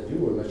decide what to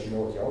do unless you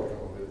know what the outcome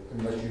of it,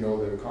 unless you know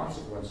the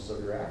consequences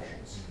of your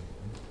actions.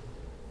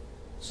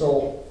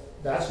 So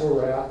that's where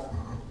we're at.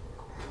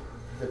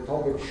 The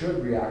public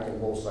should react on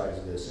both sides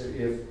of this.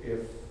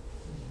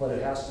 But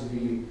it has to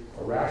be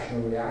a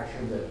rational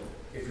reaction that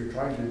if you're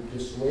trying to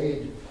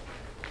sway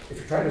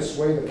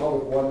the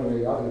public one way or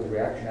the other, the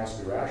reaction has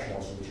to be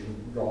rational so that you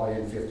can draw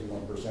in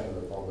 51% of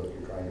the public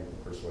you're trying to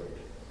persuade.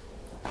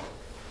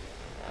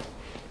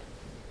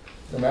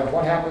 No matter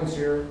what happens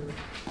here,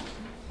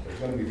 there's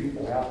going to be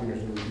people happy,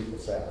 there's going to be people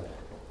sad.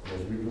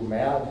 There's going to be people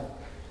mad,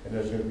 and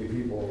there's going to be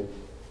people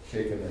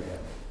shaking their head.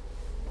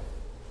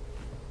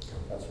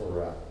 That's where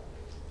we're at.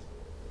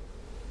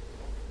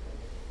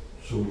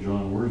 So,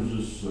 John, where's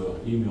this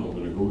email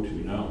going to go to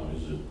now?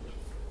 Is it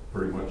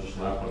pretty much a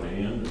slap on the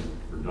hand and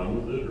we're done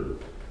with it, or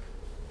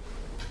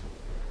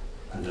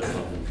is that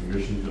something the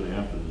commission's going to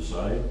have to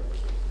decide?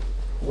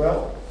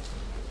 Well,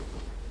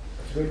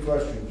 that's a good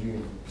question,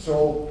 Gene.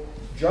 So,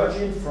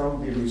 judging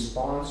from the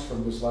response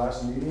from this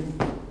last meeting,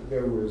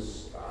 there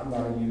was, I'm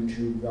not a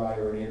YouTube guy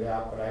or any of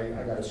that, but I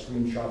got a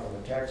screenshot from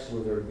the text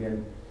where there had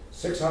been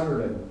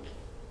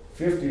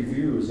 650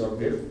 views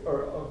of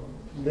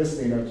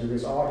listening to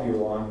this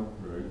audio on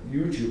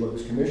YouTube of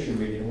this commission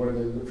meeting, where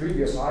the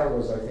previous high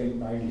was, I think,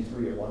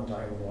 93 at one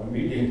time in one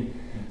meeting.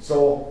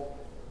 So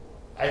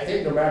I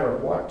think no matter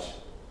what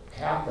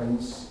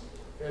happens,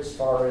 as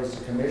far as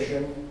the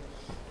commission,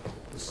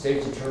 the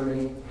state's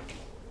attorney,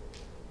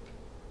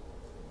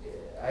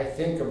 I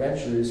think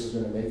eventually this is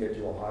going to make it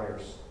to a higher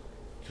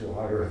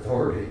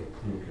authority.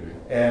 Okay.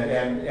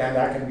 And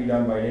that can be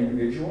done by an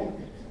individual,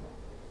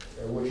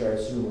 which I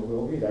assume it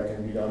will be. That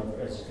can be done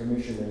as a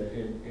commission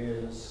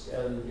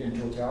in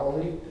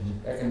totality.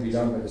 That can be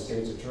done by the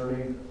state's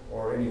attorney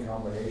or any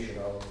combination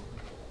of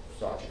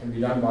such. It can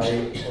be done by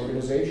an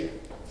organization.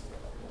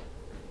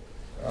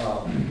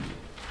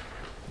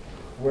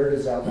 Where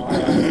does that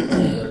lie?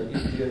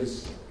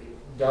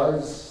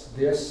 Does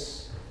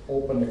this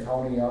open the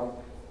county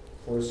up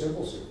for a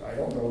civil suit? I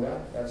don't know that.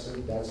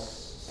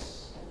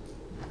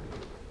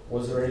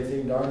 Was there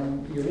anything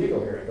done illegal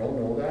here? I don't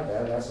know that.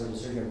 That's a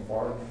decision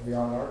far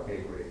beyond our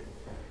pay grade.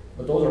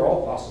 But those are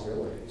all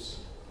possibilities.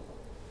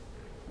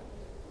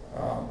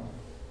 Now,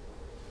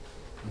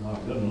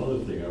 I've got another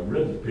thing. I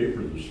read the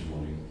paper this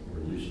morning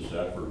where Lisa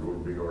Stafford wrote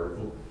a big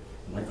article,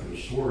 and I could have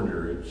sworn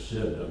there it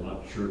said, I'm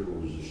not sure if it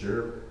was the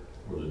sheriff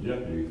or the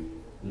deputy,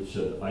 that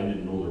said, I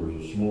didn't know there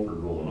was a smoker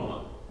going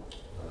on.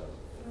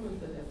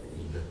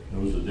 It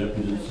was the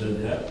deputy that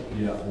said that?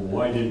 Yeah, well,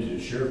 why didn't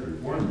the sheriff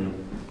inform him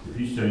if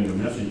he's sending a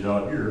message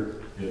out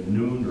here at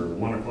noon or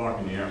 1 o'clock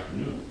in the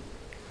afternoon?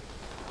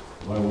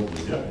 Why wasn't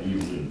the deputy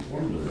even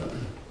informed of that?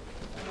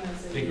 I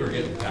think we're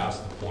getting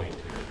past the point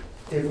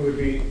here. It would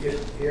be,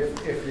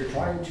 if you're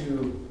trying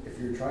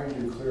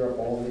to clear up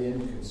all the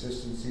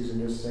inconsistencies in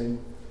this thing,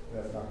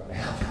 that's not gonna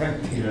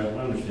happen. Yeah,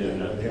 I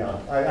understand that. Yeah,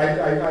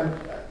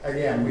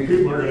 again,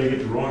 people are gonna get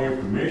the wrong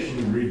information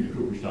and read the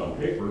Cooperstown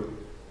paper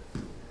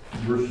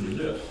versus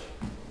this.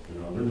 You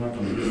know, they're not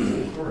gonna get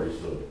the whole story,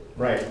 so.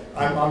 Right,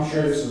 I'm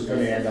sure this is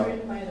gonna end up. This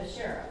is written by the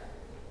sheriff.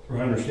 I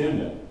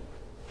understand that.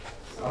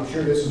 I'm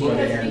sure this is gonna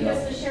end up.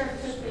 Because the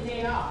sheriff took the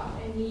day off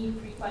and he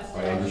requested.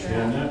 I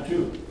understand that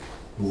too.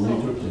 But when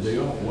he took the day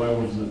off, why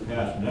wasn't it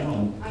passed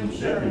down to I'm the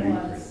sure it deputy?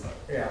 was.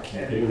 Yeah.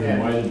 Okay, then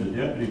why did the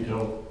deputy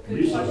tell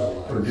Lisa,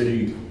 or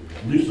did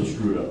Lisa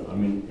screwed up? I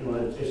mean, you know,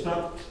 it's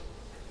not,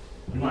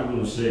 I'm not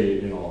gonna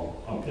say, you know,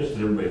 I'm pissed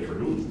at everybody for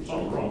doing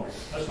something wrong.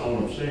 That's not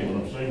what I'm saying.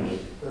 What I'm saying is,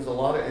 There's a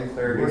lot of where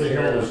inquiries the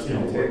hell here is, that's you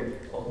know, gonna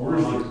take a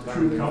Where's long the time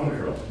truth to coming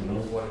clear from, up you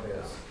know? What it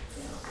is.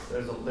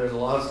 There's a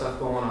lot of stuff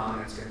going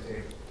on,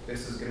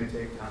 this is gonna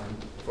take time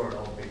for it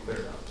all to be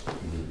cleared up.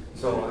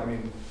 So, I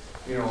mean,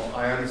 you know,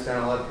 I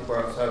understand a lot of people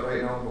are upset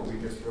right now, but we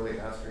just really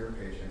ask for your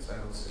patience. I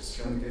know it's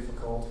extremely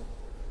difficult,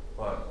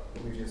 but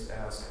we just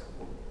ask,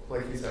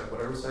 like you said,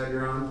 whatever side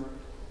you're on,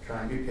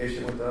 try and be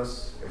patient with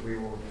us, and we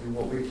will do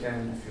what we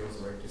can to feel is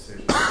the right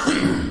decision.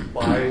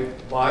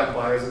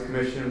 by as a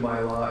commission,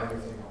 by law,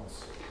 everything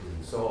else.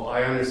 So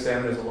I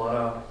understand there's a lot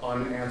of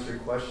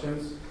unanswered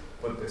questions,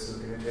 but this is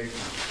gonna take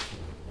time.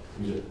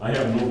 I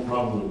have no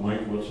problem with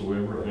Mike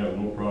whatsoever. I have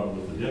no problem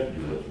with the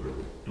deputy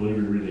whatsoever. Don't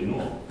even really know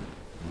him.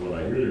 From what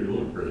I hear, they're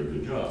doing a pretty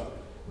good job.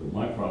 But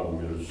my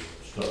problem is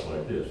stuff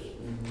like this.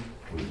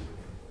 When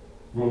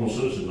normal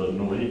citizen doesn't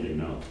know anything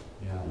now.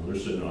 Yeah. You know,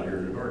 they're sitting out here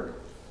in the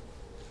dark.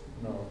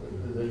 No,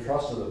 the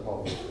trust of the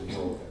public is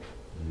broken.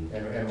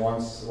 And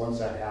once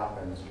that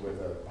happens with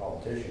a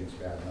politician, it's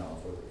bad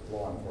enough. With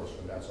law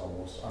enforcement, that's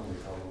almost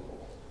unrecoverable.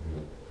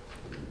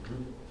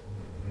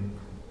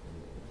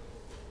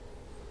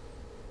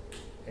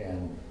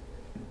 And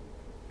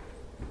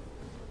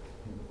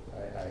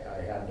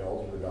I had to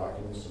alter the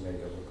documents to make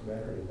it look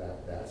better.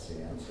 That's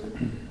the answer.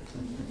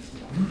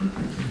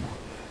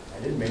 I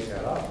didn't make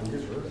that up. We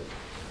just heard it.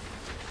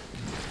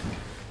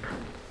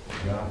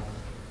 Yeah.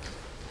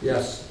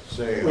 Yes.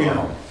 Say, We I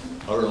know.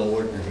 don't know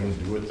what you're gonna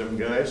do with them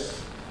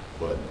guys,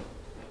 but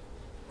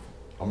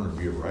I'm gonna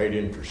be a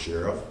write-in for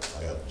sheriff.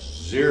 I have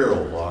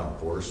zero law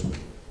enforcement,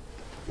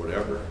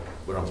 whatever,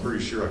 but I'm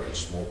pretty sure I could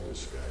smoke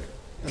this guy.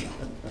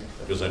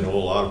 Because I know a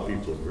lot of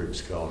people in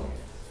Griggs County.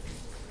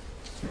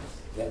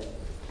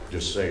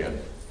 Just saying,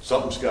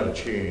 something's gotta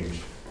change,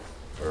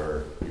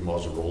 or you might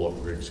as well roll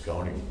up Griggs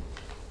County,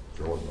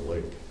 throw it in the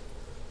lake.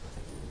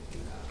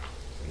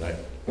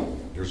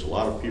 And there's a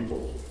lot of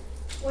people.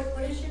 What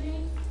is your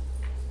name?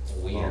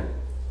 Weird.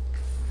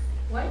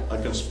 What?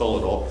 I can spell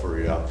it out for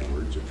you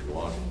afterwards if you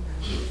want.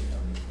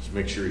 Just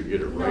make sure you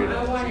get it No, right.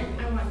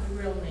 I want the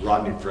real name.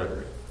 Rodney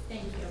Frederick.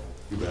 Thank you.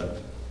 You bet.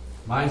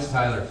 Mine's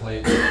Tyler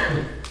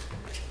Clayton.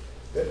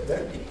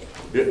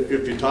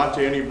 If you talk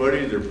to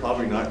anybody, they're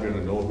probably not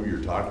gonna know who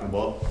you're talking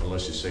about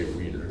unless you say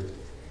Wiener.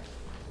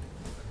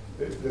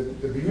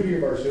 The beauty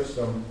of our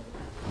system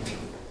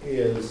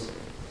is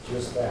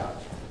just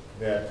that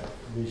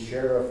the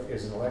sheriff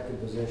is an elected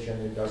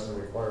position. It doesn't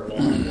require law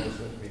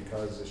enforcement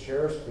because the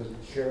sheriff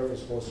is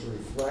supposed to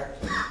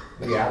reflect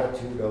the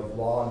attitude of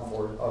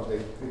the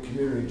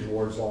community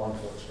towards law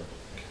enforcement.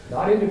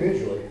 Not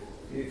individually.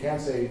 You can't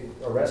say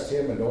arrest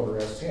him and don't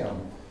arrest him,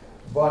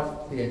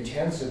 but the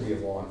intensity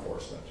of law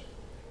enforcement.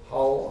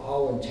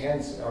 How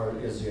intense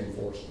is the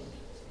enforcement?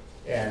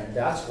 And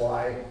that's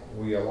why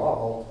we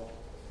allow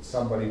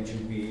somebody to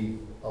be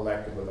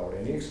elected without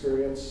any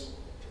experience.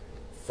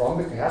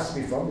 It has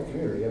to be from the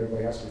community.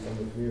 Everybody has to be from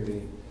the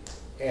community.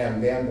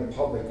 And then the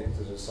public gets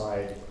to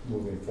decide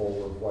moving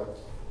forward what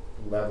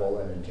level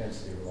and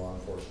intensity of law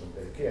enforcement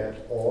they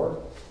get.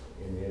 Or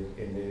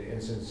in the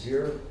instance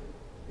here,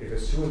 if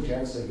it's too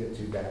intense, they get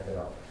to back it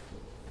up.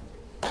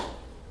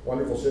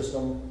 Wonderful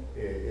system.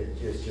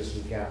 It's just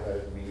we can't let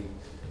it be.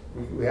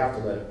 We have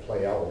to let it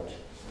play out.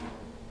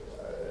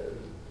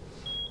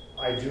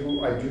 I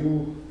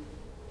do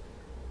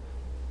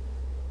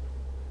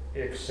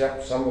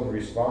accept some of the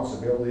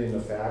responsibility in the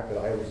fact that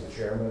I was the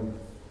chairman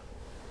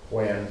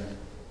when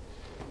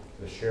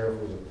the sheriff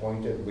was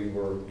appointed. We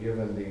were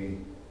given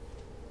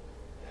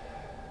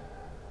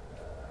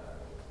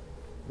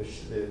the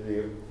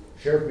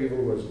Sheriff Beaver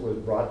was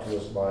brought to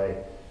us by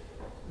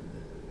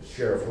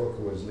Sheriff Hook,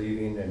 who was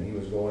leaving, and he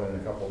was going in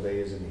a couple of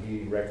days, and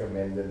he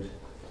recommended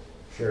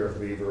Sheriff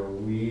Beaver.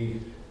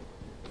 We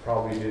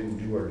probably didn't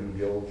do our due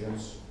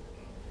diligence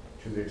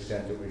to the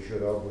extent that we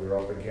should have. We were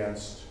up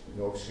against,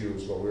 no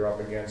excuse, but we were up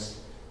against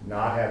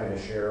not having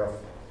a sheriff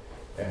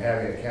and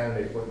having a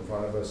candidate put in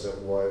front of us that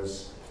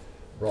was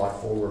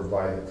brought forward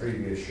by the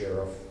previous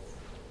sheriff.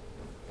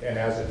 And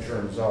as it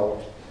turns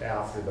out,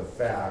 after the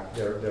fact,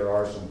 there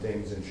are some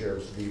things in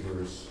Sheriff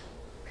Beaver's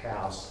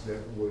past that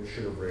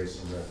should have raised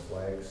some red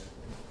flags.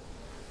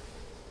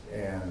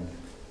 And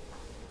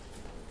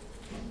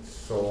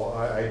so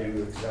I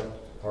do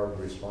accept part of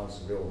the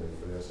responsibility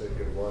for this.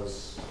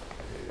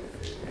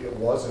 It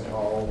wasn't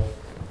all,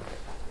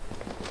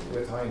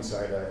 with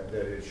hindsight, that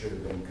it should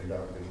have been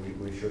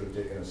conducted. We should have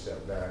taken a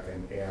step back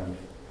and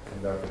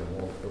conducted a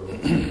more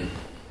thorough.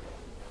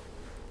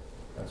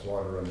 That's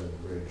water under the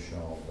bridge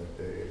now, but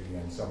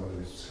again, some of the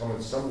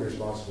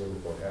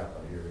responsibility for what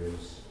happened here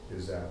is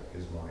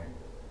mine.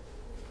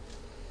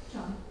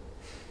 John,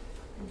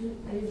 I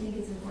do think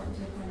it's important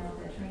to point out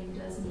that training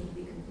does need to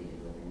be completed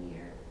within a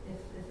year if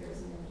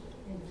there's an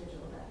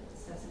individual that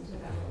steps into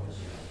that role as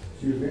sheriff.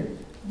 Excuse me?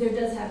 There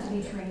does have to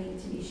be training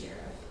to be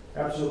sheriff.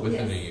 Absolutely.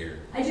 Within Yes. a year.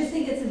 I just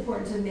think it's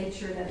important to make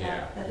sure that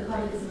Yeah, that the you're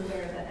public right. is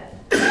aware that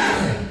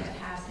training that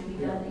has to be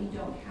done, that you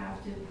don't have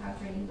to have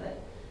training,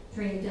 but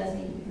training does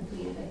need to be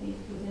completed, I think,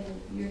 within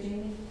a year,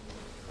 Jamie?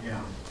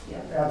 Yeah.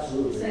 Yeah.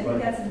 Absolutely. So I but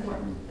think that's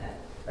important, that,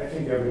 I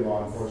think every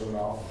law enforcement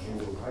officer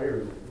who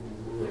hired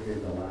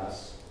within the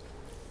last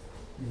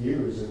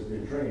years has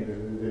been trained,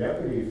 and the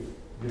deputy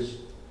just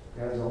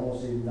has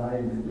almost even not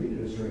even completed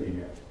his training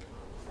yet.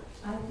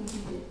 I think he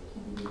did, I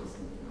think he was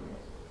completed.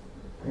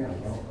 Yeah,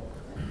 well,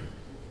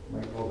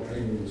 might call the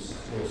training is a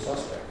little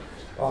suspect.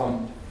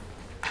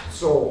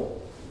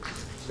 So,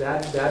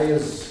 that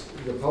is,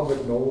 the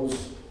public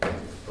knows,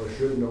 or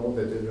should know,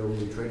 that there will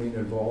be training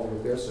involved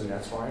with this, and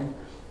that's fine.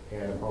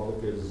 And the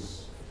public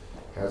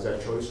has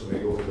that choice when they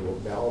go to the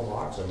ballot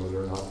box, and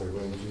whether or not they're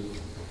going to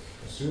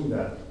assume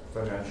that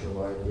financial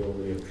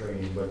liability of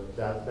training, but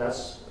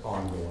that's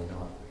ongoing,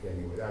 not,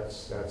 anyway,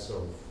 that's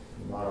of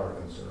not our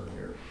concern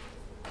here.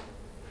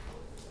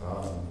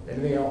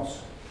 Anything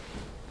else?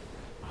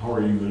 How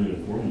are you going to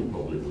inform the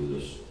public of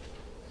this?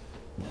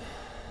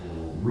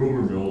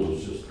 Rumor mill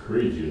is just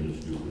crazy in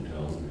this stupid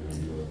town.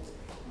 And,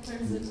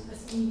 There's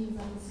a meeting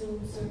on Zoom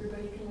so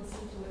everybody can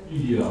listen to it.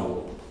 yeah,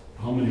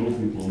 how many old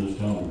people in this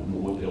town know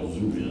what the hell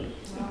Zoom is?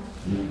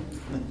 Yeah.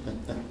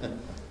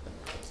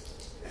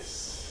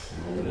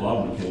 A lot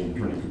of them can't even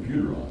turn a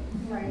computer on.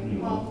 Right, You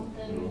know, well,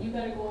 then you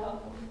better go help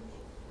them.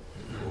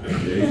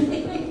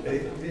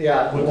 Okay.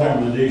 Yeah. What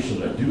time of the day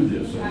should I do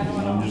this? I mean,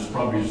 I'm just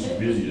probably as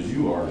busy as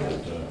you are,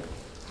 but,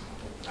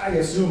 I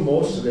assume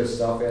most of this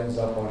stuff ends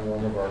up on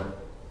one of our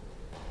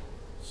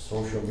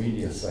social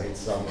media sites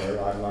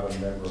somewhere. I'm not a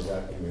member of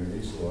that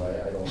community, so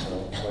I don't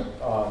know.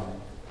 But,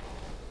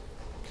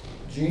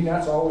 Gene,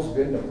 that's always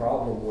been the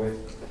problem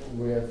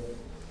with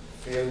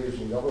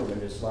failures in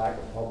government, is lack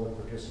of public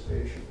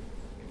participation.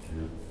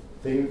 yeah.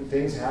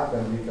 Things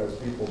happen because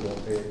people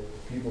don't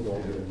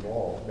get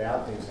involved.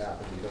 Bad things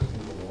happen because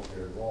people don't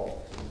get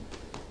involved.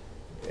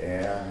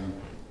 And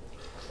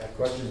that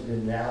question's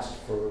been asked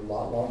for a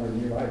lot longer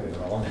than you and I've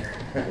been on.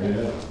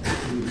 Yeah.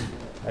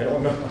 I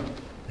don't know.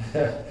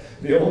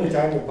 The only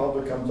time the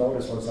public comes out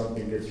is when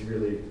something gets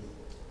really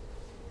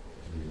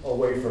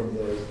away from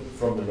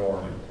the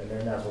norm, and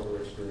then that's what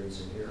we're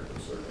experiencing here to a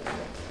certain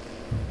extent.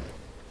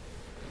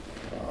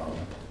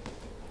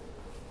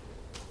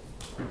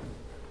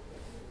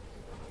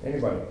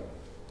 Anybody?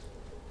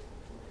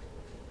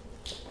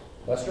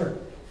 Lester?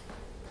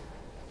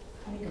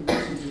 I make a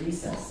motion to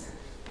recess.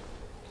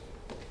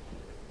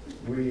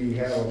 We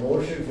have a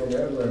motion from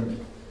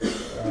Evelyn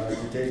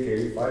to take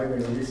a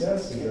 5-minute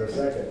recess. Is there a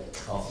second?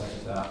 I'll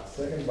second that.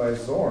 Second by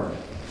Zorn.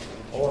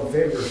 All in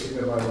favor,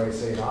 signify by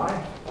saying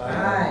aye.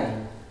 Aye.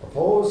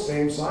 Opposed,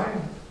 same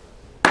sign.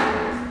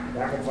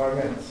 Back in 5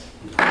 minutes.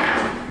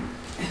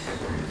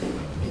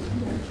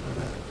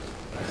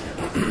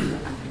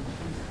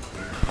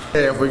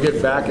 Okay, if we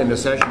get back into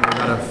session, we've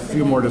got a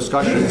few more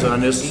discussions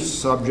on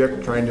this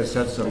subject, trying to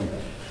set some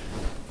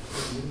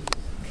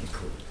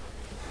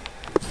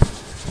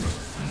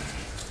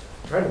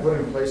trying to put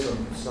in place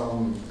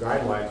some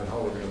guidelines on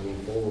how we're going to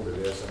move forward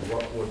with this and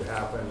what would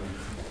happen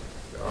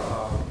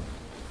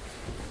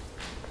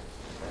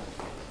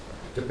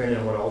depending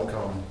on what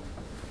outcome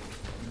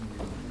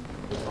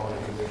the county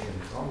commission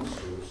comes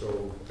to.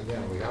 So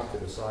again, we have to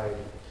decide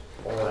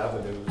all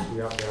avenues. We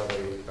have to have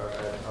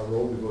a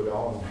road to go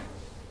down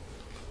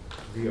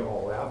via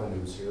all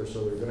avenues here.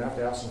 So we're going to have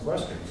to ask some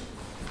questions.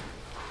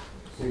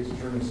 State's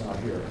attorney's not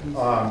here. We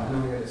got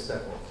to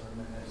step off for a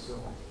minute, so.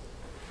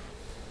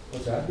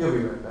 What's that? He'll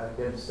be right back.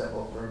 Get him to step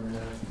off for a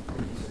minute.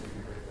 He said he'd be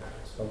right back.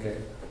 So. Okay.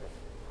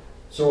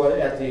 So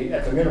at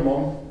the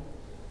minimum,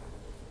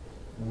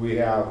 we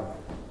have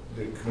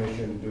the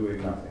commission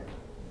doing nothing,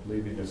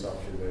 leaving this up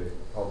to the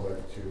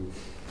public to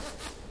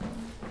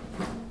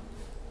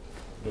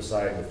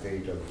decide the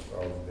fate of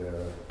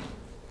the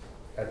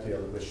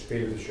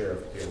fate of the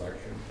sheriff at the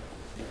election.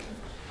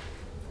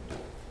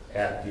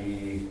 At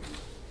the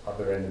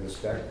other end of the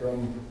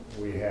spectrum,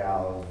 we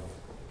have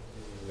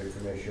the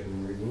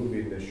commission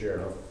removing the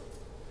sheriff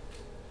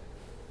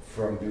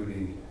from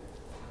duty,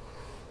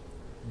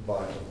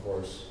 but of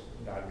course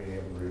not being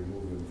able to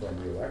remove him from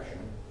the election,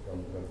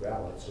 from the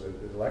ballot, so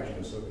the election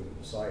is still going to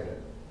decide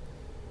it.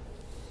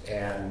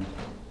 And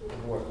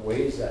what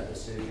weighs that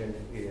decision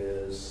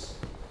is,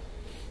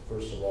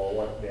 first of all,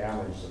 what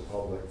damage the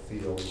public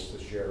feels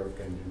the sheriff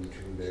can do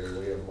to their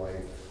way of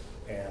life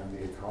and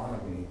the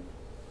economy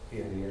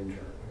in the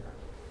interim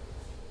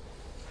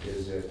here.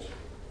 Is it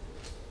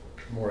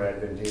more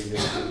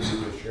advantageous to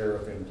leave the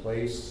sheriff in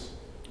place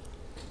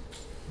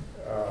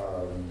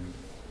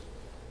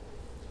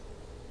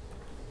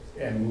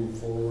and move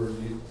forward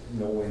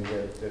knowing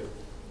that the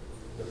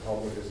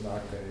public is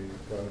not going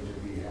to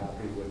be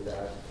happy with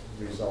that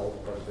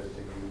result, but that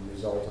the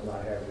result of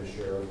not having the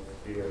sheriff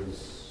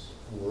is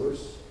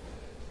worse?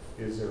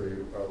 Is there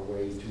a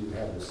way to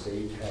have the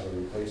state have a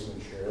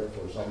replacement sheriff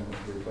or some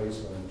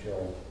replacement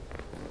until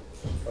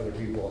other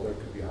people that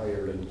could be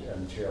hired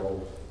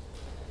until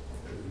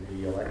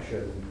the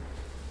election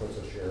puts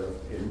a sheriff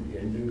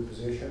in new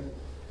position?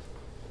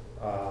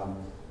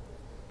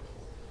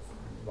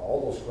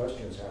 All those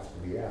questions have to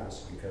be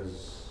asked,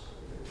 because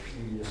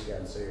you just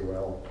can't say,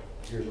 well,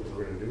 here's what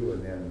we're going to do,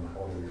 and then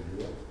how do we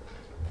do it?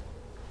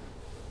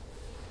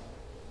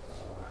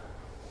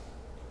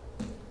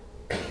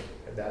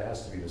 That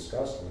has to be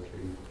discussed with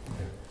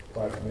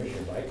by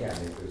commissioners. I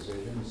can't make the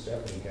decision,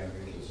 Stephanie can't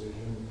make the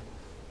decision,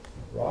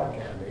 Rod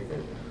can't make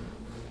it,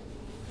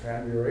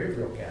 Tranby or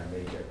April can't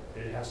make it.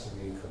 It has to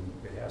be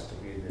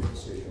the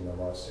decision of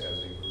us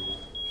as a group.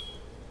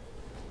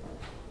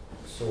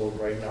 So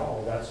right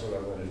now, that's what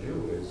I'm gonna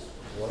do is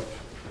what,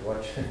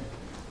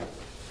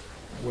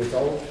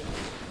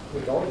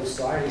 without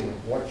deciding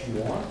what you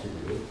want to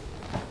do,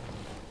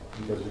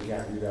 because we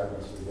can't do that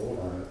unless we vote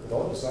on it,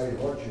 without deciding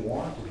what you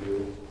want to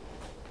do,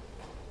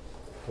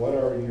 what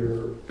are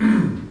your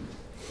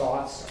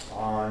thoughts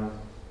on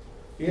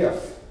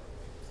if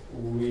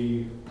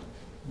we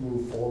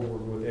move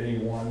forward with any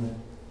one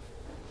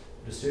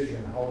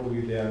decision, how do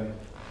we then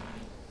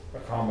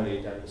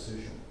accommodate that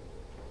decision?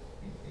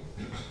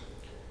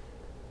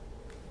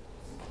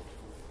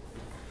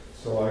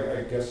 So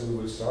I guess we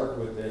would start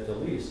with at the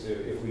least,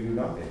 if we do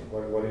nothing,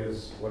 what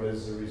is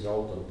the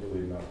result of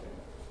doing nothing?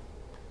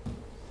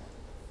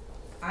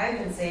 I've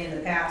been saying in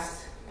the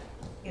past,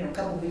 a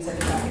couple of weeks I've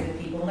been talking to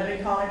people, and I've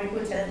been calling every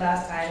lieutenant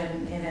last time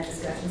and had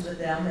discussions with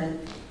them,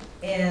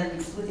 and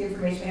with the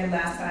information we had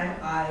last time,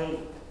 I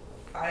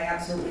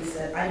absolutely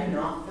said, I do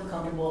not feel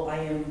comfortable,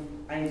 I'm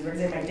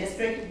representing my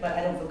district, but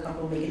I don't feel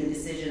comfortable making a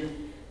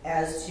decision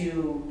as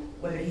to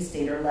whether he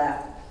stayed or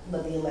left.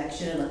 Let the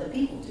election and let the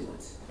people do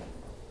it.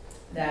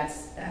 That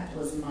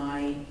was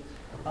my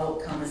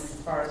outcome as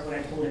far as what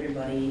I told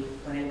everybody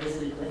when I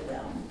visited with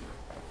them.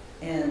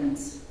 And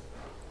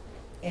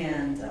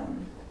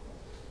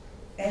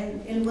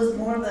it was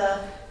more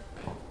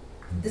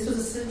this was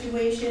a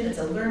situation, it's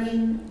a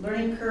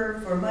learning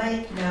curve for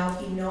Mike. Now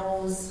he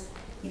knows,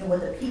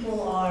 what the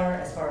people are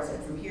as far as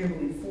from here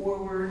moving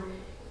forward.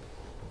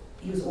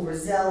 He was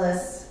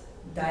overzealous,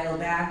 dial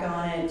back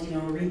on it,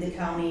 read the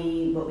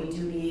county, what we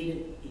do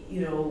need,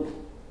 you're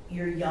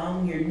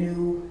young, you're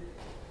new,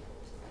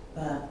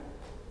 but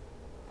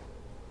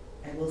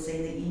I will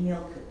say the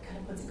email kind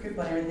of puts a grip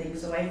on everything,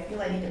 so I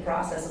feel I need to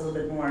process a little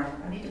bit more.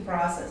 I need to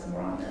process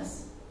more on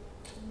this.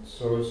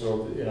 So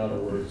in other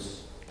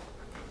words,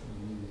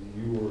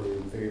 you were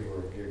in favor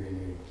of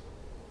giving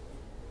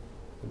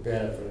the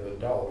benefit of the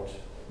doubt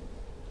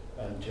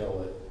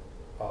until it's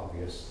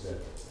obvious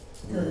that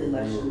we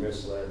were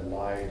misled,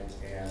 lied,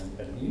 and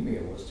an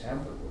email was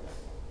tampered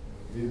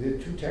with.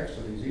 The two texts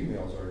of these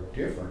emails are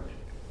different,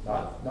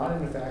 not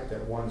in the fact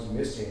that one's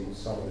missing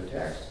some of the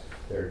text,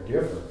 they're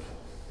different.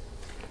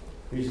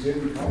 These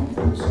didn't come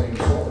from the same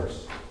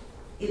source.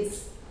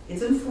 It's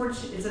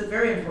unfortunate. It's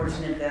very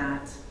unfortunate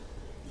that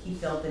he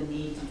felt the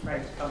need to try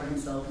to cover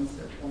himself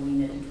instead of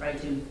owning it and try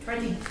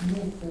to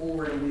move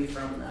forward away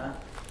from the,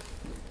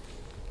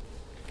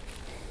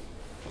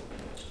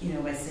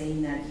 by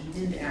saying that he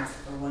didn't ask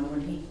for one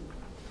when he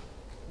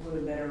would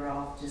have been better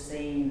off just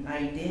saying,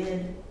 I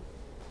did,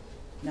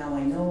 now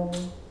I know,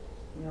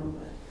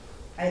 but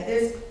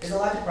there's a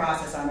lot to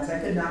process on this. I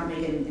could not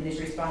make an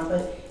initial response,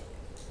 but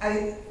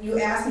you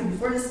asked me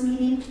before this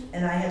meeting,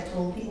 and I have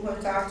told people who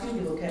I've talked to,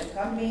 people have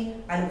come to me,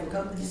 I don't feel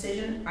comfortable with the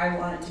decision. I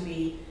want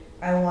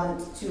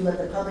to let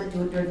the public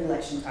do it during the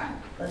election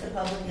time. Let the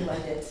public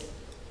elect it,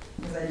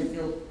 because I didn't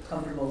feel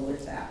comfortable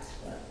with that.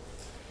 But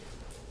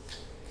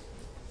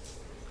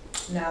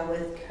now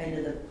with kind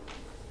of the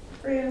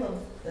trail of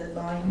the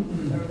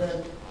line, or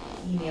the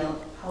email,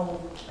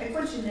 my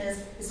question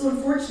is, it's so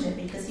unfortunate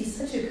because he's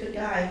such a good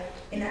guy,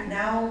 and that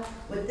now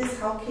with this,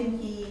 how can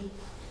the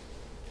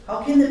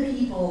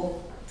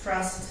people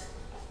trust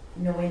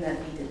knowing that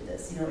he did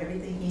this?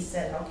 Everything he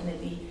said, how can it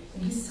be?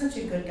 And he's such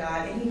a good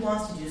guy, and he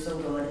wants to do so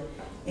good,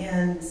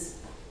 and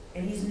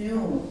he's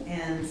new,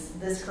 and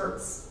this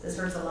hurts. This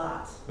hurts a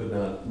lot.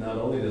 But not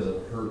only does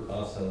it hurt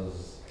us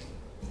as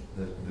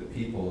the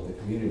people of the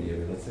community,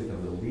 let's think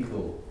of the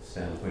legal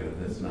standpoint of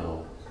this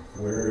now.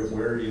 Where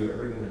are you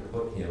ever going to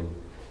put him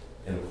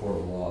in a court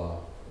of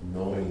law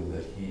knowing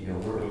that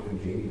what can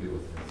Jamie do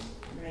with this?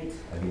 Right.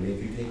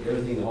 If you take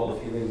everything, all the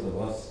feelings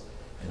of us,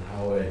 and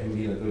how him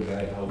being a good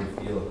guy, how we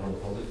feel, and how the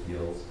public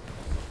feels,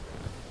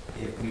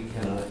 if we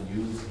cannot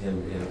use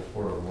him in a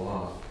court of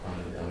law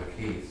on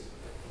a case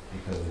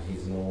because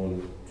he's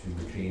known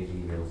to change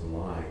emails and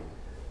lie,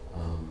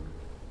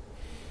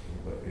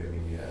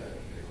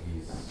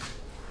 he's.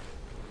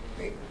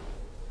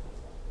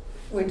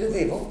 When do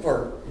they vote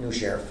for new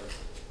sheriff?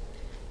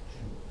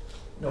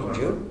 November.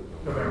 June?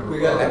 November. We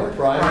got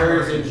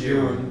primaries in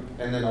June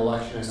and then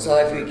election in So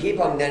if we keep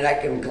them, then I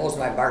can close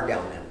my bar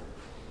down then,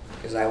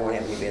 because I won't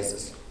have any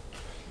business.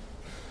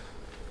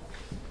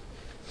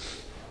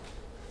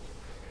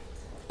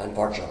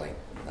 Unfortunately.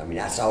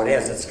 That's how it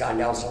is. It's gone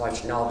down so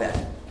much now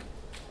that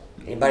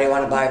anybody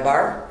want to buy a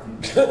bar?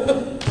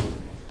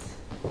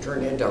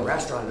 Turn it into a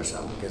restaurant or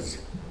something, because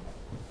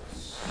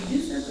You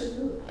do serve good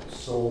food.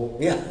 So,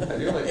 yeah. I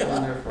feel like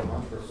coming there for a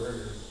month for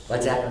burgers.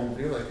 What's that? I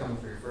feel like coming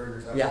for your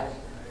burgers. Yeah.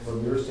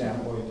 From your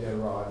standpoint,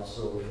 then, Rod,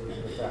 so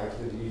the fact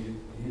that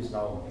he's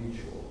now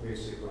impeachable,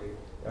 basically,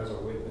 as a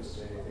witness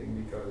to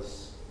anything,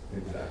 because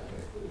Exactly.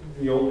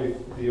 the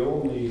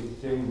only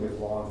thing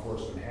that law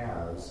enforcement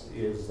has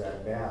is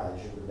that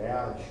badge, and the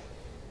badge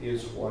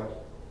is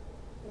what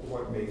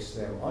what makes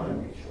them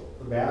unimpeachable.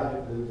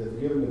 They're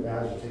given the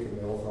badge of taking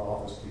the oath of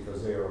office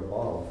because they are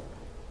above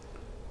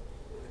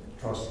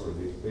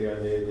trustworthy.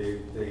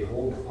 They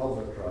hold the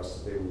public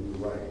trust that they will do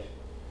right.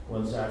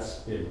 Once that's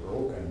been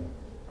broken,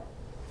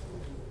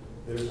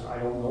 I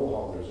don't know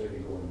how there's any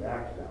going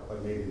back to that,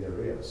 but maybe there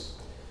is.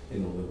 You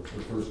know, the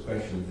first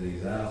question that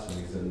he's asked when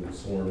he's been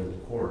sworn into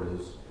court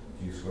is,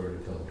 do you swear to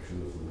tell the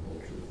truth and the whole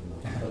truth and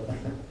nothing but the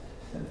truth?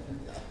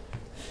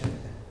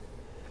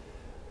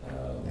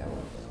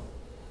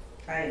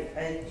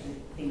 I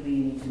think we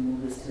need to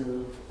move this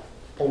to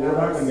Oh, we're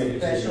not gonna make a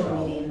decision special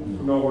now.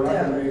 meeting. No, we're not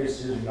gonna make a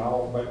decision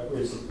now, but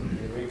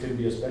it could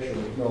be a special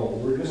meeting. No,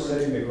 we're just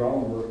setting the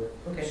groundwork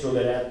Okay. so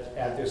that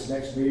at this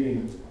next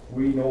meeting,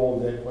 we know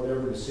that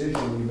whatever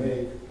decision we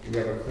make, we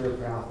have a clear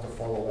path to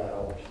follow that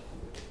out.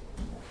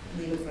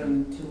 Leave it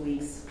from 2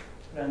 weeks,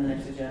 put on the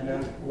next agenda.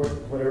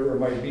 Whatever it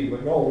might be,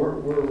 but no,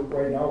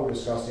 right now we're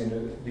discussing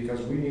it because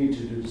we need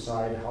to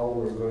decide how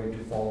we're going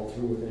to follow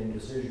through with any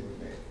decision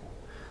we make.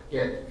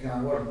 Yeah,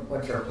 John,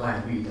 what's our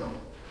plan B though?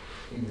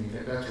 I mean,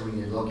 that's what we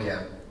need to look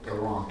at the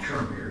long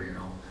term here, you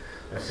know.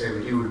 Let's say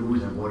we do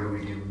lose them, what do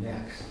we do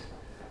next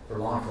for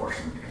law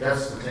enforcement?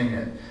 That's the thing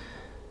that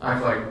I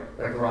feel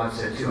like Rod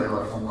said too, I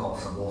got a phone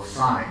calls on both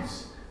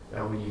sides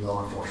that we need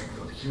law enforcement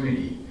for the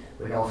community.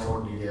 We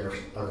also need the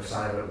other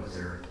side of it with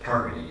their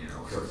targeting, you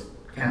know. So it's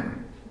kind of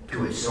a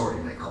two-edged sword,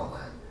 you might call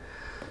that.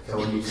 So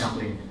we need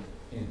something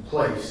in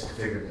place to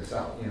figure this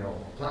out, you know.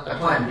 A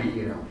plan B,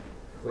 you know.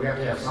 We have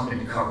to have something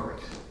to cover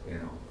it, you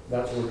know.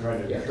 That's what we're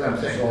trying to Yeah, that's what I'm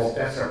saying. So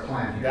That's our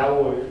plan here.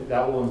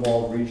 that will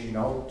involve reaching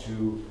out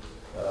to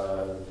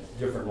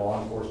different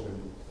law enforcement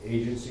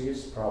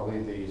agencies,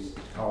 probably these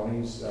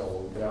counties. That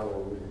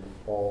will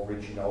involve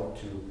reaching out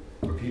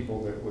to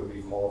people that would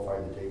be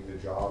qualified to take the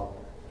job.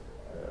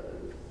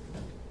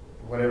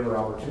 Whatever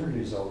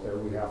opportunities out there,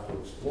 we have to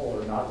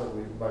explore. Not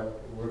that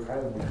but we're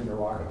kind of between a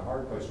rock and a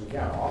hard place. We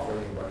can't offer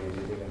anybody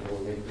anything until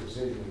we make the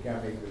decision. We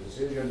can't make the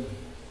decision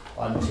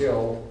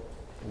until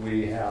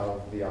we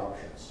have the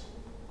options.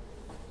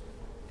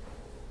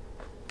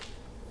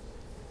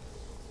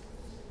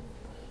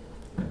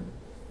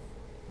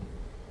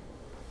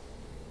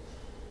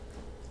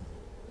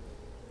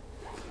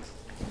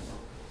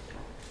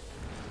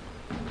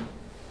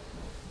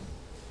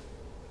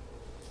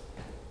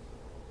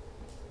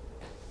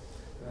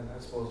 And I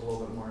suppose a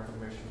little bit more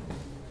information.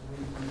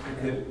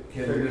 Can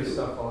Figure we-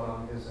 stuff out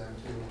on his end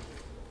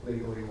too,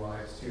 legally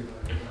wise too.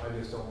 I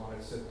just don't want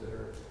to sit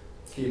there,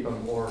 keep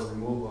them or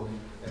remove them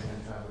and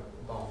then have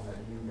it bound that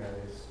you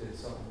guys did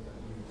something that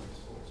you weren't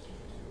supposed to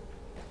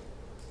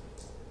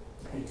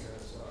do.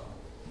 Because,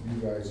 You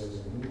guys as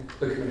in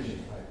the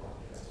commission, I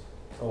apologize.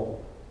 Oh,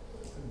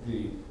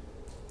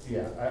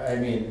 I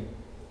mean,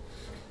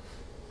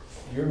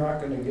 you're not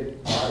gonna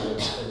get by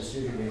with a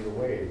decision either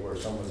way where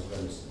someone's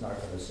not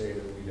gonna say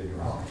that we did the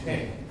wrong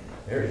thing.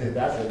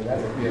 That's a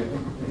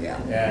given. Yeah.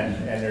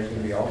 And there's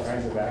gonna be all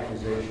kinds of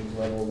accusations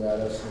leveled at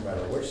us, no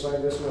matter which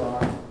side this we're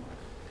on.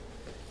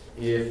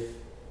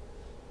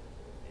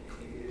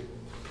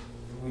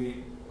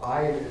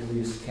 I at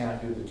least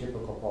can't do the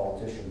typical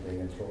politician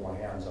thing and throw my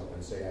hands up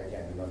and say, I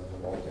can't do nothing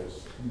about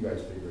this. You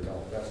guys figure it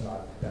out. That's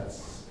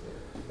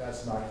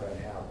not gonna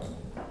happen.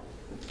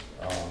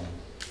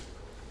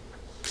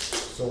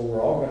 So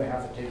we're all gonna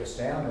have to take a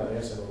stand on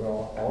this, and we're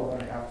all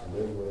gonna have to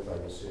live with our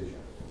decision.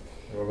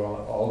 And we're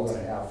all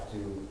gonna have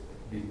to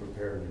be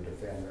prepared to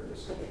defend our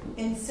decision.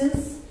 And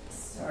since,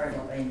 sorry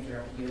if I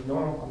interrupted you. No,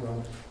 I'm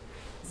done.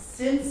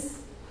 Since,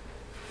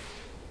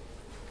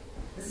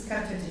 this is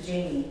kind of to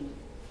Jamie,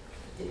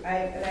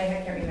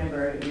 I can't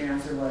remember what your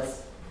answer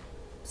was.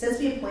 Since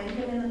we appointed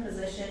him in the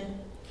position,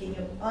 can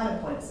you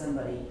unappoint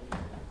somebody?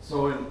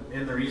 So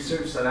in the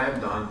research that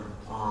I've done,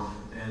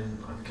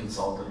 and I've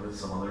consulted with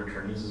some other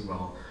attorneys as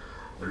well,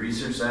 the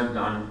research that I've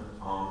done,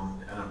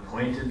 an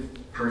appointed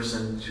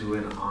person to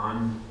an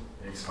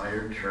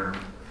unexpired term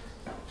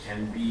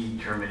can be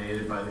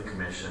terminated by the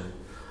commission.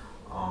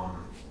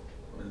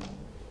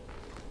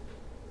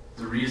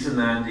 The reason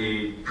that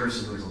the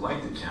person who is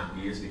elected can't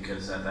be is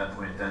because at that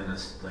point then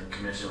the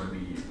commission would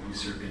be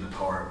usurping the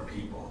power of the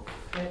people.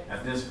 Okay.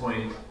 At this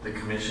point, the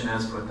commission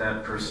has put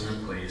that person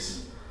in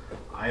place.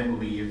 I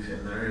believe,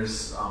 and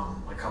there's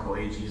a couple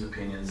AG's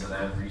opinions that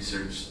I've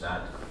researched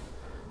that,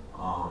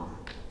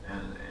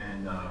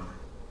 and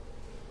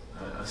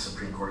a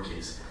Supreme Court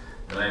case,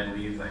 that I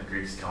believe that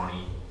Griggs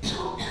County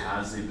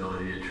has the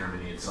ability to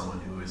terminate someone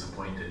who is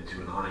appointed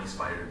to an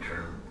unexpired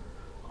term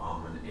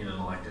in an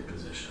elected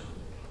position.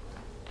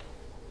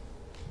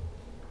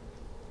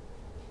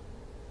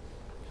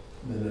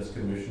 Then as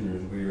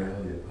commissioners, we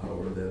have the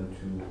power then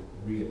to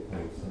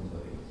reappoint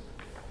somebody.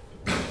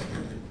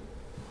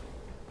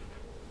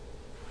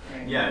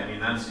 Yeah, I mean,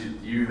 that's,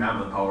 you have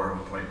the power of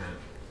appointment.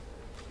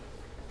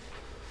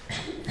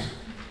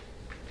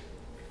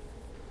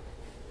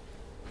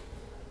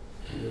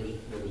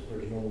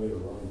 There's no way to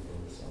run from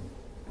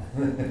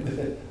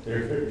this.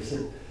 There's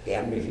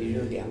Damned if you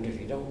do, damned if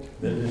you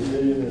don't. the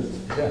decision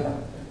is, yeah.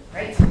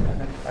 Right.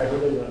 I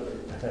really don't.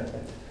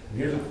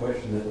 Here's a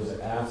question that was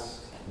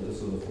asked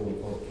This was a phone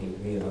call that came to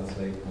me last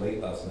night, late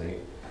last night.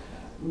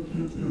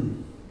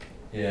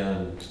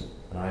 And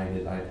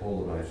I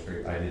told him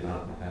I did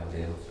not have the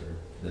answer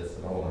to this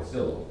at all, I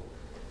still don't.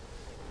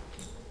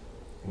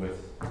 With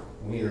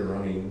Wiener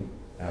running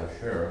as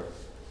sheriff,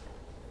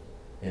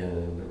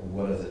 and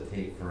what does it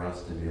take for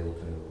us to be able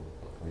to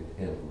appoint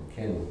him, or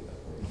can we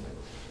appoint him?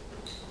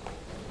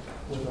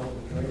 Without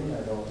the training, I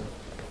don't.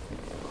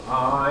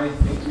 I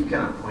think you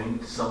can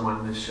appoint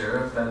someone as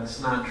sheriff that's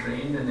not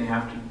trained, and they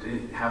have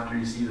to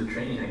receive the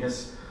training. I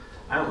guess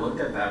I haven't looked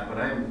at that, but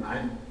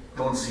I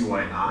don't see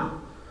why not.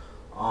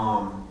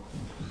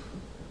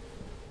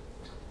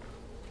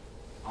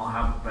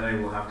 But I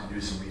will have to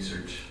do some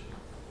research.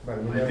 But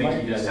I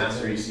think he just has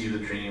to receive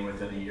the training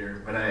within a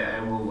year, but I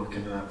will look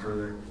into that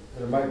further.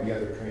 There might be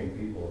other trained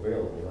people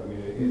available. I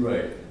mean,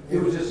 Right.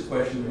 It was just a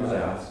question that was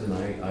asked, and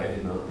I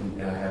did not,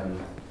 and I haven't.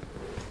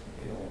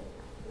 You know,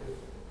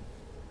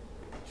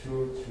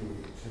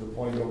 to the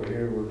point over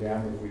here, we're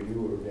damned if we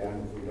do, we're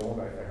damned if we don't.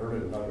 I heard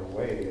it another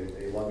way.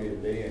 They love you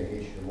today and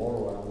hate you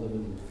tomorrow, and I'm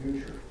living in the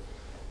future.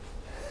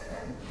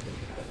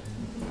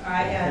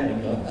 I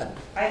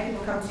had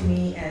people come to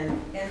me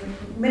and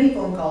many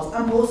phone calls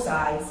on both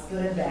sides,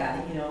 good and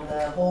bad, you know,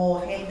 the whole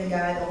hate the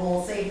guy, the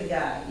whole save the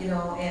guy, you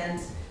know, and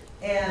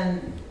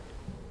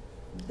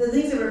the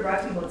things that were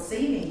brought to me about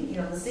saving, you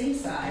know, the save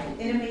side,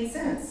 and it made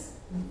sense.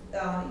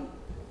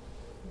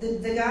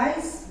 The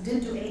guys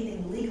didn't do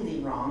anything legally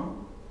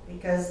wrong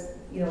because,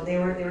 you know, they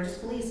were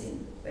just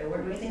policing. They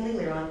weren't doing anything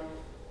legally wrong.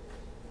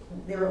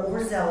 They were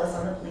overzealous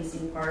on the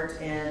policing part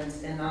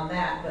and on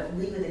that, but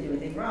legally they didn't do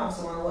anything wrong,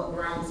 so on what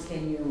grounds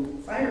can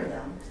you fire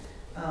them?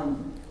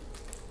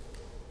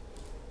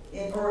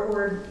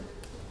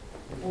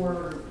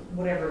 Or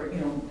whatever,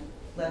 you know,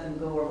 let them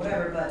go or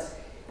whatever, but,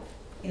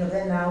 you know,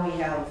 then now we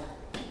have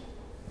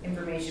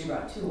information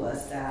brought to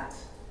us that,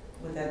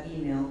 with that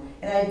email,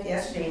 and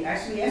yesterday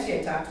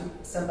I talked to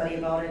somebody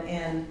about it,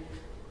 and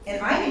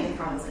I made the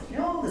comments like, you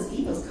know, this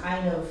email's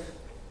kind of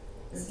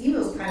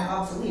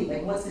obsolete.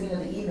 Like, what's the meaning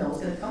of the email?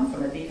 What's going to come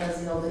from it? Because,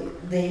 you know,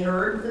 they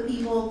heard the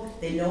people,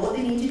 they know what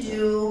they need to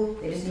do,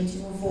 they just need to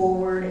move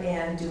forward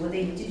and do what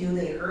they need to do.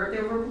 They heard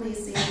they were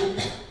policing,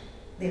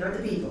 they heard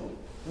the people.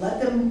 Let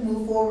them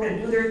move forward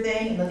and do their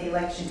thing and let the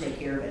election take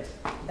care of it.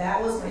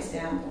 That was my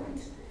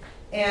standpoint.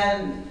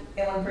 And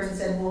one person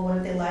said, well, what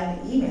if they lied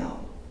in the email?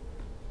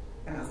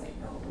 And I was like,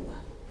 no,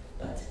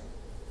 but.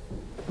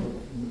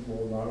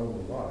 Well, not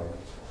only lie.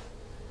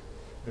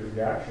 The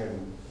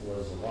redaction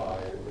was a lie.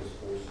 It was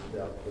supposed to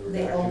be.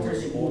 They altered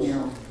the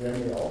email. Then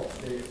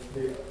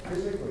they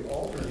physically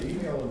altered the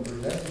email and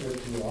presented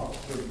it to the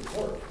officer of the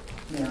court.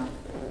 Yeah.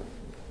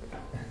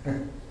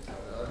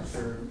 I'm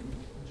sure,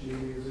 G,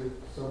 is there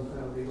some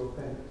kind of legal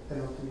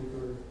penalty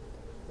for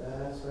that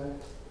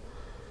aspect?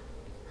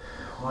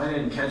 Well, I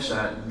didn't catch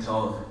that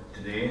until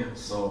today,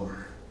 so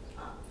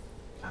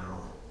I don't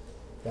know.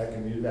 That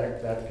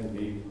can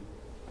be.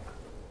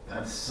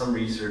 That's some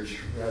research.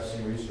 That's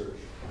some research.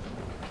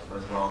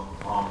 As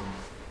well.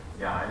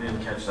 Yeah, I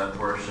didn't catch that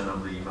portion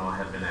of the email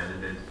had been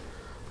edited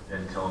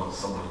until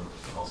someone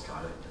else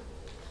got it.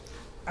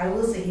 I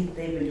will say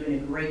they've been doing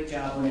a great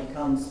job when it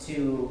comes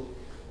to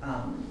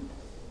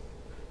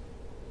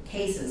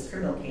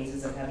criminal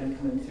cases that have been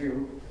coming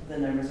through. The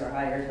numbers are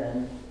higher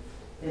than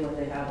what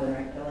they have been,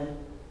 right, Kelly?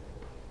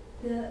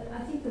 I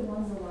think the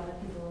ones a lot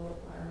of people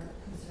are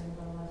concerned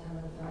about a lot of time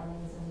are the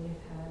felonies, and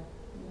we've had,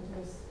 you know,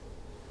 there's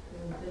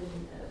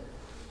been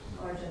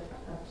a large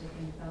uptick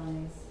in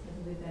felonies. I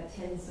think we've got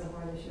 10 so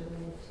far this year, we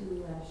had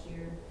 2 last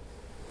year.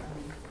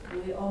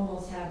 We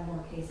almost have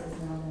more cases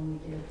now than we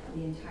did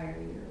the entire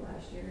year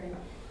last year,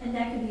 and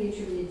that could be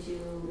attributed to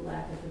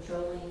lack of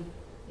patrolling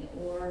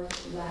or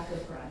lack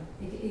of crime.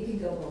 It could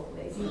go both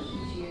ways.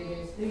 Each year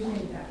there's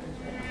many factors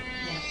that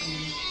can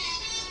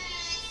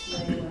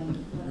sway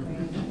one way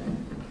or another.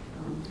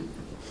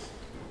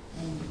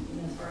 And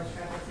you know, as far as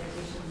traffic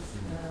citations,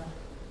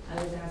 I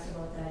was asked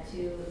about that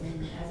too,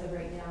 and as of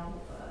right now,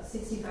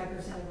 65%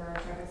 of our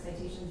traffic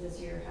citations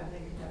this year have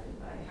been conducted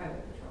by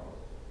Highway Patrol.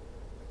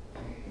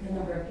 The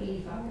number of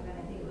 85, and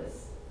I think it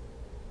was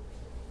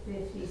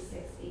 56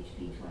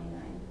 HP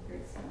 29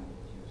 Gridstone.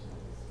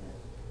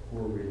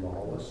 Were we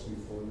lawless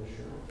before this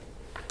year?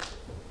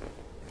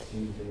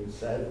 Things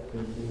are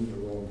going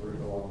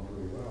along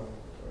pretty well.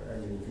 I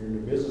mean, if you're in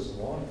the business of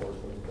law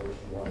enforcement, of course,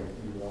 you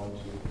want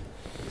to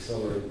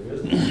accelerate the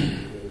business.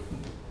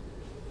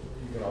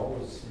 You can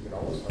always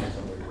find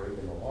somebody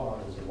breaking the law.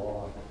 There's a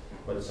law,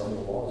 but some of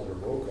the laws that are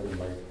broken,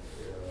 like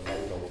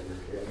light out your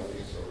tail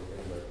lights or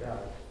things like that,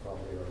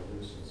 probably are a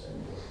nuisance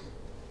anyway.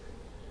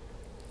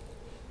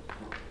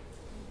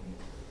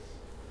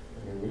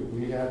 I mean,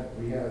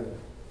 we had.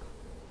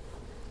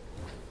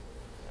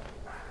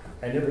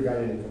 I never got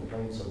any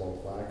complaints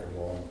about lack of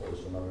law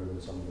enforcement other than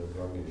some of the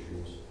drug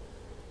issues.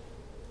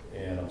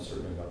 And I've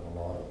certainly gotten a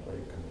lot of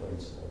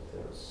complaints about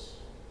this.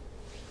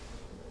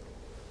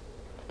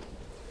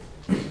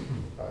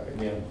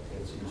 Again,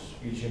 it's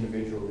each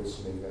individual gets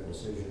to make that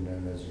decision,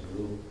 and as a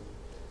group,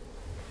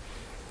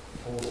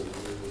 total,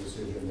 the decision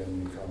decision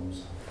then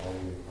becomes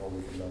how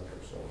we conduct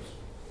ourselves.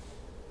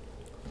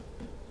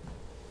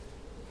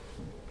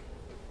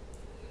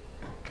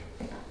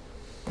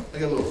 I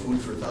got a little food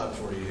for thought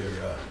for you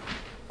here.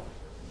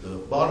 The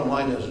bottom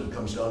line is it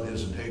comes down to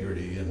his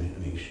integrity,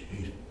 and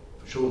he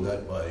showed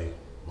that by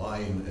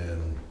lying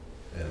and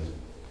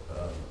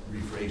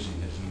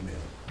rephrasing his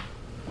email.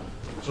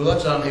 So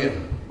that's on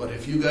him. But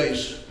if you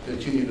guys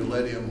continue to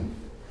let him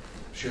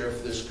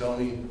sheriff this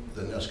county,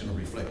 then that's going to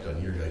reflect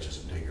on your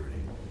guys' integrity.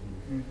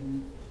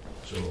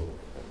 So you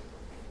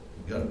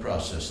got to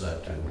process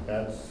that too.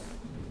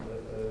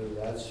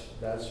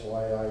 That's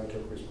why I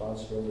took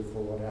responsibility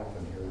for what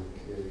happened here,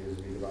 is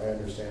because I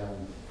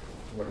understand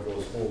what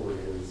goes forward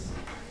is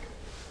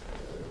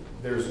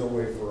there's no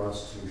way for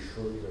us to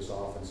shirk this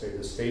off and say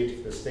the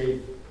state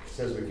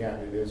says we can't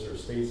do this, or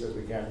state says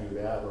we can't do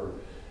that, or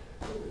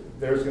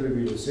there's going to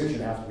be a decision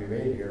have to be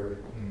made here,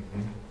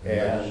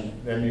 and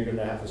then you're going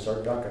to have to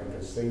start ducking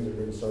because things are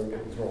going to start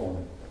getting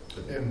thrown.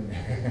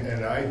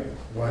 And I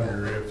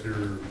wonder if they're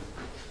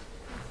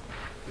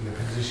in the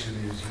position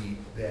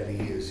that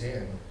he is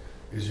in,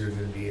 is there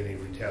going to be any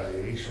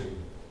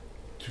retaliation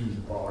to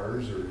the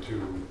bars or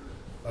to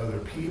other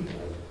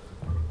people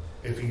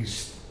if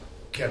he's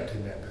kept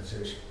in that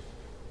position?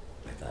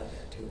 I thought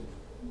that too.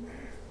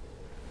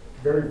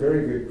 Very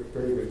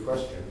good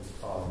question.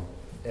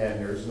 And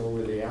there's no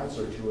really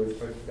answer to it,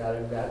 but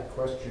that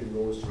question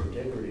goes to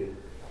integrity.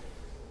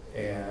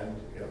 And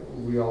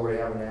we already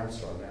have an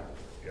answer on that.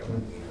 Yep.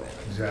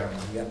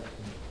 Exactly. Yep.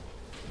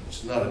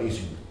 It's not an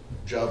easy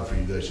job for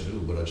you guys to do,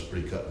 but it's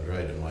pretty cut and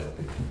dried in my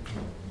opinion.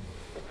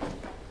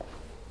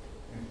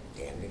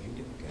 Damn, they can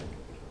do it.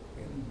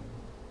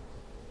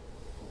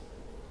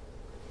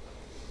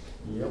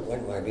 Yep.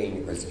 When will I be in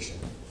your position?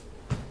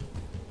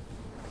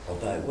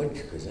 Although I would,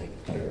 because I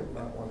can tire.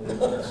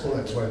 So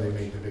that's why they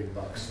make the big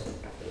bucks, so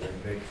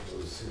they make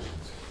those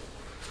decisions.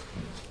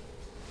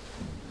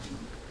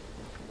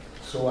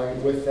 So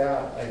with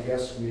that, I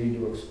guess we need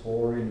to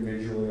explore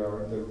individually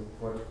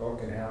what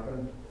can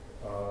happen.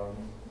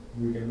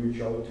 We can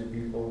reach out to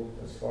people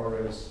as far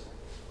as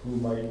who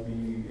might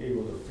be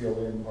able to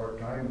fill in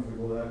part-time. If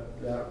we go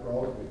that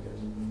route, we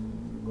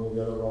can go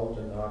the other route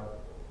and not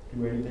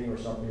do anything or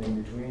something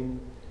in between.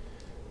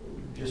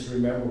 Just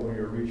remember when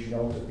you're reaching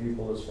out to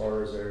people as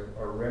far as a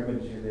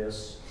remedy to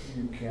this,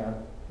 you can't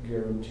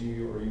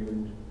guarantee or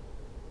even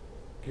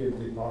give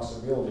the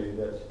possibility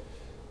that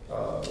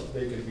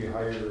they could be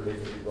hired or they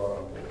could be brought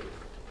on board.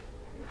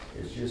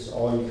 It's just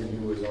all you can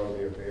do is are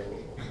they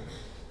available.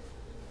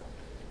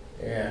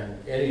 And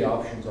any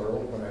options are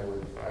open,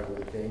 I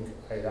would think.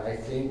 I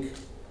think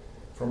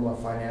from a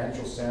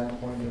financial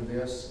standpoint of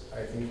this,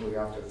 I think we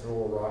have to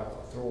throw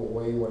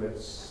away what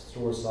it's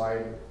throw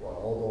aside. Well,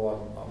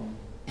 although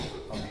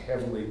I'm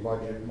heavily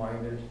budget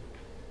minded,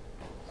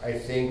 I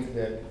think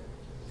that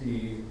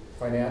the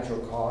financial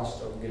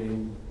cost of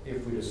getting,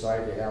 if we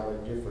decide to have a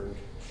different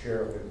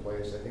sheriff in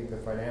place, I think the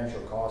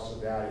financial cost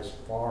of that is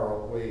far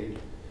outweighed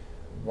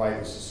by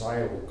the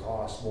societal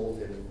cost,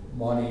 both in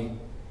money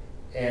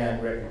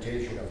and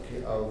reputation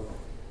of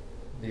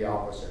the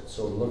opposite.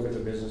 So look at the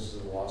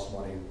businesses that lost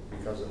money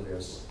because of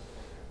this,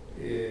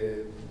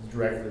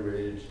 directly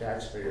related to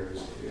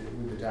taxpayers.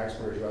 Would the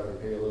taxpayers rather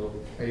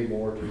pay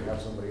more to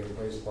have somebody in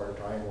place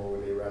part-time, or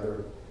would they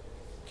rather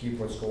keep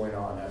what's going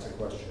on? That's a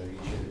question that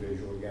each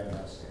individual again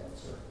has to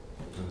answer.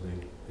 I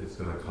think it's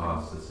going to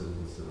cost the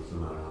citizens no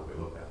matter how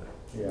we look at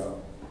it. Yeah.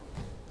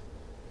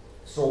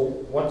 So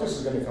what this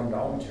is going to come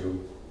down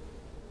to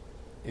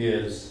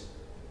is,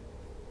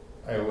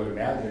 I would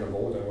imagine, a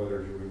vote on whether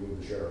to remove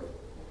the sheriff.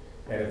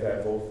 And if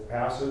that vote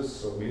passes,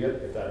 so be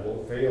it. If that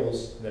vote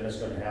fails, then it's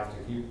going to have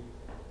to keep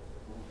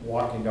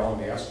walking down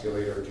the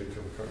escalator to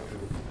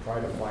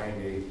try to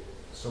find a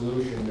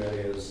solution that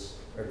is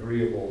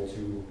agreeable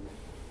to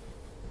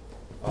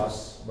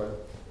us,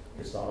 but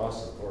it's not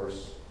us, of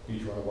course.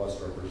 Each one of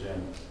us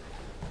represent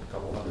a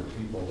couple hundred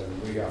people,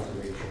 and we have to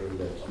make sure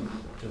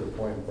that, to the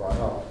point brought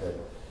up, that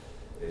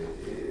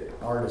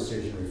our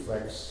decision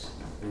reflects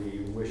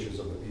the wishes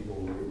of the people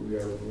we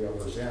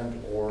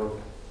represent, or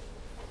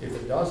if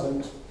it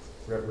doesn't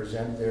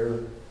represent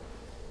their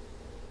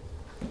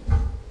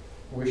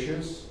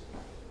wishes,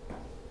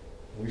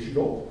 we should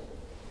go.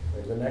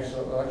 At the next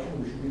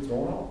election, we should be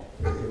thrown out.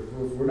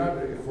 If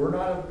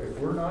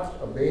we're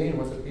not obeying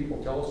what the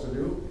people tell us to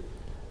do,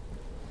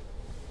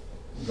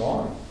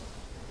 gone,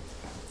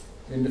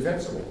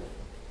 indefensible.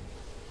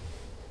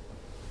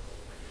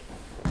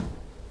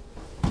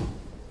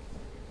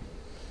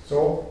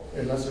 So,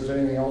 unless there's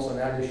anything else on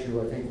that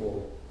issue, I think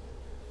we'll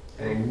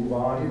move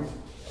on.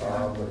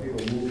 But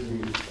people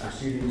move the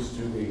proceedings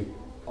to the.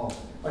 Oh,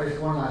 just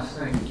one last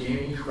thing,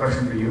 Jamie,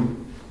 question for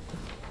you.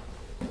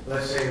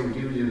 Let's say we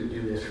do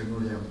this,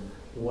 remove them.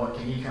 What,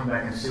 can he come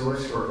back and sue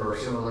us for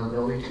civil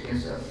liability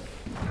against us?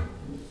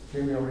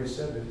 Jamie already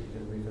said that we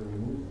can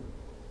remove them.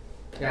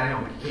 Yeah, I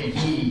know, but can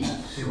he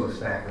sue us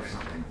back or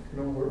something?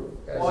 No,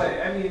 Well,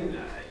 I mean,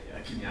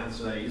 I can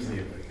answer that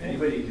easily.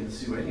 Anybody can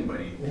sue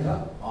anybody.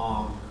 Yeah.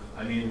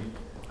 I mean,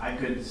 I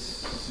could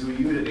sue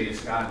you today,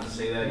 Scott, and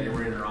say that you're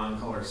wearing the wrong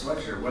color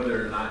sweatshirt,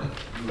 whether or not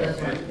you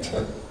admit.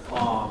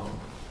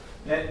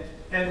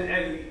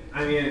 And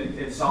I mean,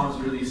 it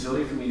sounds really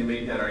silly for me to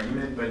make that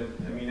argument, but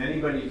I mean,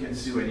 anybody can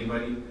sue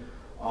anybody.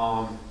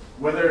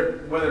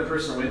 Whether a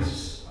person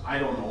wins, I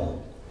don't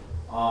know.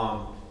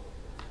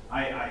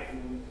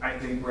 I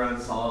think we're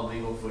on solid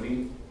legal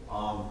footing,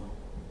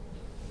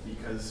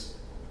 because,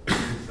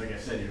 like I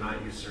said, you're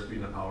not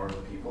usurping the power of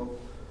the people.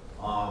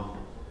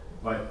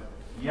 But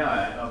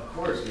yeah, of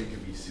course we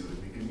could be sued.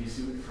 We could be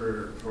sued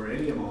for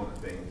any amount of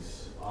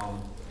things.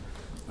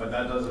 But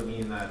that doesn't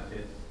mean that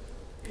it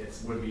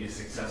would be a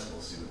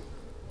successful suit.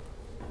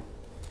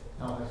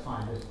 No, that's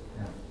fine.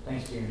 Yeah.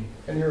 Thanks, Jamie.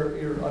 And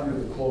you're under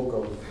the cloak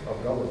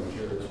of government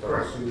here as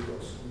far as suit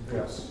goes.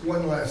 Yes.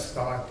 One last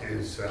thought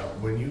is,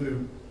 when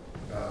you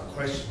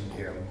questioned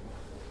him,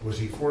 was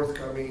he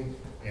forthcoming?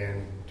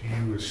 And do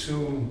you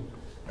assume,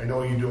 I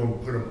know you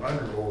don't put him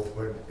under oath,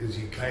 but is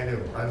he kind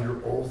of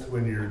under oath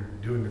when you're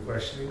doing the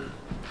questioning?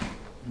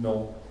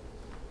 No.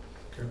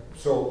 Okay.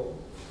 So,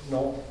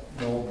 no,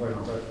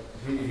 but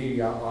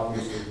he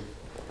obviously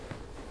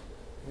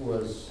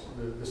was,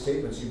 the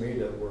statements he made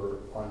that were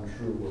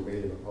untrue were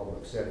made in a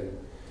public setting.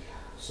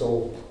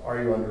 So,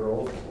 are you under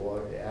oath?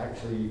 Well,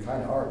 actually, you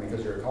kind of are,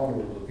 because you're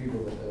accountable to the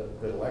people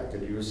that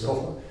elected you,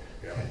 so.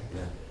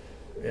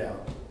 Yeah.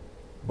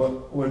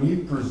 But when he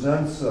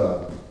presents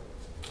a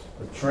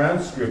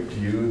transcript to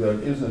you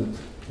that isn't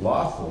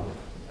lawful,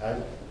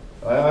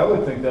 I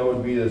would think that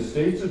would be the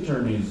state's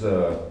attorney's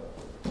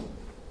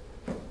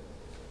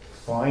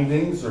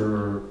findings,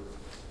 or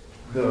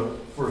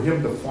for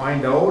him to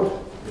find out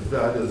if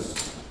that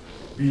is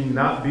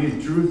not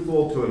being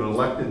truthful to an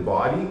elected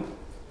body.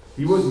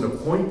 He was an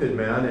appointed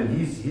man, and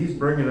he's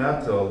bringing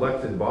that to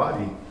elected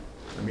body.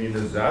 I mean,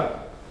 is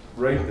that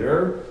right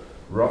there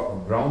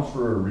grounds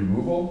for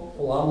removal?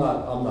 Well,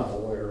 I'm not a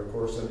lawyer, of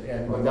course,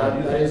 and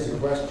that is the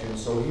question.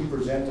 So he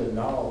presented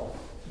now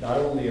not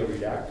only a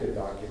redacted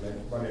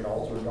document, but an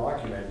altered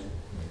document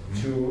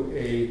to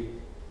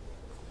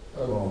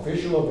an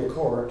official of the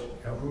court,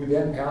 who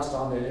then passed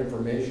on that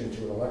information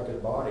to an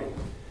elected body.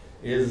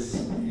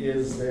 Is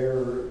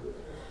there,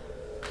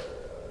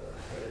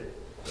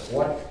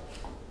 what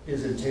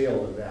is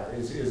entailed in that?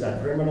 Is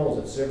that criminal,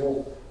 is it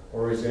civil,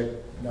 or is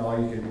it, no,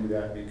 you can do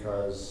that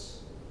because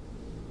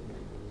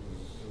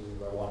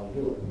I want to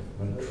do it?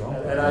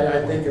 And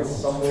I think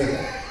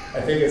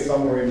it's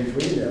somewhere in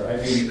between there. I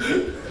mean,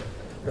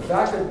 the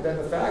fact that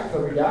the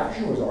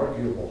redaction was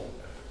arguable,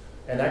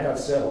 and that got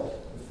settled.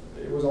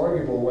 It was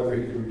arguable whether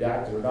he could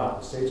redact it or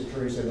not. The state's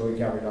attorney said, no, he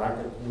can't redact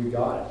it. We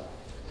got it.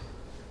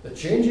 The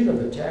changing of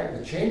the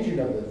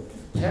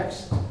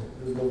text,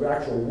 the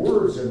actual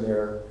words in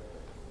there,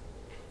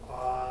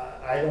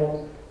 I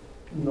don't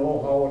know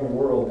how in the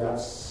world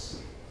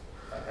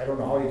I don't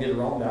know how you get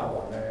around that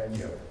one.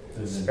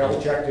 And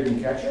spell check didn't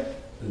catch it?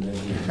 I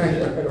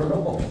don't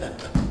know.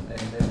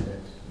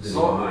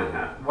 So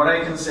what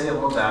I can say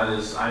about that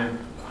is I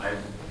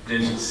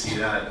didn't see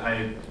that.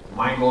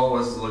 My goal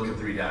was to look at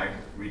the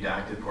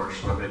redacted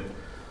portion of it.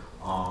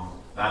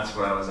 That's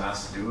what I was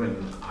asked to do,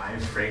 and I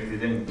frankly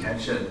didn't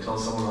catch it until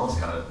someone else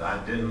got it. I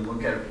didn't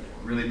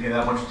really pay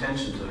that much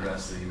attention to the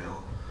rest of the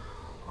email.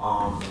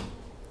 I'm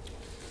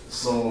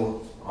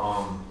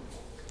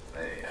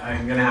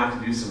gonna have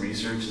to do some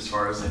research as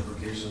far as the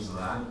implications of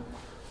that.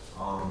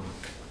 And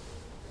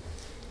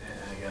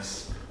I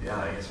guess we'll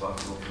have to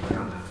go from there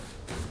on that.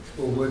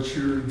 Well, what's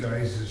your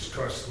guys'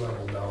 trust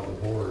level now, the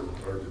board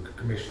or the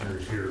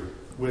commissioners here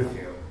with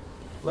him?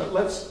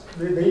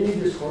 They need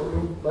this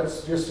courtroom.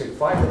 Let's just take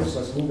 5 minutes.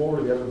 Let's move over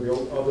to the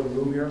other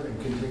room here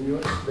and continue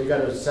it. They got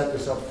to set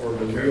this up for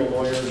the real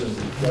lawyers and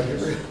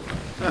judges.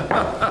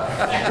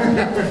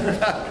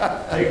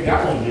 Take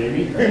that one,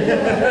 Jamie.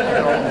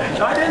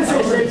 I didn't say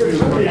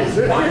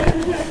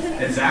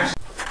It's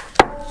actually.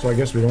 So I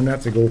guess we don't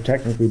have to go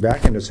technically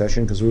back into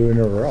session because we were in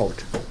or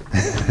out.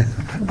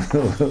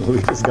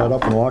 We just got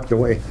up and walked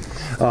away.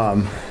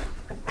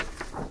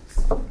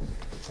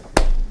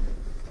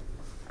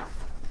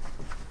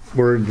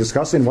 We're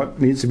discussing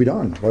what needs to be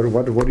done.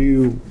 What do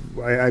you?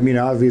 I mean,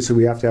 obviously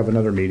we have to have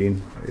another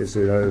meeting. Is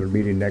it another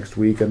meeting next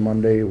week on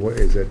Monday? What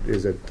is it?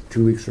 Is it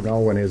 2 weeks from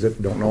now? When is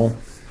it? Don't know.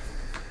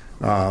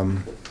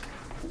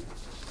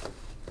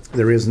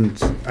 There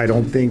isn't. I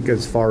don't think,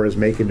 as far as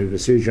making a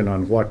decision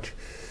on what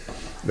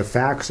the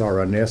facts are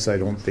on this, I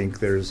don't think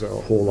there's a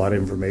whole lot of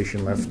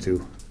information left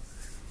to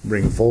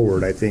bring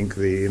forward. I think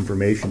the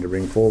information to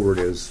bring forward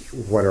is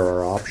what are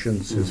our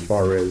options as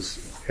far as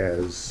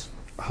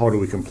how do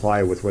we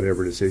comply with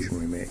whatever decision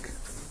we make.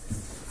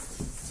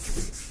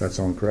 That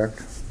sound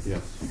correct?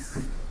 Yes.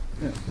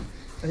 Yeah.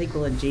 I think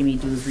we'll let Jamie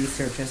do his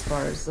research as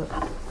far as the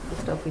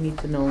stuff we need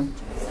to know.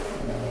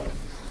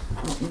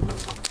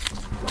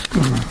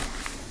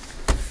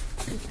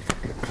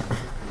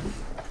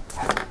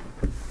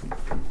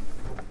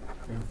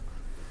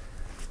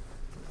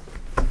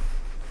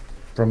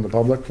 From the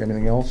public,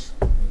 anything else?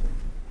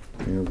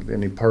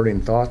 Any parting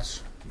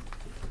thoughts?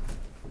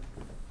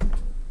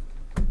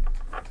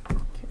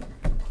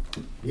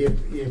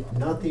 if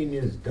nothing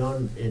is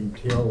done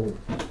until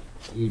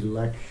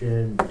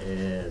election,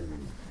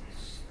 and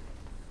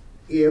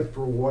if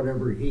for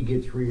whatever he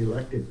gets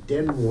reelected,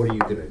 then what are you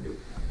gonna do?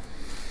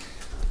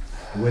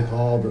 With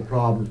all the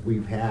problems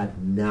we've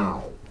had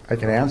now. I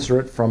can answer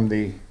it from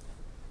the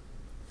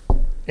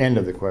end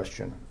of the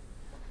question.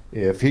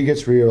 If he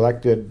gets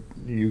reelected,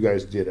 you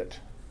guys did it.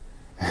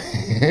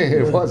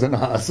 It wasn't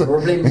us.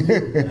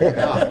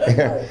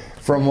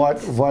 From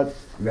what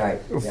Right.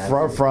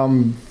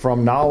 from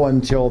now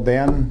until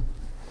then,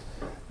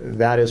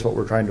 that is what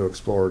we're trying to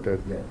explore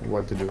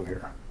what to do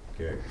here.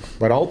 Okay.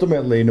 But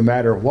ultimately, no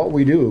matter what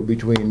we do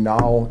between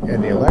now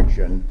and the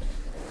election,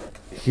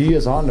 he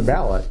is on the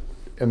ballot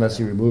unless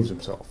he removes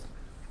himself.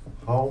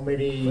 How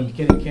many?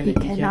 He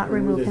cannot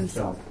remove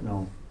himself.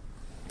 No.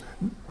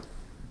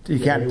 He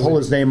can't pull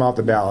his name off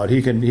the ballot.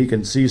 He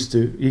can cease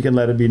to. He can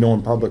let it be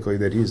known publicly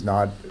that he's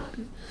not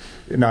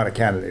a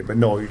candidate. But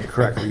no,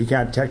 correctly, he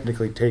can't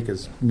technically take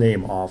his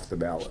name off the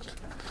ballot.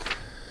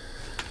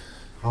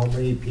 How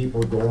many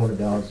people go on the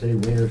ballot? Say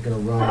winner's gonna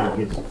run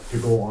and gets to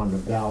go on the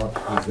ballot.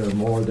 Is there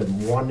more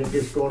than one that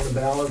gets to go on the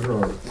ballot,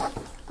 or?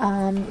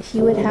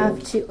 He would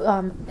have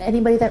to,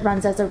 anybody that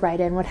runs as a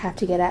write-in would have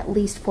to get at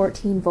least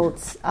 14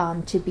 votes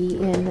to be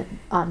in,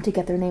 to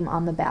get their name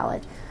on the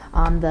ballot.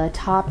 The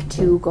top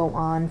 2 go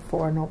on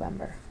for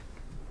November.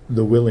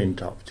 The willing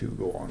top 2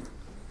 go on.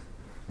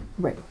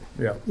 Right.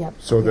 Yeah. Yep.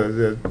 So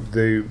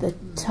the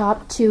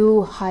top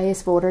 2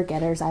 highest voter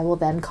getters, I will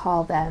then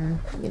call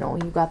them, you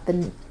got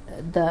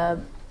the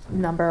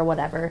number or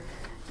whatever.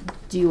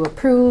 Do you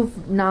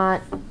approve?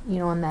 Not,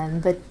 and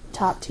then the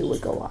top 2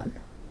 would go on.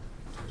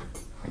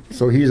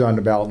 So he's on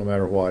the ballot no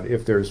matter what.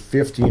 If there's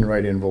 15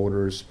 write-in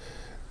voters,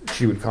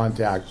 she would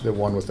contact the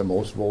one with the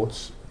most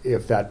votes.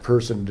 If that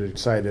person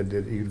decided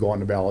that he'd go on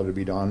the ballot to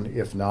be done,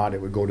 if not,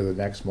 it would go to the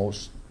next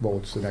most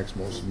votes,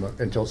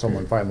 until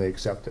someone finally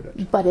accepted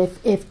it. But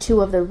if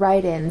 2 of the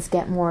write-ins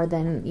get more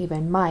than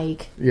even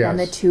Mike, then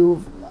the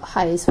 2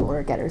 highest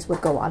voter getters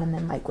would go on, and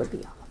then Mike would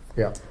be off.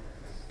 Yeah.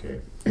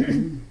 Okay.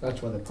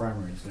 That's why the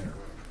primary's there.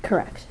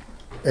 Correct.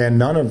 And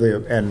none of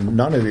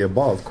the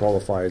above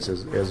qualifies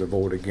as a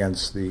vote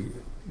against the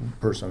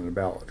person on the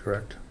ballot,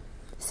 correct?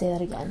 Say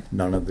that again.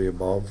 None of the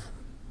above.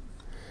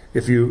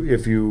 If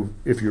you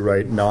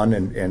write none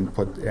and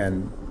put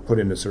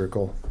in the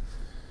circle.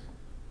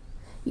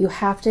 You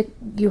have to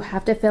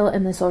fill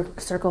in the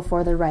circle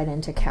for the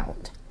write-in to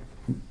count.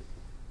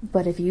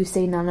 But if you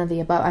say none of the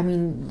above,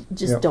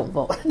 don't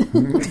vote.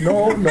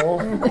 No,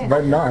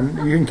 but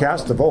none. You can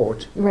cast a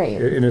vote,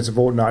 right? And it's a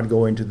vote not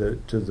going to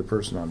the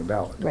person on the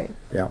ballot, right?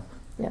 Yeah.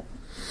 Yep.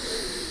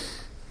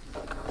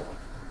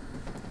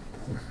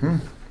 Mm-hmm.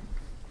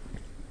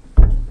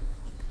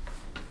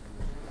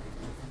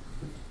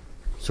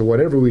 So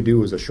whatever we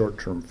do is a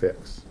short-term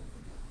fix.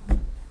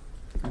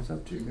 It's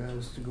up to you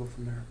guys to go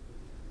from there.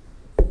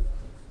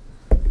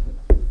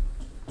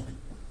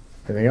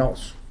 Anything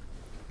else?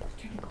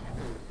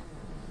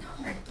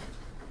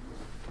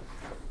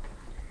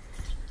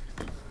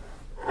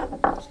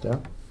 Steph?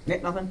 Yeah,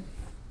 nothing.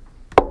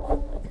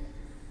 All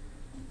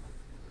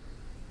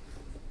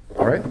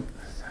right.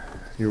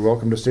 You're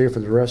welcome to stay for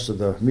the rest of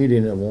the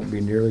meeting. It won't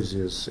be nearly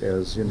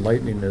as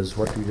enlightening as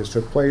what we just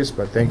took place,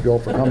 but thank you all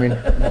for coming.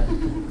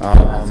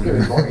 Thank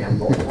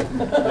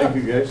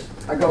you, guys.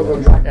 And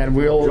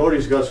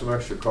Jody's got some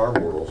extra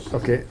cardboards.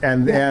 Okay,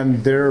 and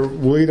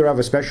we'll either have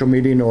a special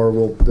meeting or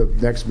the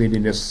next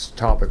meeting, this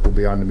topic will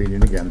be on the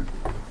meeting again,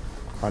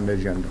 on the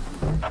agenda.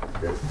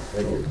 Okay,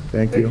 thank you.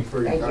 Thank you.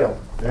 Thank you.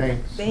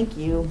 Thanks. Thank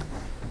you.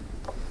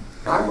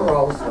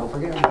 Carbaros, don't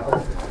forget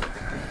about it.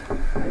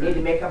 I need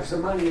to make up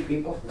some money,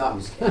 people. No, I'm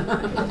just kidding.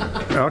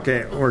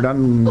 Okay, we're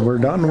done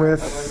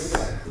with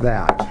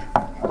that.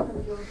 I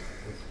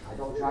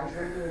don't charge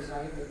for years.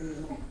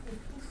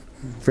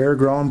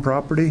 Fairground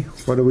property,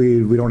 what do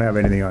we don't have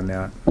anything on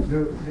that.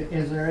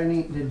 Is there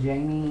any, did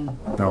Jamie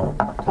No.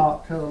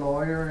 talk to the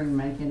lawyer and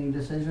make any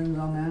decisions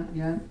on that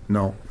yet?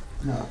 No.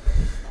 No.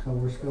 So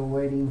we're still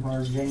waiting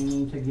for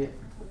Jamie to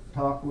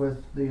talk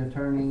with the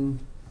attorney.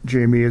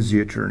 Jamie is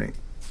the attorney.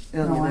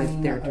 No, I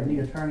mean, the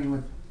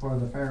attorney for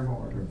the fair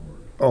board.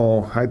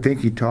 Oh, I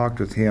think he talked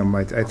with him.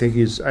 I think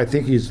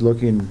he's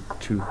looking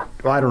to.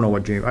 Well, I don't know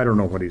what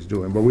he's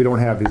doing, but we don't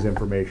have his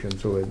information,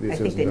 so I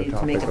think they need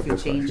to make a few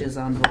changes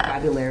on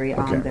vocabulary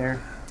on their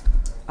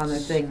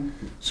thing.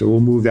 So we'll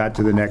move that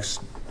to the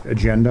next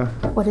agenda.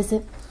 What is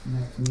it?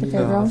 The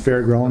fairground?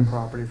 Fairground.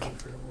 Property for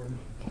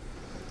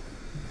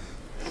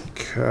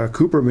fairground.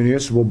 Cooper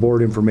Municipal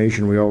Board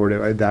information. We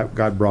already that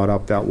got brought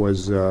up. That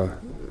was the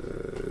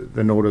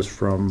notice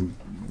from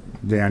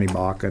Danny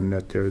Bakken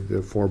that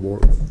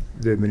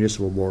the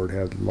municipal board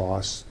had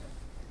lost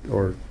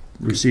or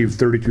received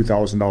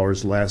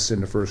 $32,000 less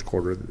in the first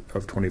quarter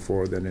of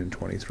 24 than in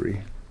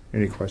 23.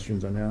 Any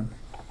questions on that?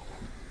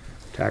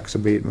 Tax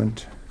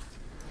abatement.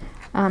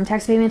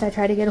 Tax abatement. I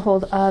tried to get a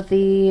hold of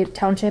the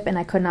township and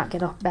I could not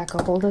get back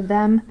a hold of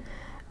them.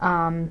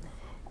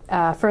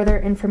 Further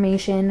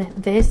information.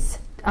 This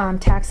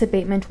tax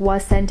abatement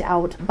was sent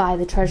out by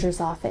the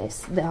treasurer's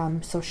office.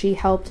 So she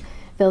helped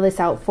fill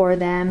this out for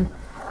them.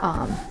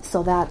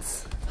 So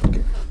that's,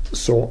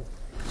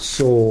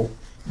 So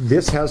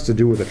this has to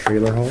do with a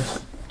trailer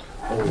house?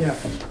 Yeah,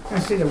 I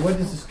say that, what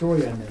is the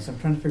story on this? I'm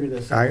trying to figure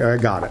this out. I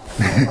got it.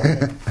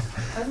 I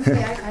was gonna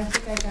say, I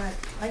think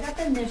I got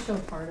the initial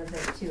part of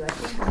it too. I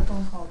think the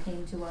phone call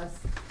came to us.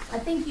 I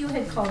think you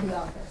had called the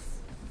office.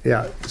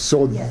 Yeah,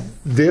 so Yes.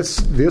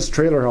 this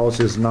trailer house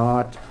is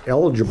not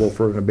eligible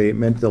for an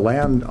abatement. The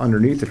land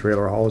underneath the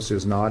trailer house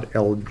is not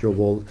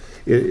eligible.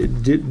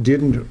 It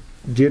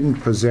didn't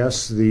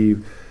possess the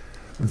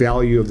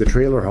value of the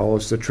trailer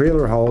house. The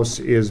trailer house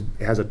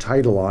has a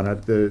title on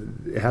it.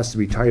 It has to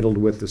be titled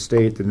with the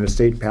state, and the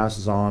state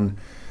passes on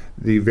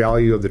the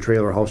value of the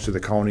trailer house to the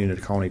county, and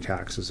the county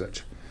taxes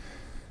it.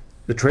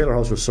 The trailer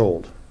house was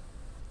sold.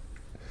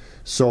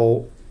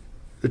 So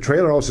the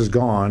trailer house is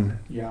gone.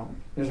 Yeah,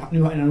 and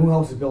a new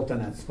house is built on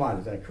that spot,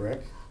 is that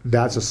correct?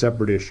 That's a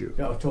separate issue.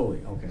 Oh,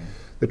 totally, okay.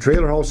 The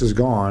trailer house is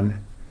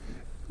gone.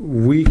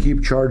 We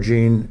keep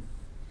charging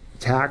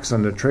tax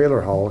on the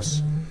trailer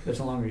house That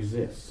no longer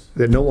exists.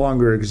 that no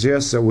longer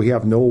exists, that we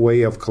have no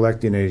way of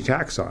collecting any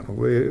tax on.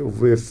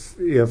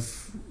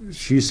 If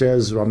she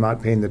says, well, I'm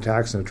not paying the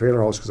tax on the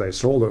trailer house because I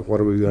sold it,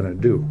 what are we going to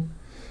do?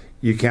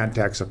 You can't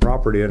tax a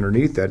property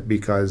underneath it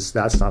because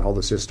that's not how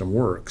the system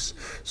works.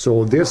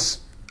 So this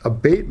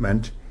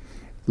abatement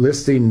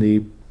listing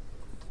the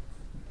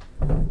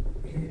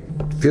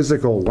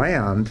physical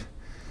land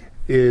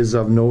is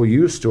of no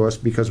use to us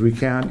because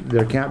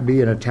there can't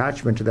be an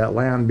attachment to that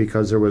land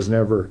because there was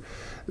never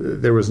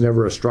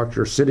a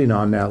structure sitting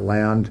on that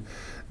land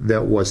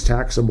that was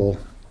taxable,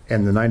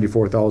 and the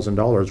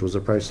 $94,000 was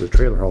the price of the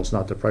trailer house,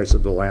 not the price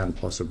of the land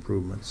plus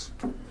improvements.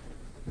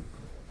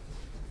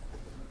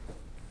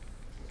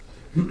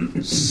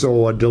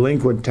 So a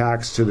delinquent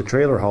tax to the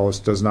trailer house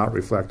does not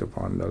reflect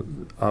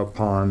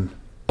upon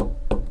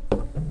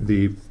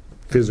the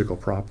physical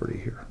property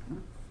here.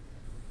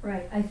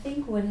 Right, I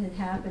think what had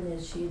happened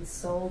is she had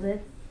sold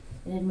it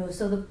and it moved.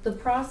 So the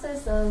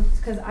process of,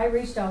 because I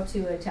reached out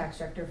to a tax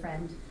director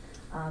friend,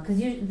 because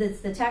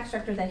it's the tax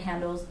director that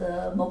handles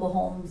the mobile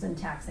homes and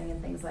taxing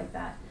and things like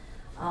that.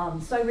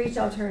 So I reached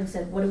out to her and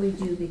said, what do we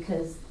do?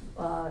 Because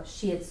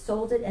she had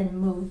sold it and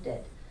moved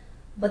it.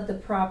 But the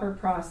proper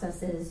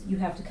process is you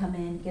have to come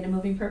in, get a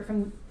moving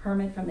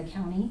permit from the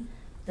county.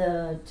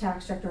 The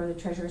tax director or the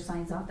treasurer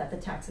signs off that the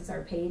taxes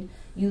are paid.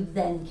 You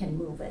then can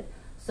move it.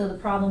 So the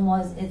problem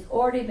was it's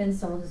already been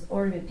sold, it's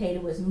already been paid,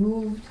 it was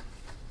moved,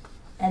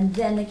 and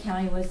then the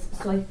county was,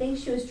 so I think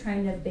she was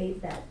trying to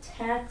abate that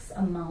tax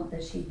amount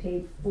that she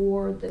paid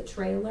for the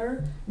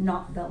trailer,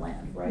 not the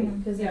land,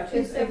 right? Because Yeah,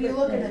 if you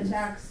look at the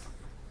tax,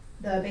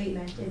 the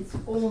abatement, it's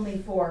only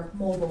for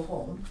mobile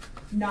home,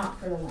 not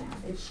for the land.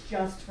 It's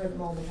just for the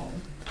mobile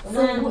home. The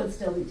land would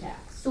still be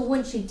taxed. So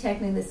when she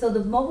technically, so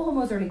the mobile home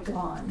was already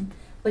gone,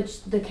 but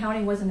the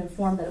county wasn't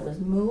informed that it was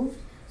moved.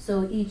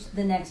 So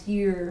the next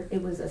year,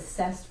 it was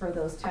assessed for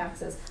those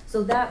taxes.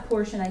 So that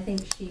portion, I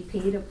think she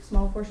paid a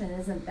small portion.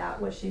 Isn't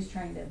that what she's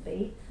trying to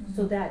abate?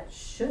 So that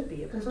should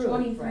be approved, Because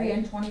 23 right?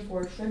 and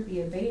 24 should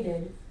be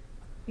abated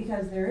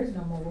because there is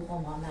no mobile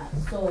home on that.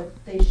 So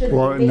they should.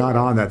 Well, not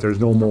on that, there's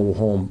no mobile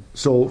home.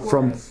 So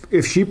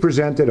if she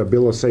presented a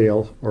bill of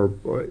sale or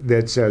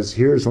that says,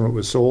 here's when it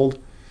was sold,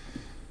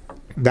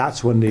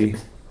 that's when the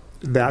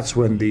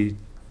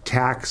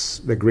tax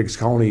that Griggs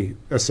County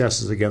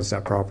assesses against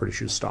that property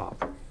should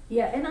stop.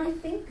 Yeah, and I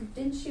think,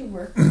 didn't she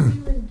work with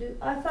you and do,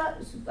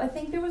 I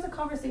think there was a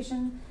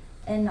conversation,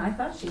 and I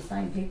thought she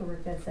signed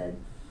paperwork that said,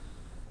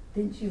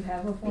 didn't you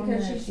have a form?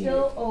 Because that she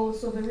still owes,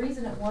 so the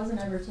reason it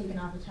wasn't ever taken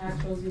off the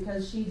tax rolls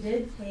because she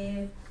did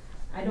pay,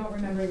 I don't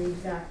remember the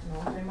exact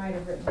amount, I might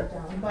have written it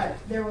down, but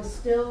there was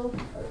still,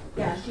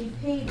 yeah, she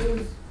paid,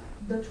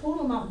 the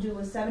total amount due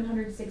was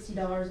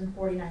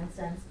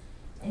 $760.49,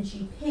 and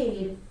she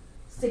paid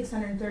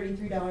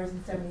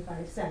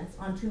 $633.75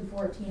 on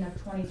 2/14 of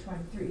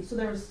 2023. So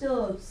there was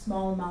still a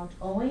small amount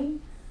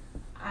owing.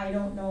 I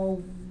don't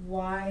know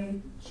why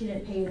she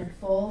didn't pay it in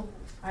full.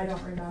 I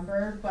don't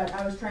remember, but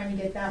I was trying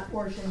to get that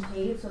portion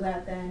paid so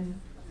that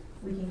then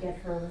we can get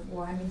her.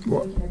 Well, I mean, we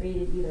can abate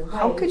it either way.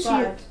 How could she?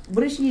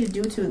 What does she need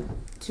to do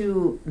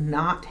to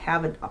not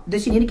have it?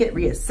 Does she need to get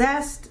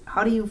reassessed?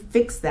 How do you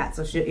fix that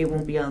so it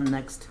won't be on the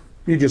next?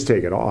 You just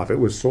take it off. It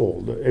was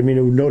sold. I mean,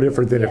 it was no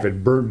different than if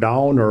it burnt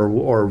down or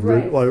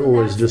Right, so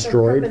was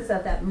destroyed. That's the purpose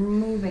of that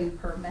moving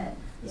permit.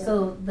 Yeah.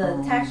 So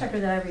the tax director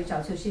that I reached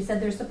out to, she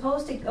said they're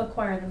supposed to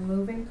acquire the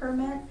moving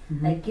permit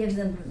that gives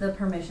them the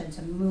permission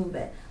to move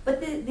it. But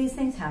these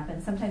things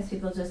happen. Sometimes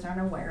people just aren't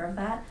aware of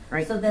that.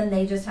 Right. So then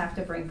they just have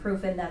to bring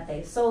proof in that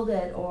they sold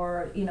it,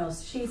 or, you know,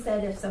 she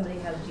said if somebody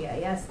has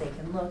GIS, they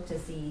can look to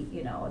see,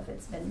 you know, if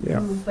it's been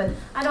moved. But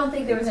I don't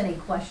think there was any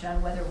question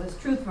on whether it was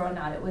truthful or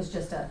not. It was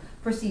just a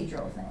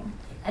procedural thing.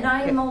 And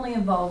I am only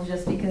involved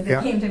just because it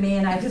came to me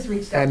and I just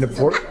reached out And to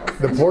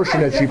the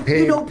portion that she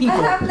paid, I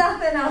have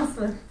nothing else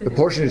with the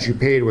portion that she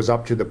paid was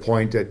up to the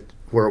point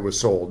where it was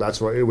sold. That's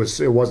why it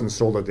wasn't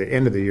sold at the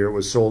end of the year. It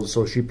was sold,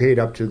 so she paid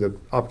up to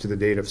the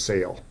date of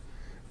sale.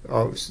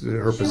 of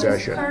her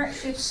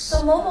possession.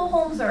 So mobile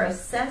homes are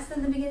assessed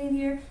in the beginning of the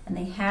year, and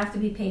they have to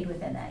be paid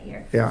within that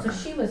year. Yeah. So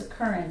she was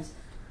current.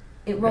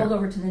 It rolled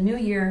over to the new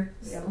year,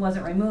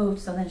 wasn't removed,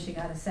 so then she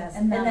got assessed.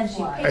 And then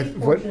she paid a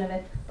portion of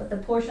it, but the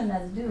portion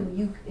that's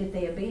due, if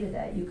they abated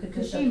that, you could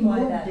just She apply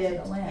moved that to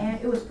it, the land.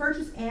 and it was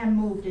purchased and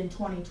moved in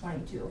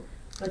 2022,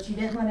 but she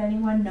didn't let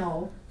anyone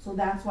know, so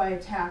that's why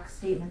a tax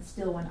statement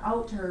still went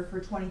out to her for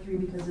 23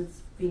 because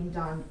it's being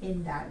done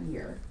in that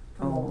year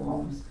for mobile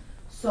homes.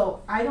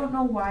 So I don't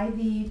know why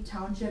the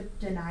township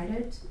denied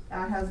it.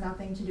 That has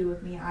nothing to do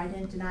with me. I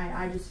didn't deny it.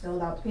 I just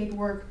filled out the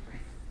paperwork,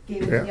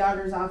 gave it to the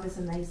auditor's office,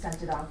 and they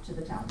sent it off to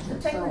the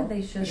township.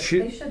 Technically, they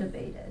should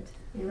abate it.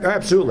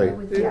 Absolutely.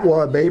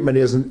 Well, abatement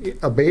isn't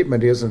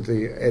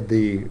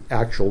the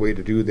actual way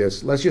to do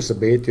this. Let's just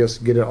abate this,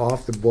 get it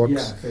off the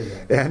books,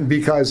 and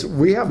because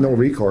we have no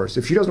recourse.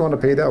 If she doesn't want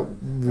to pay that,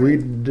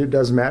 it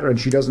doesn't matter, and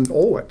she doesn't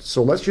owe it.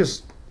 So let's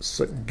just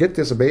get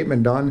this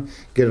abatement done,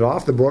 get it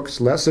off the books,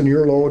 lessen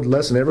your load,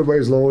 lessen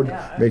everybody's load,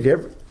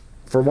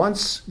 for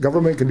once,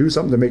 government can do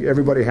something to make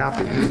everybody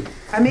happy.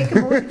 I make a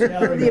motion to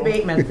approve the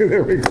abatement.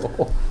 There we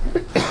go.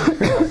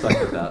 I'll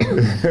second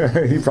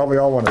that. You probably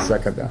all want to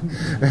second that.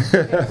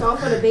 Okay, so I'll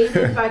put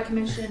abated by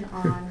commission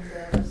on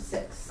the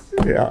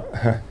 6th.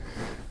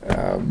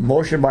 Yeah.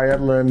 Motion by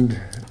Edlund,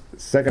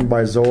 second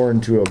by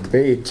Zorn to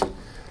abate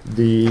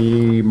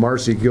the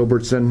Marcy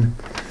Gilbertson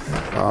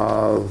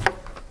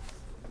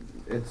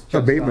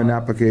abatement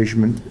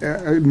application,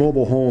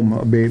 mobile home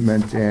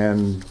abatement,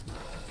 and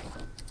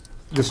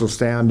this will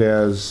stand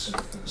as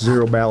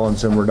zero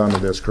balance and we're done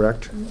with this,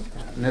 correct?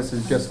 And this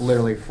is just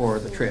literally for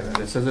the trailer.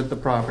 This isn't the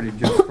property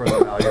just for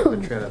the value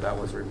of the trailer that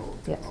was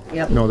removed.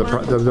 Yep. No, the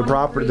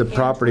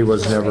property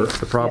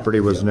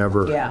was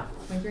never. Yeah.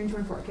 23 and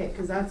 24, okay,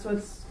 because that's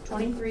what's,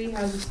 23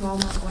 has a small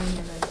amount going in,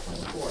 and then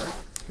 24.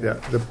 Yeah,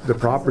 the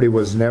property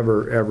was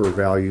never, ever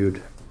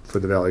valued for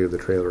the value of the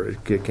trailer.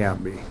 It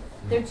can't be.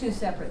 They're two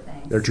separate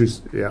things. They're two,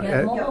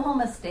 yeah. Mobile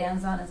home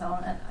stands on its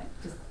own, and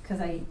just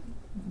because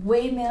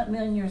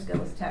million years ago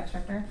was a tax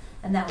director,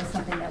 and that was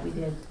something that we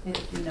did.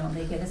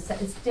 They get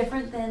it's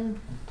different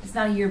than, it's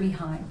not a year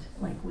behind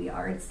like we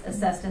are. It's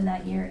assessed in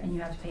that year, and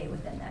you have to pay it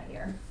within that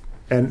year.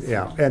 And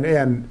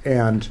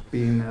and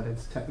being that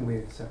it's technically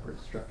a separate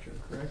structure,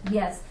 correct?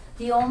 Yes.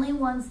 The only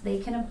ones they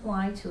can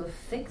apply to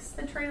affix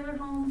the trailer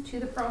home to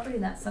the property,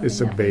 that's something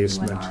it's a that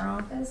basement. we do in our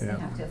office. Yeah.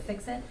 They have to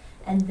affix it,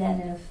 and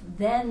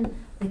then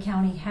the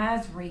county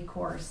has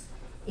recourse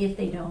if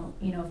they don't,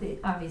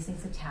 obviously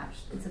it's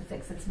attached, it's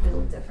affixed, it's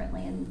billed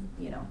differently, and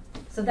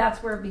so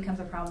that's where it becomes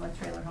a problem with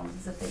trailer homes,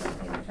 is if they don't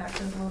pay their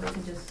taxes, well, they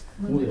can just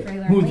move the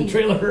trailer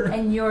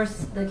and leave.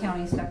 And the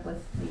county's stuck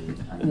with the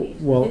unpaid.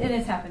 Well, and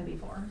it's happened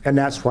before. And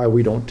that's why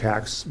we don't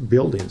tax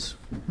buildings.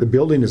 The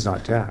building is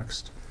not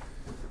taxed.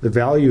 The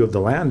value of the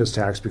land is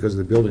taxed because of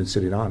the building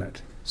sitting on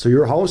it. So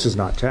your house is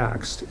not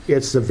taxed.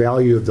 It's the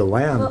value of the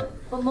land.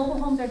 But mobile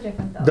homes are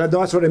different, though.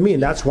 That's what I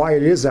mean. That's why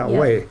it is that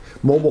way.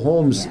 Mobile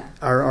homes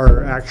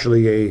are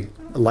actually a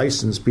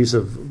licensed piece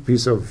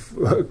of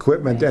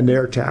equipment, and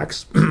they're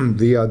taxed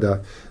via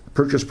the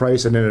purchase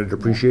price and then a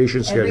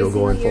depreciation schedule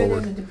going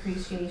forward. There's a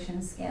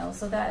depreciation scale,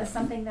 so that is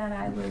something that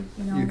I would,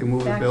 You can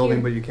move the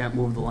building, but you can't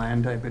move the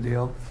land type of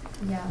deal.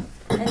 Yeah,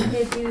 and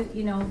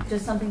if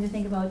just something to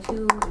think about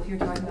too, if you're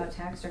talking about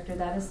tax director,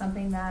 that is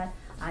something that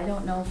I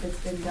don't know if it's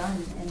been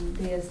done, and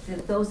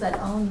those that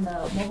own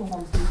the mobile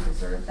homes do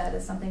preserve. That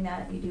is something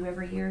that you do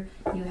every year.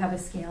 You have a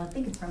scale, I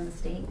think it's from the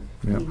state,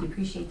 and you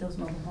depreciate those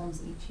mobile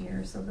homes each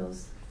year, so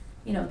those,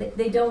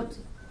 they don't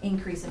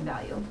increase in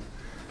value.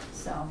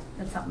 So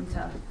that's something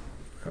to...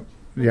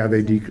 Yeah,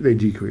 they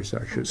decrease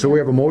actually. So we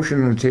have a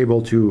motion on the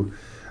table to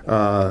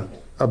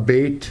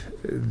abate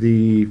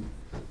the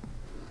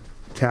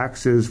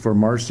taxes for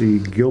Marcy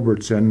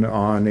Gilbertson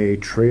on a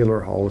trailer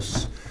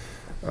house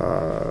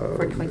for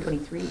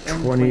 2023 and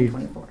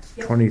 2024.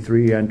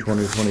 2023 and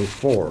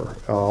 2024.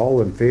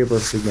 All in favor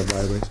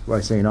signify by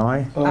saying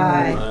aye.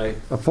 Aye.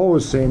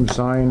 Opposed, same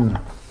sign.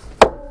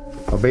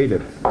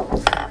 Abated.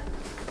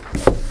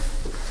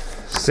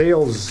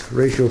 Sales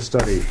ratio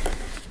study.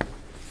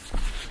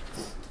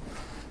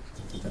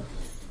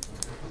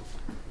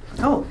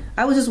 Oh,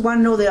 I was just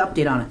wanting to know the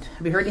update on it.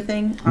 Have you heard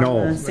anything on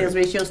No. the sales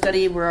ratio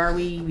study? Where are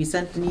we? We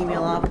sent an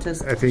email off to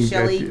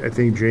Shelley. I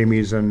think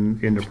Jamie's in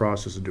the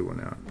process of doing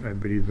that.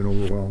 But he's been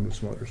overwhelmed with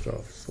some other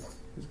stuff. So.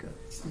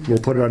 We'll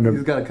put it on the.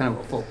 He's got a kind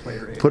of a full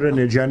plate rate. Put it on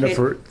the agenda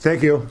for.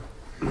 Thank you.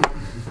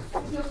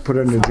 Put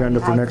it on the agenda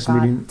for next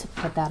meeting. To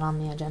put that on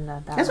the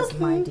agenda. That That's was okay.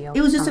 my deal.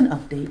 It was just an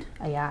update.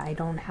 Yeah, I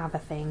don't have a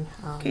thing.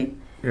 Okay.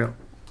 Yeah.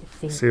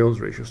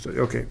 Sales ratio study.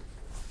 Okay.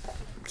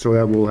 So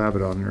that we'll have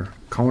it on there.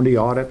 County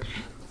audit.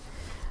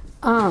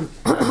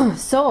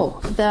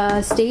 So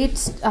the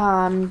state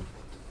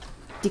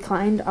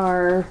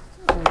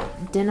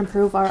didn't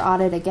approve our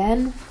audit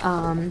again,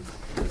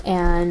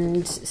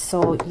 and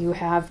so you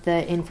have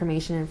the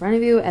information in front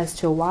of you as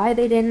to why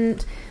they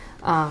didn't.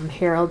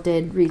 Harold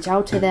did reach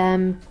out to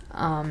them,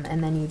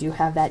 and then you do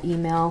have that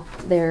email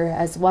there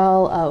as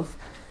well of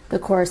the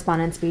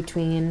correspondence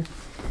between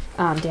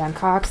Dan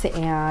Cox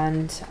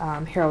and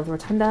Harold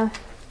Rotunda.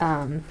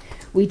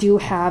 We do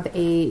have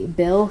a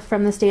bill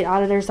from the state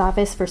auditor's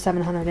office for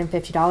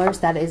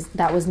 $750.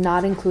 That was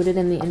not included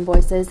in the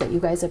invoices that you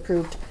guys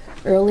approved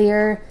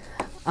earlier.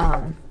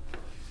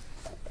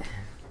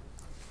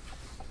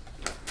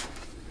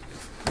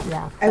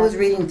 Yeah. I was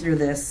reading through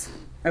this,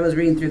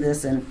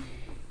 and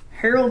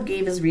Harold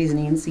gave his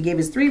reasonings. He gave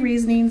his 3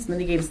 reasonings, and then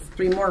he gave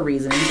 3 more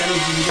reasonings. I don't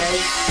know if you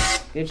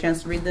guys get a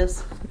chance to read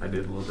this. I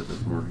did a little bit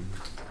this morning.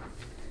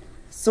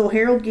 So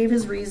Harold gave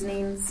his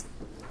reasonings,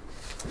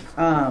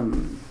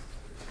 and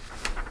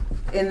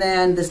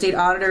then the state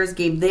auditors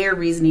gave their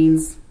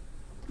reasonings,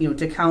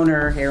 to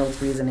counter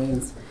Harold's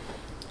reasonings,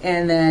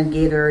 and then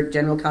gave their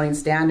general accounting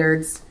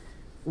standards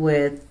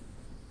with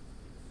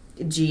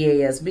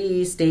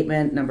GASB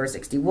statement number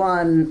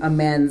 61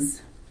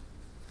 amends,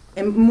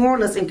 and more or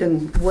less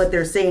what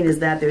they're saying is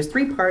that there's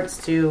 3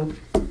 parts to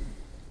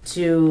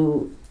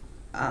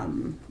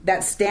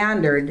that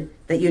standard,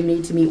 that you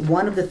need to meet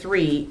one of the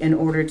 3 in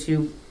order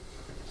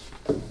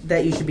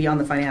that you should be on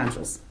the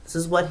financials. This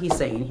is what he's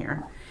saying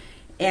here.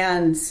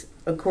 And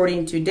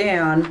according to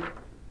Dan,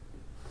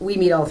 we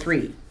meet all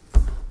 3.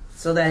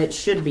 So that it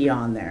should be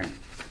on there.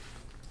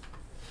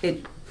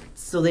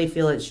 So they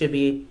feel it should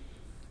be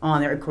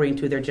on there according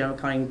to their general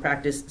accounting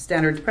practice,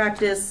 standards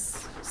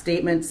practice,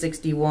 statement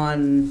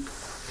 61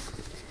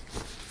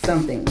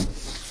 something.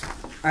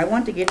 I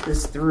want to get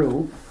this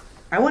through.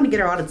 I want to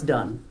get our audits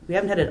done. We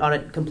haven't had an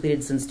audit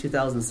completed since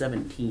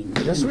 2017.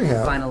 Yes, we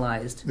have.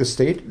 Finalized. The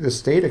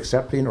state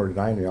accepting or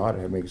denying the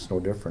audit makes no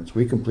difference.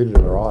 We completed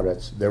our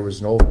audits. There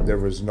was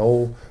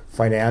no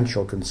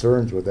financial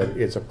concerns with it.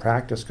 It's a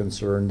practice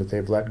concern that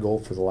they've let go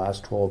for the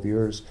last 12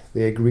 years.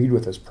 They agreed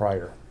with us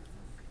prior.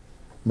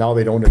 Now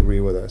they don't agree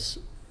with us.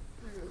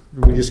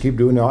 We just keep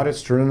doing the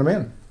audits, turning them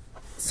in.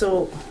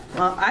 So,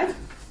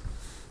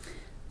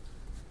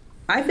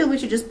 I feel we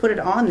should just put it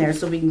on there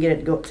so we can get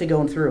it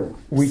going through.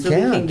 We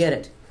can get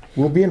it.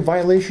 We'll be in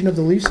violation of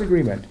the lease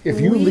agreement. If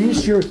you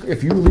lease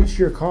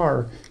your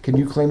car, can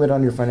you claim it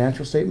on your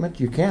financial statement?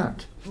 You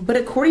can't. But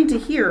according to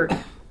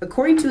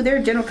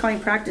their general accounting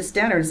practice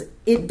standards,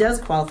 it does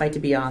qualify to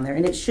be on there,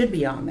 and it should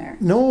be on there.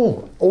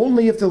 No,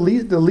 only if the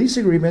lease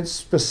agreement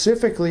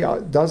specifically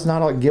does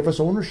not give us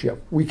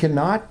ownership. We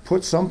cannot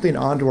put something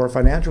onto our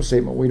financial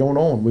statement we don't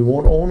own. We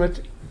won't own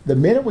it. The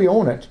minute we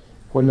own it,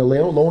 when the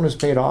loan is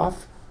paid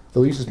off, the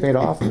lease is paid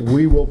off,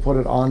 we will put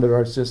it onto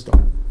our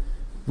system.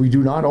 We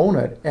do not own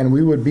it, and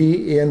we would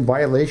be in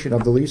violation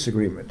of the lease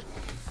agreement.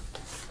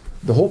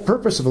 The whole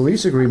purpose of the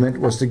lease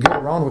agreement was to get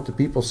around what the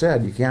people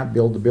said. You can't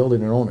build the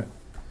building and own it.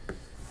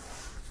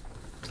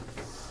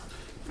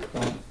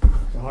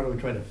 So how do we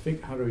try to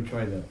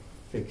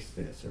fix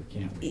this, or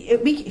can't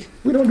we?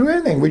 We don't do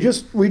anything. We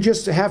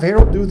just have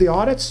Harold do the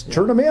audits,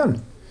 turn them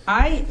in.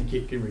 And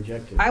keep getting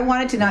rejected. I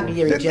want it to not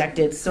be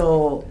rejected,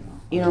 so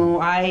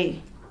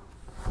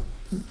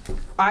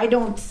I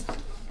don't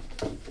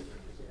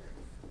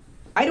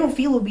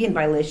feel we'll be in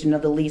violation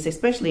of the lease,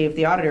 especially if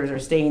the auditors are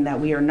saying that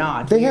we are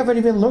not. They haven't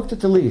even looked at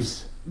the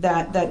lease.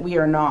 That we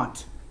are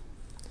not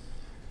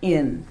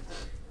in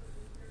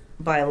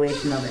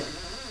violation of it.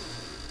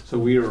 So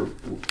we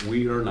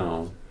are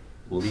now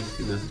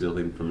leasing this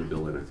building from the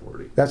building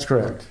authority. That's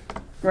correct.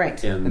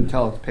 Right. And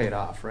until it's paid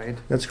off, right?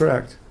 That's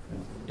correct.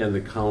 And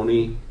the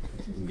county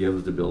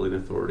gives the building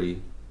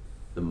authority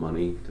the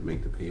money to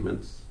make the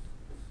payments.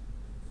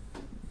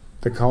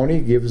 The county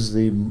gives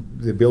the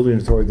building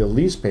authority the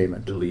lease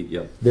payment.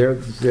 Yep.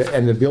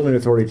 And the building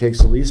authority takes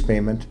the lease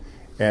payment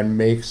and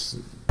makes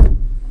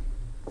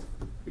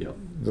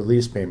the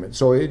lease payment.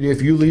 So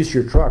if you lease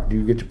your truck, do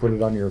you get to put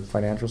it on your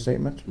financial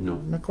statement?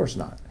 No. Of course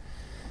not.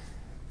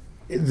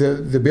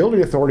 The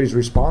building authority is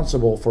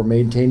responsible for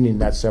maintaining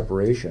that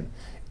separation.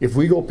 If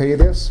we go pay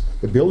this,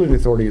 the building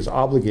authority is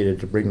obligated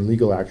to bring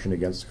legal action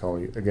against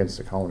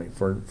the county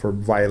for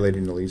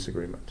violating the lease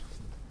agreement.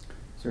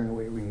 Is there any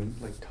way we can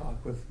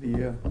talk with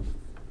the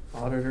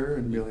auditor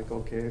and be like,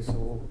 okay,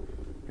 so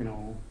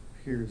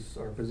here's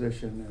our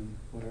position and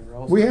whatever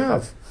else? We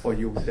have. Well,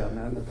 you've done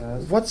that in the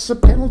past. What's the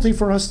penalty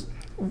for us?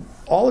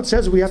 All it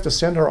says is we have to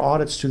send our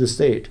audits to the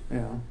state.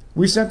 Yeah.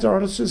 We sent our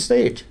audits to the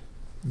state.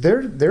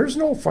 There's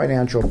no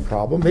financial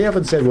problem. They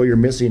haven't said, well, you're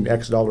missing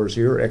X dollars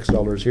here, X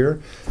dollars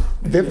here.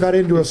 They've got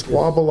into a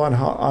squabble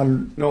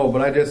on. No,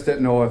 but I just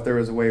didn't know if there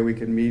was a way we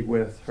could meet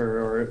with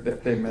her, or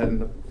if they met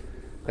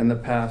in the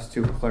past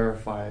to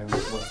clarify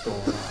what's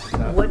going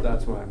on.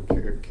 That's what I'm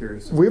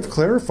curious about. We've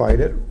clarified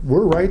it.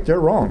 We're right,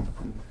 they're wrong.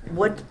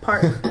 What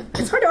part?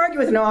 It's hard to argue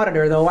with an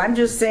auditor, though. I'm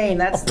just saying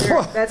that's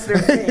their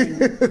thing.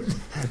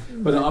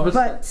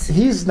 But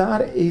he's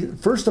not.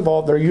 First of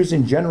all, they're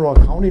using general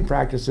accounting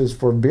practices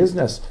for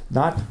business,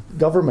 not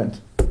government.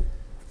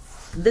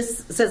 This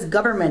says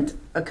government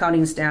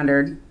accounting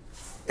standard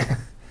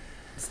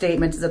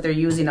statements that they're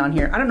using on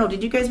here. I don't know.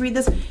 Did you guys read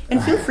this?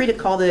 And feel free to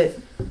call you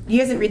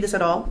guys didn't read this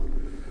at all?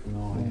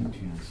 No, I didn't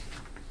chance.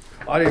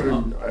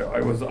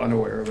 I was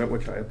unaware of it,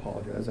 which I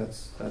apologize.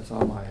 That's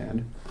on my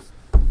end.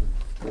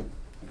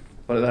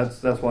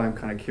 But that's why I'm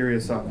kind of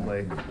curious on,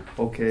 like,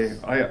 okay,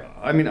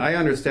 I mean, I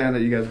understand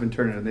that you guys have been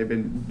turning and they've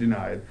been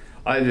denied.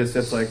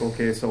 It's like,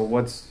 okay, so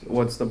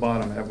what's the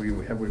bottom? Have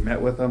we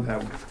met with them?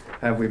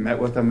 Have we met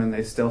with them and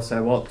they still said,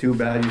 well, too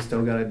bad, you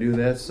still got to do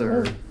this,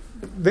 or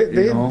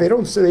They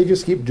don't say, they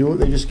just keep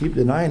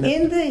denying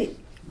it.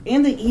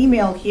 In the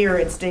email here,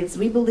 it states,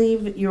 we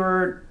believe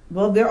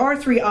there are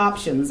 3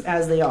 options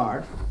as they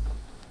are.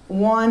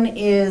 One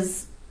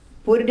is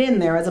put it in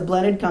there as a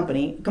blended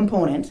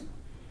component,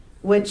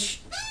 which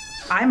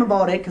I'm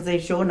about it because they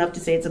show enough to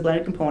say it's a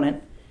blended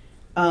component.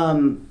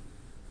 And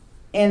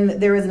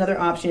there is another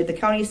option. If the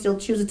county still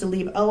chooses to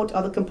leave out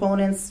all the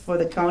components for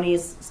the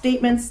county's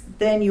statements,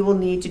 then you will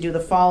need to do the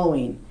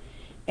following.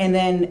 And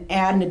then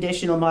add an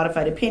additional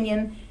modified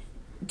opinion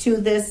to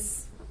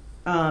this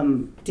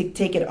to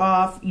take it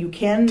off. You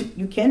can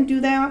do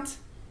that.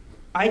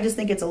 I just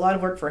think it's a lot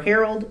of work for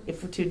Harold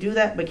to do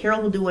that, but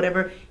Harold will do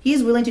whatever.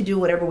 He's willing to do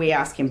whatever we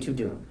ask him to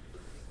do.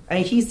 I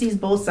mean, he sees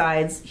both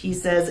sides. He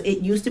says it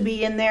used to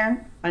be in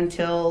there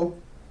until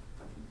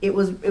it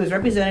was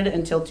represented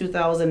until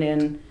 2000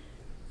 and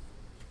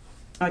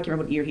I can't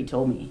remember what year he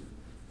told me.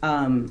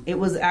 It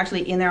was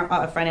actually in their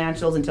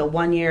financials until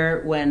 1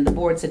 year when the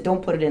board said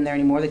don't put it in there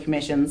anymore, the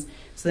commissions.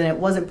 So then it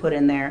wasn't put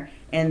in there.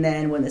 And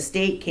then when the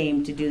state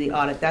came to do the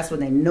audit, that's when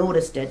they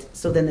noticed it.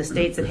 So then the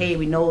state said, hey,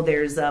 we know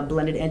there's a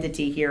blended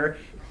entity here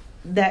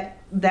that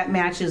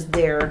matches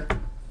their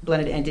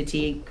blended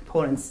entity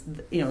components,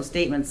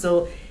 statements.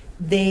 So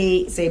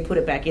they say put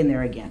it back in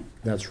there again.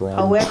 That's wrong.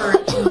 However,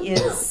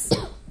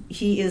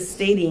 he is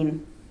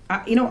stating,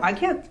 I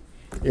can't.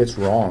 It's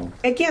wrong.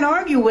 I can't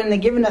argue when they're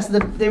giving us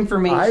the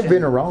information. I've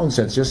been around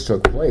since this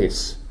took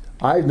place.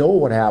 I know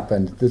what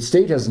happened. The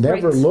state has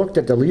never looked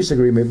at the lease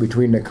agreement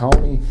between the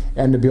county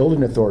and the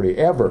building authority,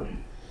 ever.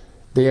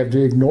 They have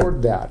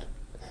ignored that.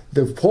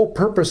 The whole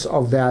purpose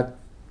of that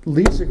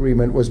lease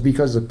agreement was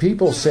because the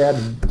people said,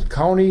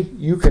 county,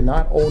 you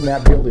cannot own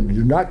that building. We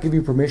do not give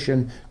you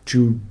permission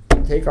to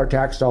take our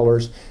tax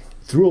dollars.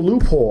 Through a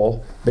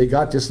loophole, they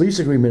got this lease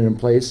agreement in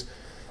place.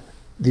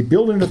 The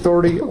building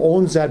authority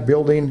owns that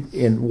building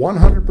in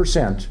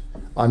 100%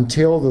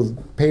 until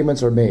the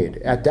payments are made.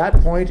 At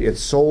that point,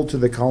 it's sold to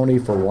the county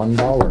for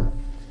 $1.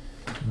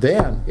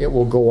 Then it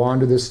will go on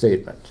to this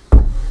statement.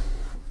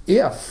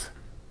 If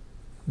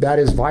that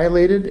is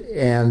violated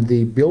and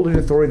the building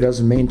authority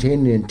doesn't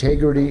maintain the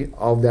integrity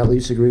of that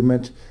lease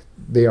agreement,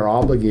 they are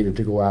obligated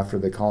to go after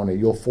the county.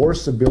 You'll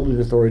force the building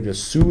authority to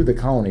sue the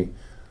county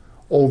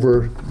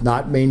over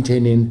not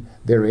maintaining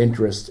their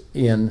interest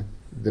in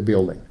the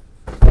building.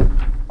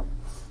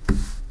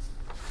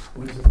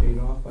 When is it paid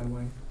off, by the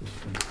way?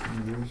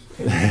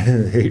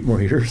 8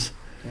 more years.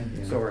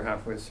 So we're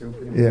halfway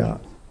through. Yeah.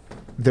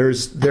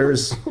 This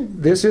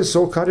is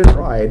so cut and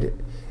dried,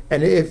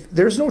 and if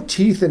there's no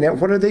teeth in it,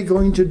 what are they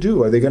going to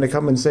do? Are they going to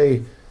come and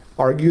say,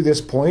 argue this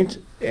point,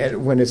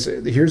 and when it's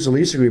here's the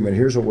lease agreement,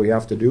 here's what we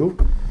have to do?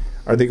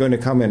 Are they going to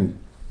come and,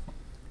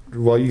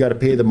 well, you got to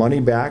pay the money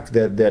back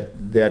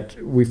that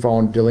we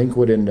found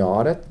delinquent in the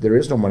audit? There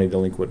is no money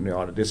delinquent in the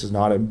audit. This is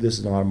not a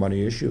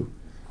money issue.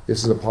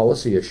 This is a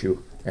policy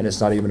issue, and it's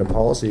not even a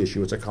policy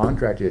issue. It's a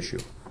contract issue.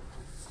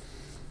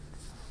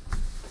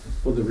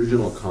 Well, the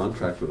original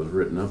contract that was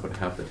written up would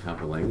have to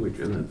have a language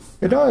in it.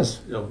 It does.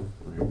 Yeah.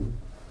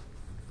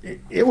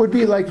 It would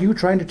be like you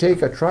trying to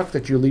take a truck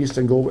that you leased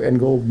and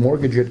go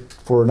mortgage it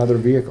for another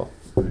vehicle.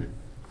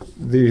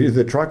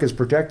 The truck is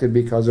protected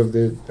because of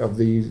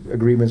the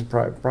agreements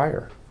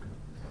prior.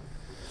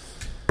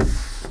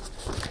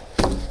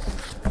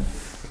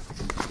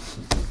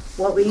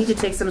 Well, we need to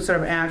take some sort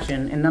of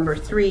action. And number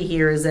 3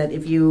 here is that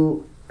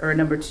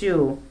number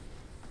 2,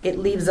 it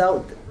leaves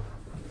out,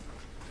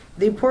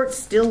 the report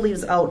still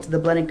leaves out the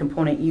blended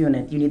component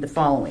unit. You need the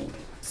following.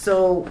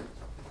 So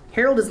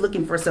Harold is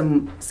looking for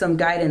some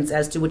guidance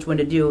as to which one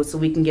to do so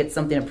we can get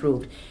something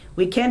approved.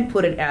 We can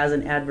put it as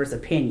an adverse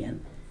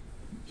opinion.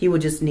 He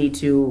would just need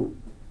to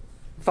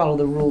follow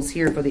the rules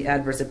here for the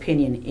adverse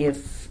opinion.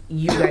 If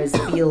you guys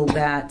feel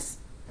that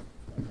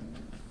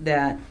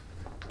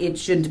it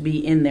shouldn't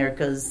be in there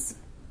because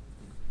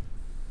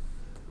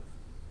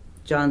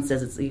John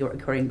says it's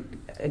according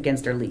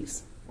against our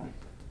lease.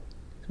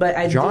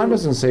 But John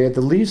doesn't say it.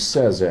 The lease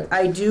says it.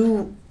 I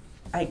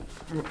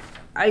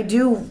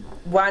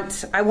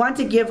want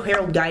to give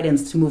Harold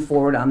guidance to move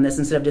forward on this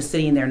instead of just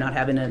sitting there not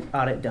having an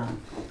audit done.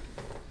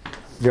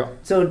 Yeah.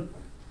 So,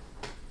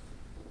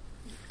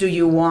 do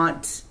you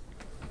want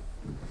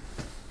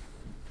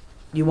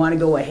to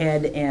go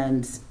ahead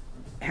and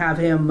have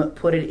him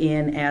put it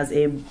in as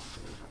a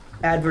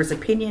adverse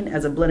opinion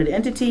as a blended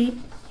entity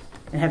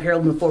and have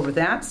Harold move forward with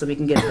that so we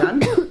can get it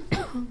done?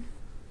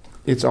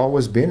 It's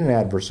always been an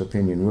adverse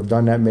opinion. We've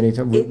done that many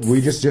times.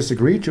 We just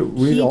disagree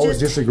we always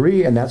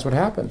disagree, and that's what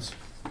happens.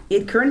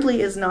 It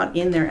currently is not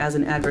in there as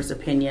an adverse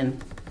opinion.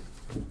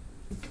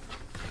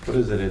 What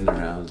is it in there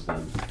as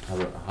then?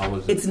 How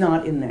is it? It's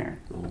not in there.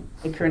 Oh.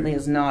 It currently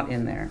is not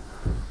in there.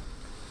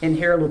 And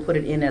Harold will put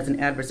it in as an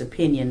adverse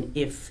opinion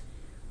if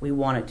we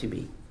want it to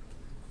be.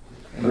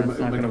 And that's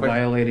not going to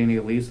violate any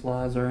lease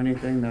laws or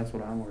anything? That's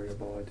what I'm worried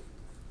about.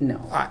 No.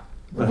 What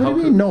But do how you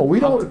mean, can- no, we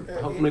how don't,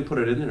 How can we put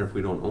it in there if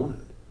we don't own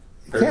it?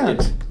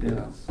 can't.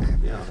 Yeah,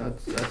 Yeah.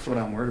 that's what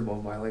I'm worried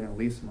about, violating a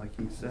lease, like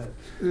he said.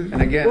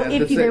 And again, Well,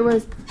 if there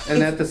was,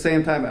 and at the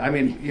same time, I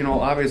mean, you know,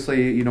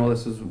 obviously, you know,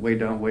 this is way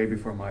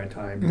before my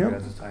time, you Yep.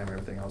 guys' time,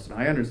 everything else, and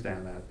I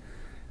understand that.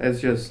 It's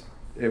just,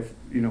 if,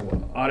 you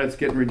know, audits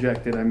getting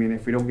rejected, I mean,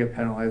 if we don't get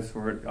penalized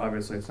for it,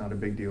 obviously it's not a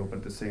big deal, but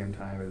at the same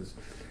time,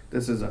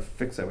 this is a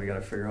fix that we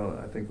gotta figure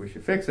out. I think we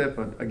should fix it,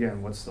 but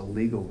again, what's the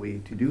legal way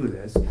to do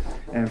this?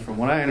 And from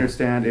what I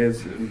understand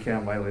is, we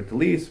can't violate the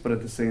lease, but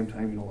at the same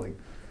time, you know, like,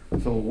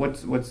 so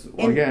what's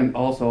again,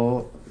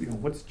 also, you know,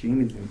 what's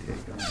Jamie's intake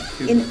on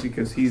this?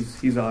 Because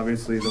he's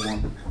obviously the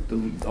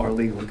one, our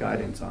legal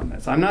guidance on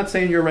this. I'm not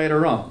saying you're right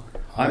or wrong.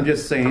 I'm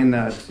just saying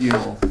that, you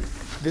know,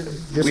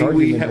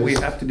 we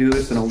have to do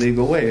this in a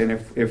legal way, and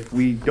if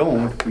we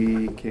don't,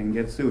 we can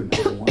get sued.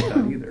 I don't want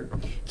that either.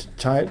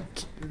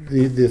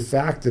 The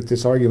fact that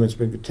this argument's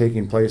been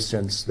taking place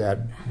since this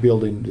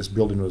building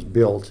was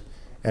built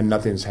and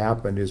nothing's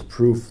happened is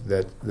proof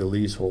that the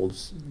lease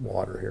holds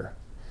water here.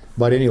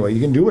 But anyway, you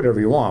can do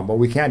whatever you want, but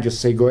we can't just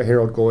say,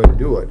 Harold, go ahead and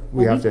do it.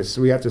 We have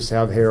to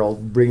have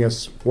Harold bring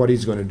us what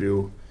he's going to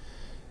do,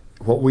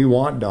 what we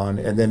want done,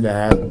 and then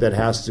that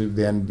has to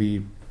then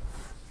be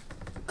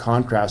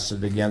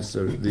contrasted against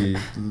the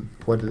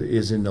what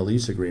is in the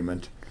lease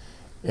agreement,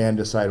 and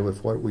decide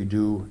if what we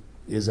do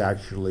is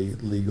actually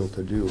legal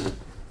to do.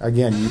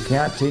 Again, you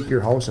can't take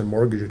your house and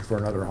mortgage it for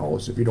another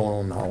house if you don't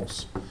own the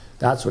house.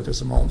 That's what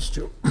this amounts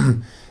to.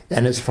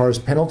 And as far as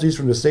penalties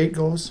from the state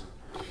goes,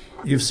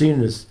 you've seen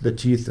the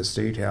teeth the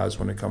state has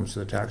when it comes to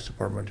the tax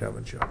department,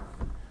 haven't you?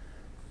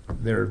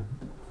 They're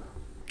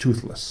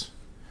toothless.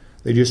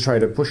 They just try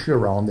to push you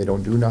around. They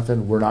don't do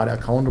nothing. We're not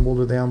accountable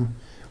to them.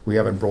 We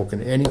haven't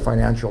broken any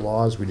financial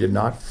laws. We did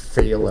not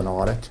fail an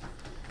audit.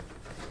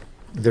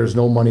 There's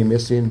no money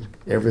missing.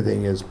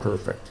 Everything is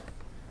perfect.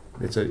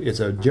 It's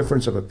a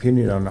difference of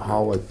opinion on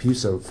how a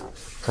piece of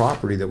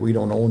property that we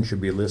don't own should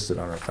be listed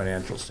on our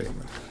financial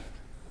statement.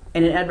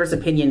 And an adverse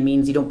opinion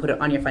means you don't put it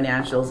on your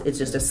financials. It's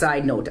just a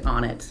side note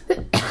on it,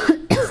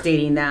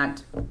 stating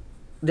that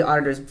the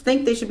auditors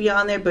think they should be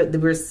on there, but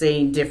we're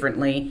saying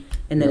differently,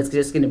 and then it's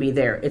just going to be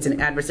there. It's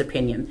an adverse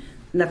opinion.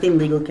 Nothing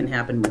legal can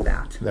happen with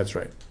that. That's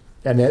right.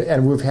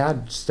 And we've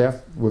had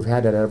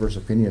that adverse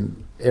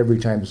opinion every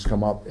time it's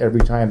come up. Every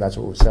time that's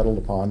what we've settled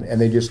upon,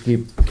 and they just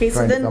keep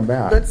trying to come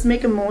back. Let's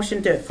make a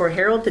motion for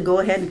Harold to go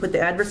ahead and put the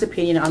adverse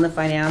opinion on the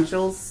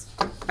financials.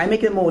 I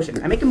make a motion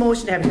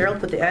to have Harold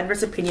put the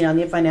adverse opinion on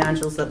the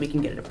financials so that we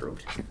can get it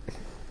approved.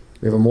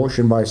 We have a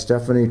motion by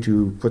Stephanie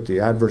to put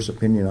the adverse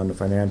opinion on the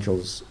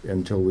financials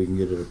until we can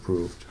get it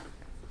approved.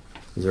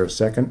 Is there a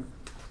second?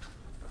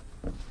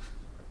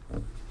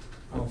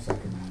 I'll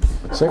second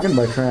that. Second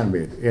by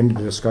Tranby. End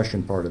the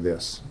discussion part of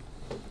this.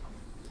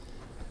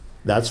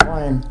 That's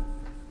fine,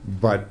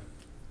 but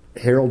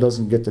Harold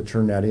doesn't get to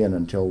turn that in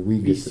until we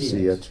get to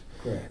see it.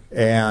 Correct.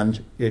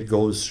 And it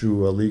goes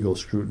through a legal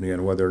scrutiny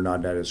on whether or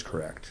not that is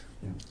correct.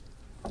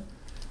 Yeah.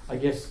 I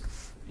guess,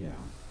 yeah.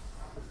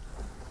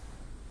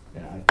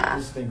 Yeah,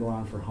 this has been going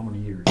on for how many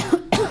years?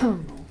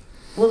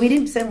 Well, we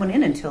didn't send one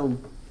in until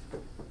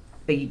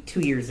 2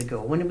 years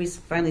ago. When did we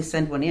finally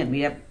send one in?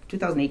 We have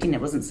 2018.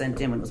 It wasn't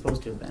sent in when it was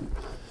supposed to have been.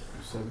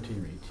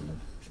 17 or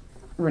 18.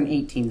 We're in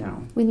 18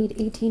 now. we need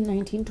 18,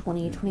 19,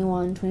 20,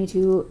 21,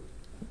 22,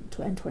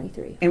 and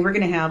 23. And we're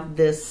going to have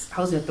this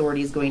housing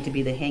authority is going to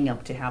be the hang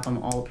up to have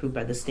them all approved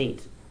by the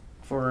state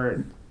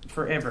for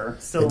forever.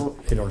 So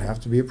They don't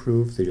have to be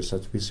approved, they just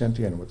have to be sent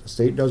in. What the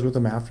state does with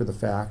them after the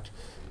fact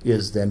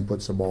is then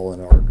puts the ball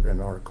in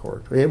our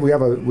court. We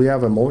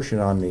have a motion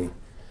on the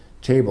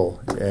table,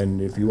 and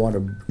if you want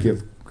to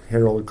give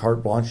Harold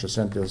carte blanche to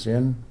send this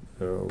in,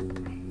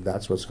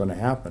 that's what's going to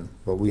happen.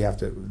 But we have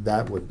to.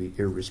 That would be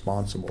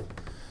irresponsible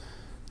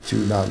to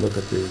not look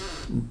at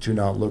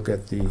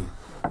the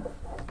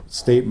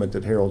statement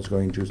that Harold's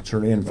going to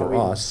turn in for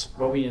us.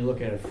 But we need to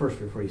look at it first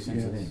before he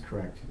sends it in,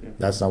 correct?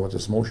 That's not what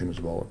this motion is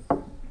about.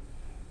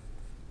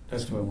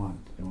 That's what I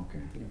want.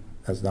 Okay.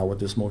 That's not what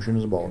this motion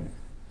is about.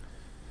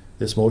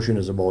 This motion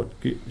is about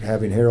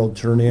having Harold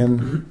turn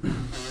in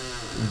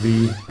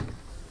the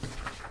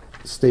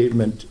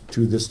statement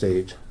to the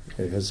state.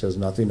 It says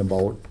nothing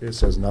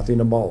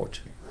about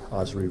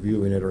us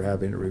reviewing it or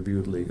having it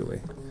reviewed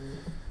legally.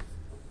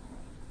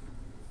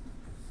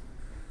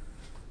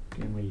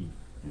 Can we,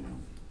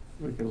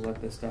 We could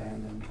let this die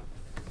and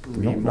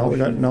No,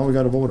 then now we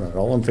got to vote on it.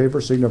 All in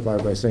favor signify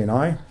by saying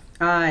aye.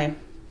 Aye.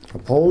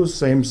 Opposed,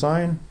 same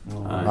sign.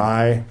 No.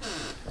 Aye.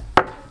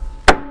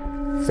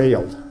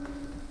 Failed.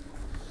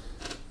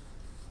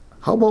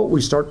 How about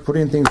we start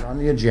putting things on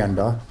the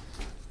agenda,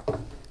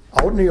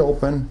 out in the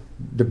open,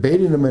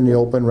 debating them in the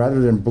open,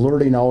 rather than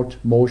blurting out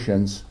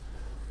motions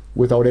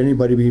without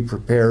anybody being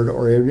prepared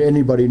or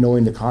anybody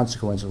knowing the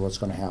consequence of what's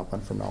going to happen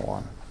from now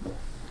on.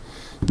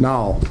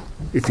 Now,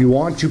 if you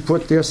want to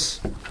put this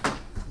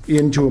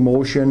into a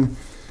motion,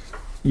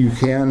 you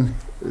can,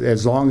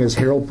 as long as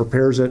Harold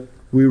prepares it,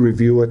 we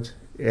review it,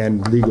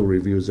 and legal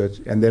reviews it,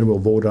 and then we'll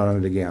vote on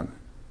it again.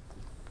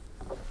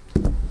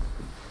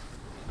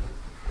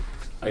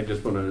 I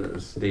just want to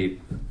state,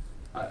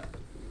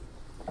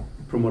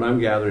 from what I'm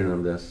gathering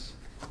of this,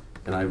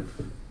 and I've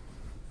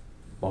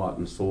bought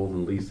and sold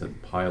and leased a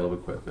pile of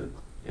equipment,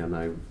 and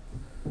I've,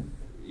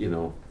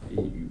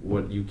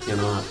 what you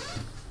cannot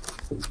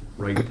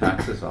write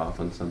taxes off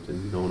on something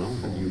you don't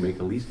own that you make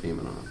a lease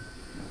payment on.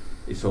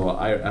 So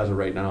as of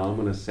right now, I'm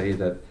going to say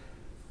that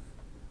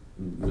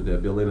the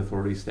building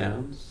authority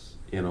stands,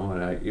 and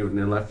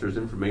unless there's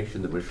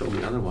information that would show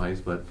me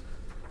otherwise, but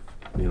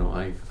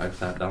I've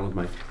sat down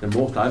with the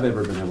most I've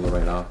ever been able to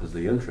write off is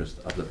the interest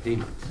of the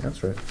payments.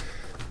 That's right.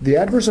 The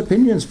adverse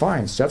opinion's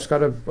fine. Steph's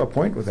got a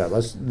point with that.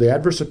 The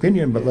adverse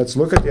opinion, but let's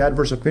look at the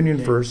adverse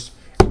opinion first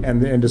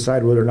and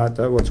decide whether or not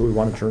that's what we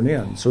want to turn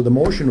in. So the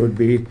motion would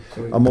be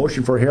a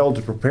motion for Harold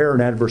to prepare an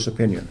adverse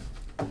opinion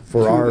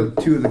for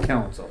to the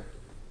council.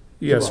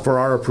 Yes, for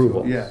our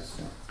approval.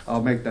 Yes,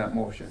 I'll make that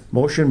motion.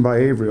 Motion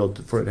by Averill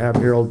to have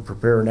Harold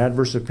prepare an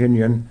adverse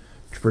opinion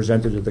to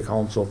present it to the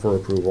council for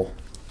approval.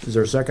 Is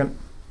there a second?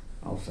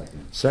 I'll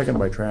second. Second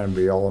by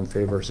Tranby. All in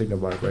favor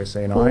signify by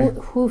saying aye.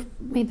 Who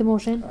made the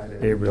motion?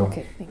 Averill.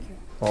 Okay, thank you.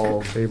 All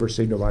in favor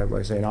signify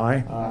by saying aye.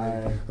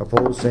 Aye.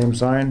 Opposed, same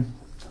sign.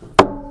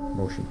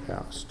 Motion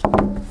passed.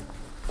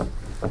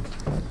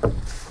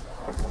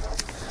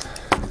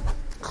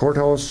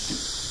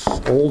 Courthouse,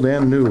 old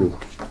and new.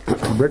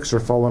 Bricks are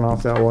falling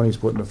off that one. He's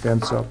putting a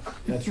fence up.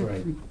 That's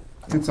right.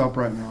 It's up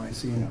right now, I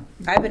see it.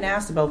 I've been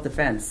asked about the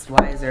fence.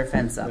 Why is there a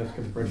fence up? That's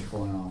because bricks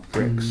falling off.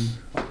 Bricks.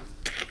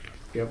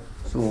 Yep.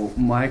 So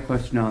my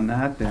question on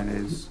that then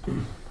is,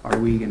 are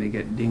we gonna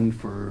get dinged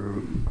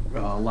for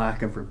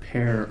lack of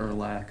repair or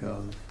lack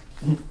of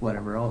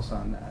whatever else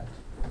on that?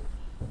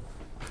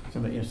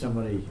 If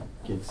somebody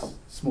gets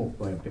smoked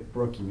by a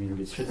brook, you mean, or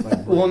gets hit by a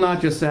brook? Well, not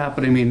just that,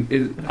 but I mean,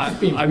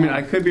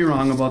 I could be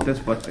wrong about this,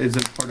 but is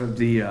it part of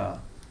the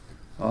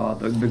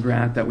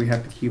grant that we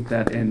have to keep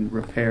that in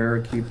repair,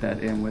 keep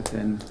that in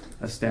within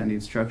a standing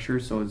structure?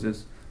 So is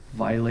this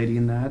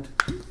violating that?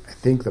 I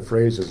think the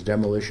phrase is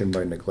demolition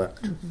by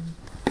neglect.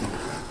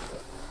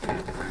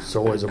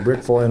 So is a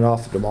brick falling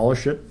off,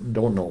 demolish it?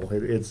 Don't know.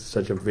 It's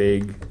such a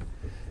vague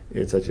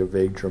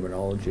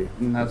terminology.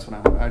 And that's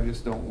what I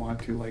just don't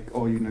want to, like,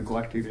 oh, you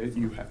neglected it,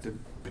 you have to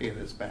pay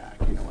this back,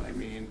 you know what I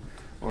mean?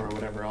 Or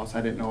whatever else.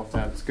 I didn't know if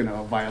that's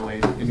gonna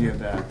violate any of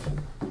that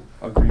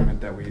agreement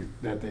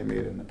that they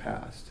made in the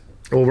past.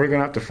 Well, we're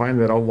gonna have to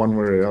find that out one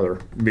way or the other,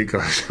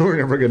 because we're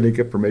never gonna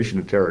get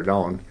permission to tear it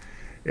down.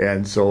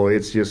 And so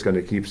it's just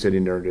gonna keep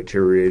sitting there and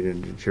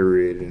deteriorating.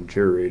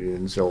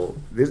 And so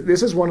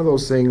this is one of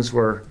those things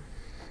where,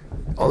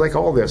 like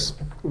all this,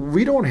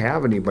 we don't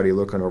have anybody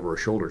looking over our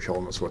shoulder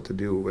telling us what to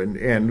do,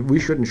 and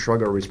we shouldn't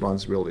shrug our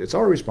responsibility. It's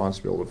our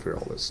responsibility for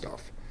all this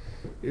stuff.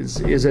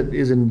 Is it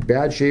in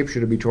bad shape?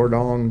 Should it be torn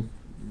down?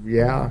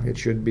 Yeah, it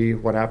should be.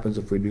 What happens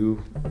if we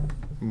do?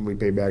 We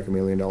pay back $1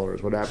 million.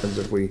 What happens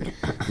if we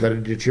let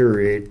it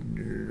deteriorate?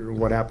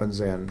 What happens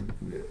then?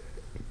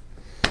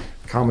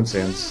 Common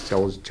sense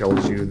tells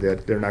you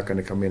that they're not going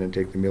to come in and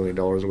take the $1 million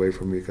away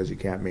from you because you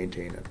can't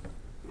maintain it.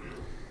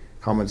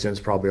 Common sense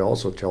probably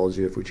also tells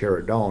you if we tear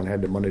it down,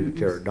 had the money to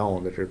tear it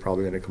down, that they're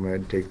probably going to come ahead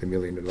and take the $1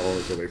 million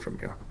away from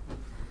you.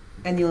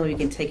 And the only way we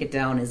can take it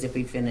down is if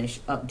we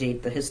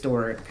update the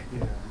historic.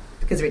 Yeah.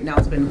 Because right now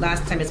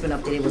last time it's been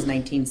updated was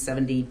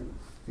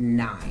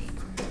 1979.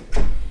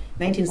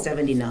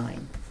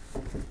 1979.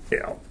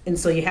 Yeah. And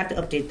so you have to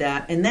update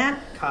that, and that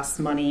costs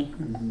money,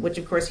 which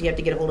of course you have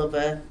to get a hold of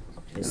a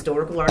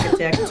historical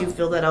architect to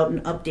fill that out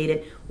and update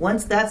it.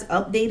 Once that's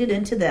updated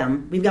into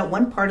them, we've got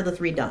one part of the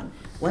 3 done.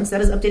 Once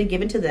that is updated,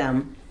 given to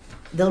them,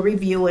 they'll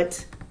review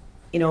it,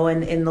 and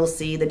they'll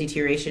see the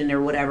deterioration or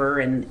whatever,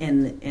 and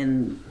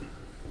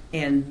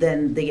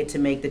then they get to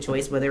make the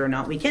choice whether or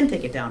not we can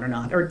take it down or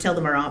not, or tell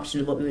them our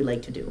options of what we would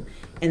like to do.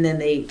 And then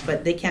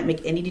but they can't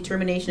make any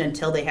determination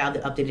until they have the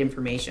updated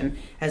information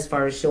as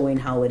far as showing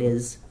how it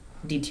is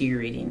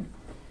deteriorating.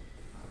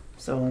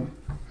 So.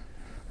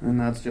 And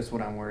that's just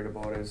what I'm worried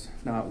about, is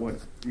not what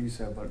you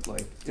said, but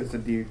like, is the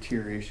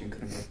deterioration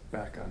going to get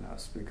back on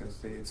us because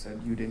they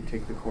said you didn't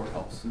take the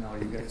courthouse, now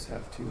you guys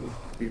have to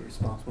be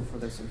responsible for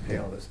this and pay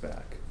all this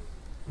back.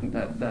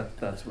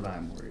 That's what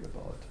I'm worried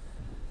about.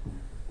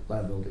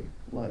 Liability.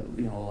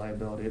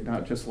 Liability,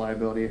 not just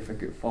liability if it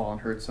could fall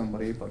and hurt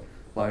somebody, but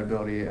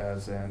liability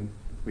as in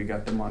we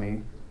got the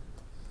money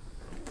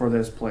for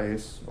this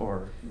place,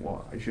 or,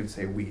 well, I should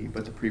say we,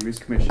 but the previous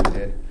commission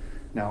did.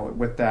 Now,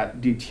 with that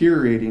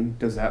deteriorating,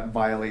 does that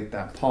violate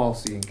that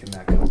policy, and can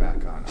that come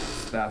back on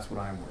us? That's what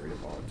I'm worried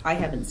about. I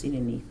haven't seen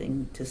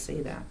anything to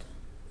say that.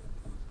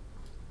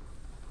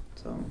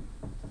 So.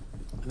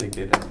 I think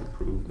they'd have to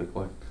prove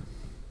neglect.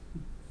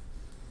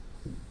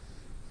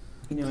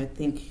 I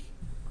think,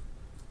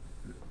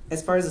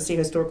 as far as the State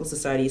Historical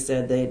Society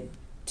said, that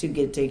to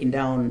get it taken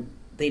down,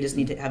 they just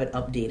need to have it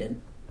updated.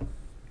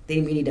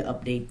 We need to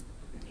update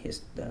I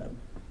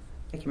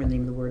can't remember the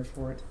name of the word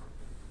for it.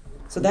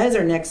 So that is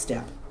our next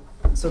step.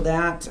 So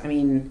that's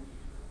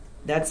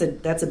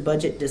a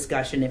budget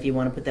discussion if you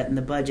want to put that in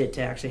the budget,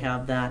 to actually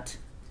have that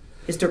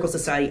Historical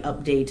Society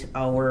update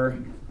our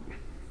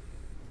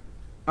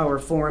our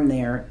form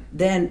there.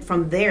 Then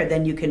from there,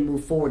 then you can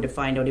move forward to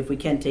find out if we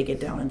can take it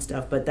down and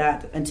stuff. But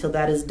that until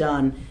that is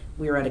done,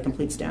 we are at a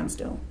complete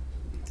standstill.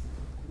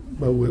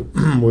 But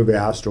we've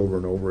asked over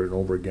and over and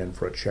over again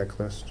for a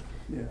checklist.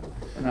 Yeah,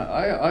 and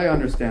I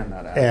understand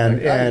that.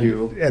 And I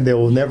do. and they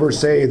will never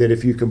say that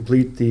if you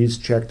complete these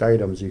checked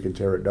items, you can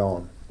tear it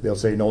down. They'll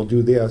say, no,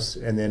 do this,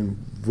 and then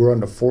we're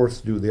on the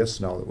fourth do this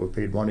now that we've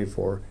paid money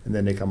for, and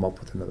then they come up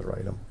with another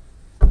item.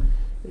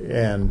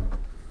 And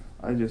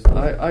I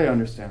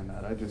understand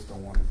that. I just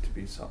don't want it to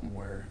be something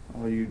where,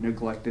 oh, you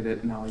neglected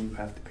it, now you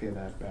have to pay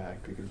that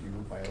back because you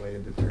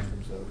violated the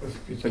terms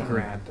of the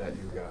grant that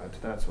you got.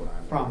 That's what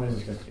I'm. Problem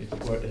is,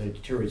 what it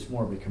deteriorates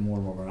more, become more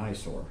and more of an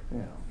eyesore.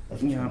 Yeah.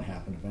 That's what's going to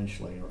happen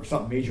eventually, or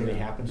something majorly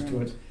happens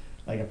to it,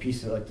 like a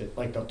piece of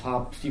like the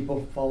top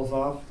steeple falls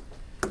off.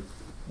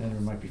 Then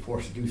we might be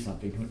forced to do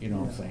something. You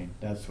know what I'm saying?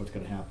 That's what's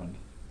going to happen.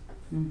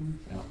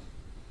 Mm-hmm. Yeah.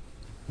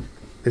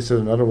 this is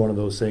another one of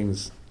those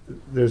things.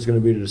 There's going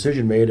to be a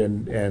decision made,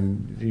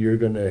 and you're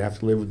going to have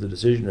to live with the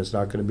decision. It's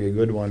not going to be a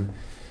good one.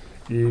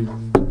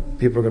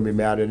 People are going to be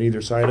mad on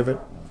either side of it,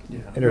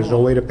 and there's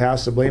no way to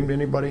pass the blame to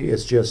anybody.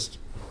 It's just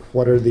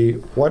what would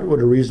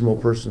a reasonable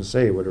person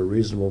say? Would a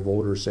reasonable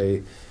voter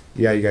say,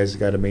 yeah, you guys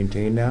got to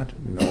maintain that?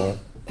 No.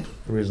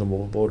 A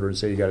reasonable voter would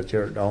say you got to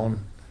tear it down.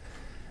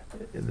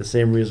 The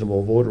same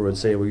reasonable voter would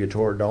say, well, you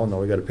tore it down, now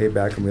we got to pay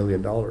back $1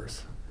 million.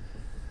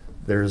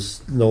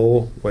 There's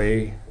no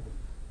way.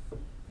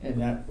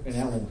 And that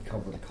won't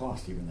cover the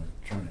cost even of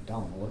tearing it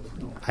down, will it?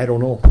 No. I don't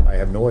know. I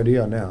have no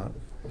idea on that.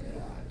 Yeah,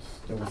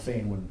 they were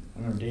saying when I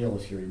remember Dale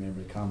was here,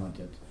 remember the comment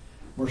that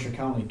Mercer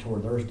County tore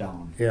theirs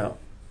down. Yeah.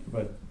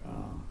 But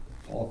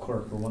Fall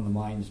Clerk, or one of the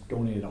mines,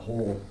 donated a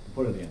hole to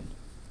put it in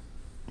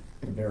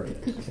to bury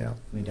it. Yeah.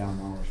 And they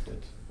demolished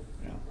it.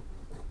 Yeah.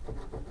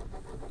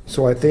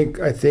 So I think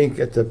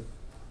at the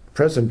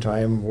present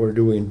time we're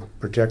doing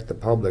protect the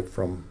public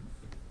from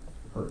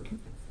hurt,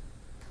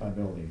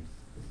 liability.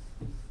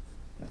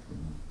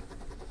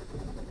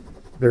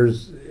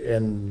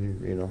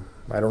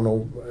 I don't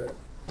know.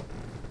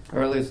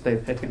 Or at least are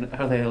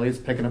they at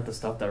least picking up the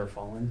stuff that are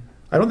falling?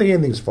 I don't think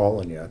anything's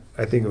fallen yet.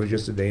 I think it was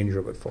just the danger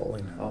of it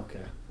falling.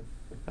 Okay.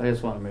 I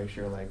just want to make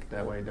sure, like,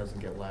 that way it doesn't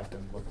get left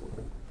and look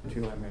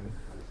too. I mean,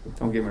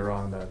 don't get me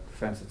wrong, the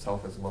fence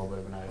itself is a little bit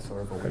of an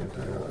eyesore, but we have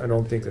to do I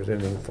don't think there's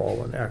anything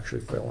fallen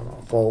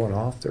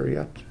off there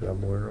yet that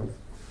I'm aware of.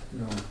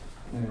 No.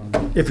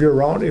 If you're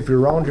around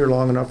here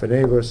long enough, and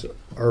any of us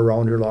are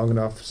around here long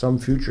enough, some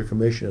future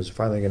commission is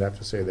finally going to have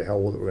to say, the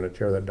hell with it, we're going to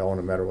tear that down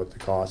no matter what the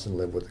cost, and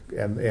live with it,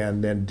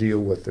 and then deal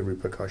with the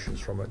repercussions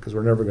from it, because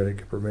we're never going to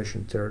get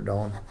permission to tear it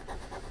down.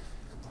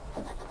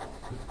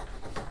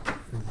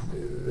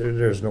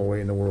 There's no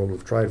way in the world.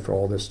 We've tried for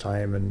all this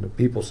time, and the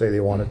people say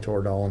they want it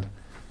tore down.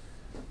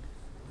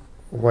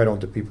 Why don't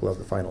the people have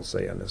the final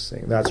say on this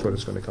thing? That's what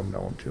it's going to come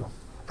down to.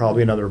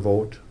 Probably another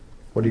vote.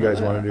 What do you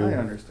guys want to do? I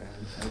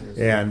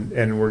understand.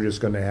 And we're just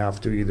going to have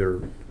to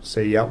either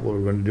say, yeah, well,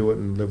 we're going to do it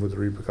and live with the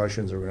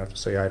repercussions, or we're going to have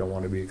to say, I don't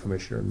want to be a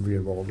commissioner and be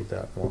involved with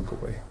that and walk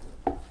away.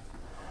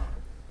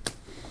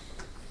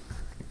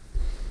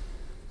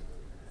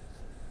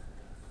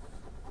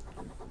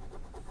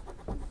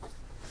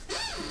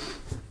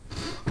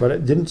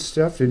 But didn't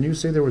you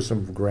say there was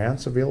some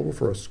grants available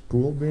for a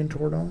school being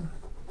torn down?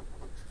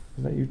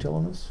 Isn't that you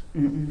telling us?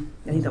 Mm-mm.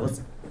 I think that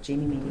was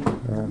Jamie maybe.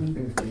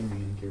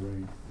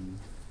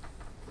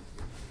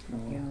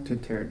 Yeah. To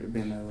tear it,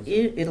 being that was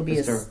It'll be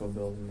historical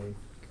building,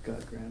 they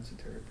got grants to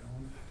tear it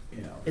down.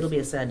 Yeah. It'll be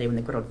a sad day when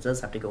the courthouse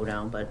does have to go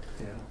down, but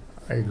yeah,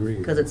 I agree.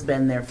 Because it's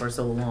been there for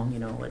so long,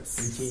 it's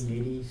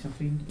 1880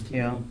 something.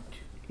 Yeah.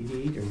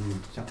 88 or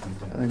something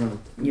like that. I think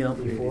yeah.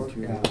 Before?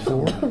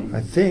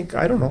 I think.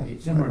 I don't know.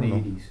 Somewhere in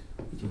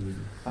the 80s.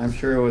 I'm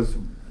sure it was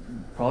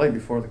probably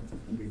before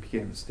we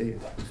became a state.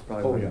 It was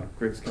probably when yeah.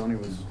 Griggs County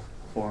was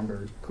formed,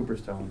 or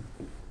Cooperstown.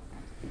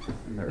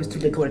 It was to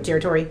Dakota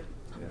Territory.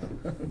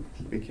 Yeah.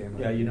 Became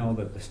yeah,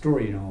 the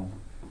story,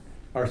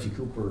 R.C.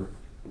 Cooper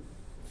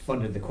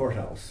funded the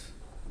courthouse,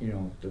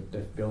 the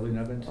building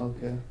of it.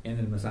 Okay. And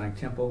the Masonic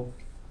Temple,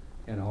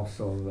 and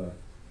also the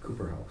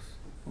Cooper House.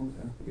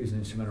 Okay. He was an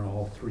instrumental in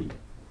all three.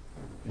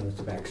 That's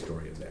the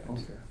backstory of that.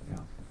 Okay. Yeah.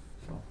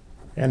 So.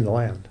 And the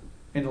land.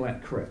 And the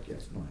land, correct,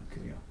 yes, the land,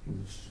 yeah. He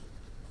was,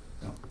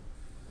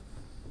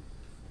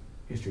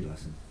 history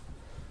lesson.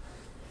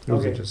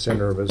 You'll get to the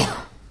center of his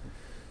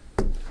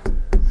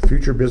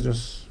future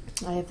business.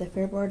 I have the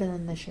Fair Board and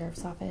then the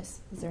Sheriff's Office.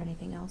 Is there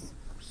anything else?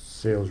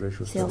 Sales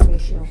ratio. Sales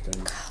ratio.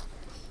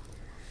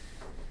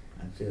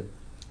 That's it.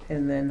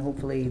 And then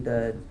hopefully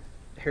the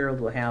Herald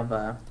will have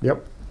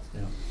Yep.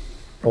 Yeah.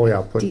 Oh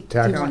yeah, put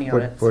tax,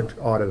 audit, put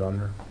audit on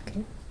there.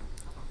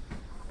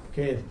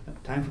 Okay,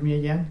 time for me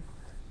again?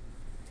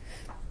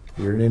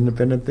 You're an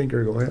independent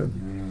thinker, go ahead.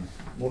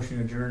 Motion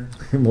adjourned.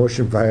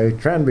 Motion by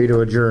Tranby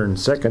to adjourn,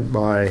 second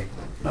by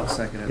I'll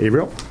second it.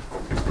 Averill.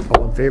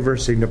 All in favor,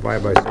 signify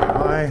by saying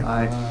aye.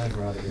 Aye.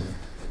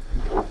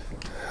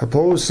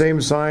 Opposed,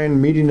 same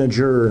sign, meeting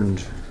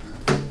adjourned.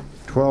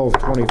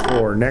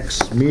 12:24,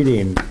 next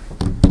meeting.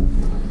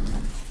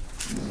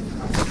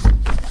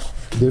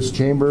 this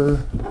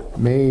chamber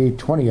May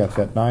 20th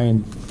at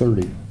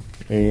 9:30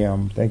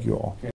 a.m. Thank you all.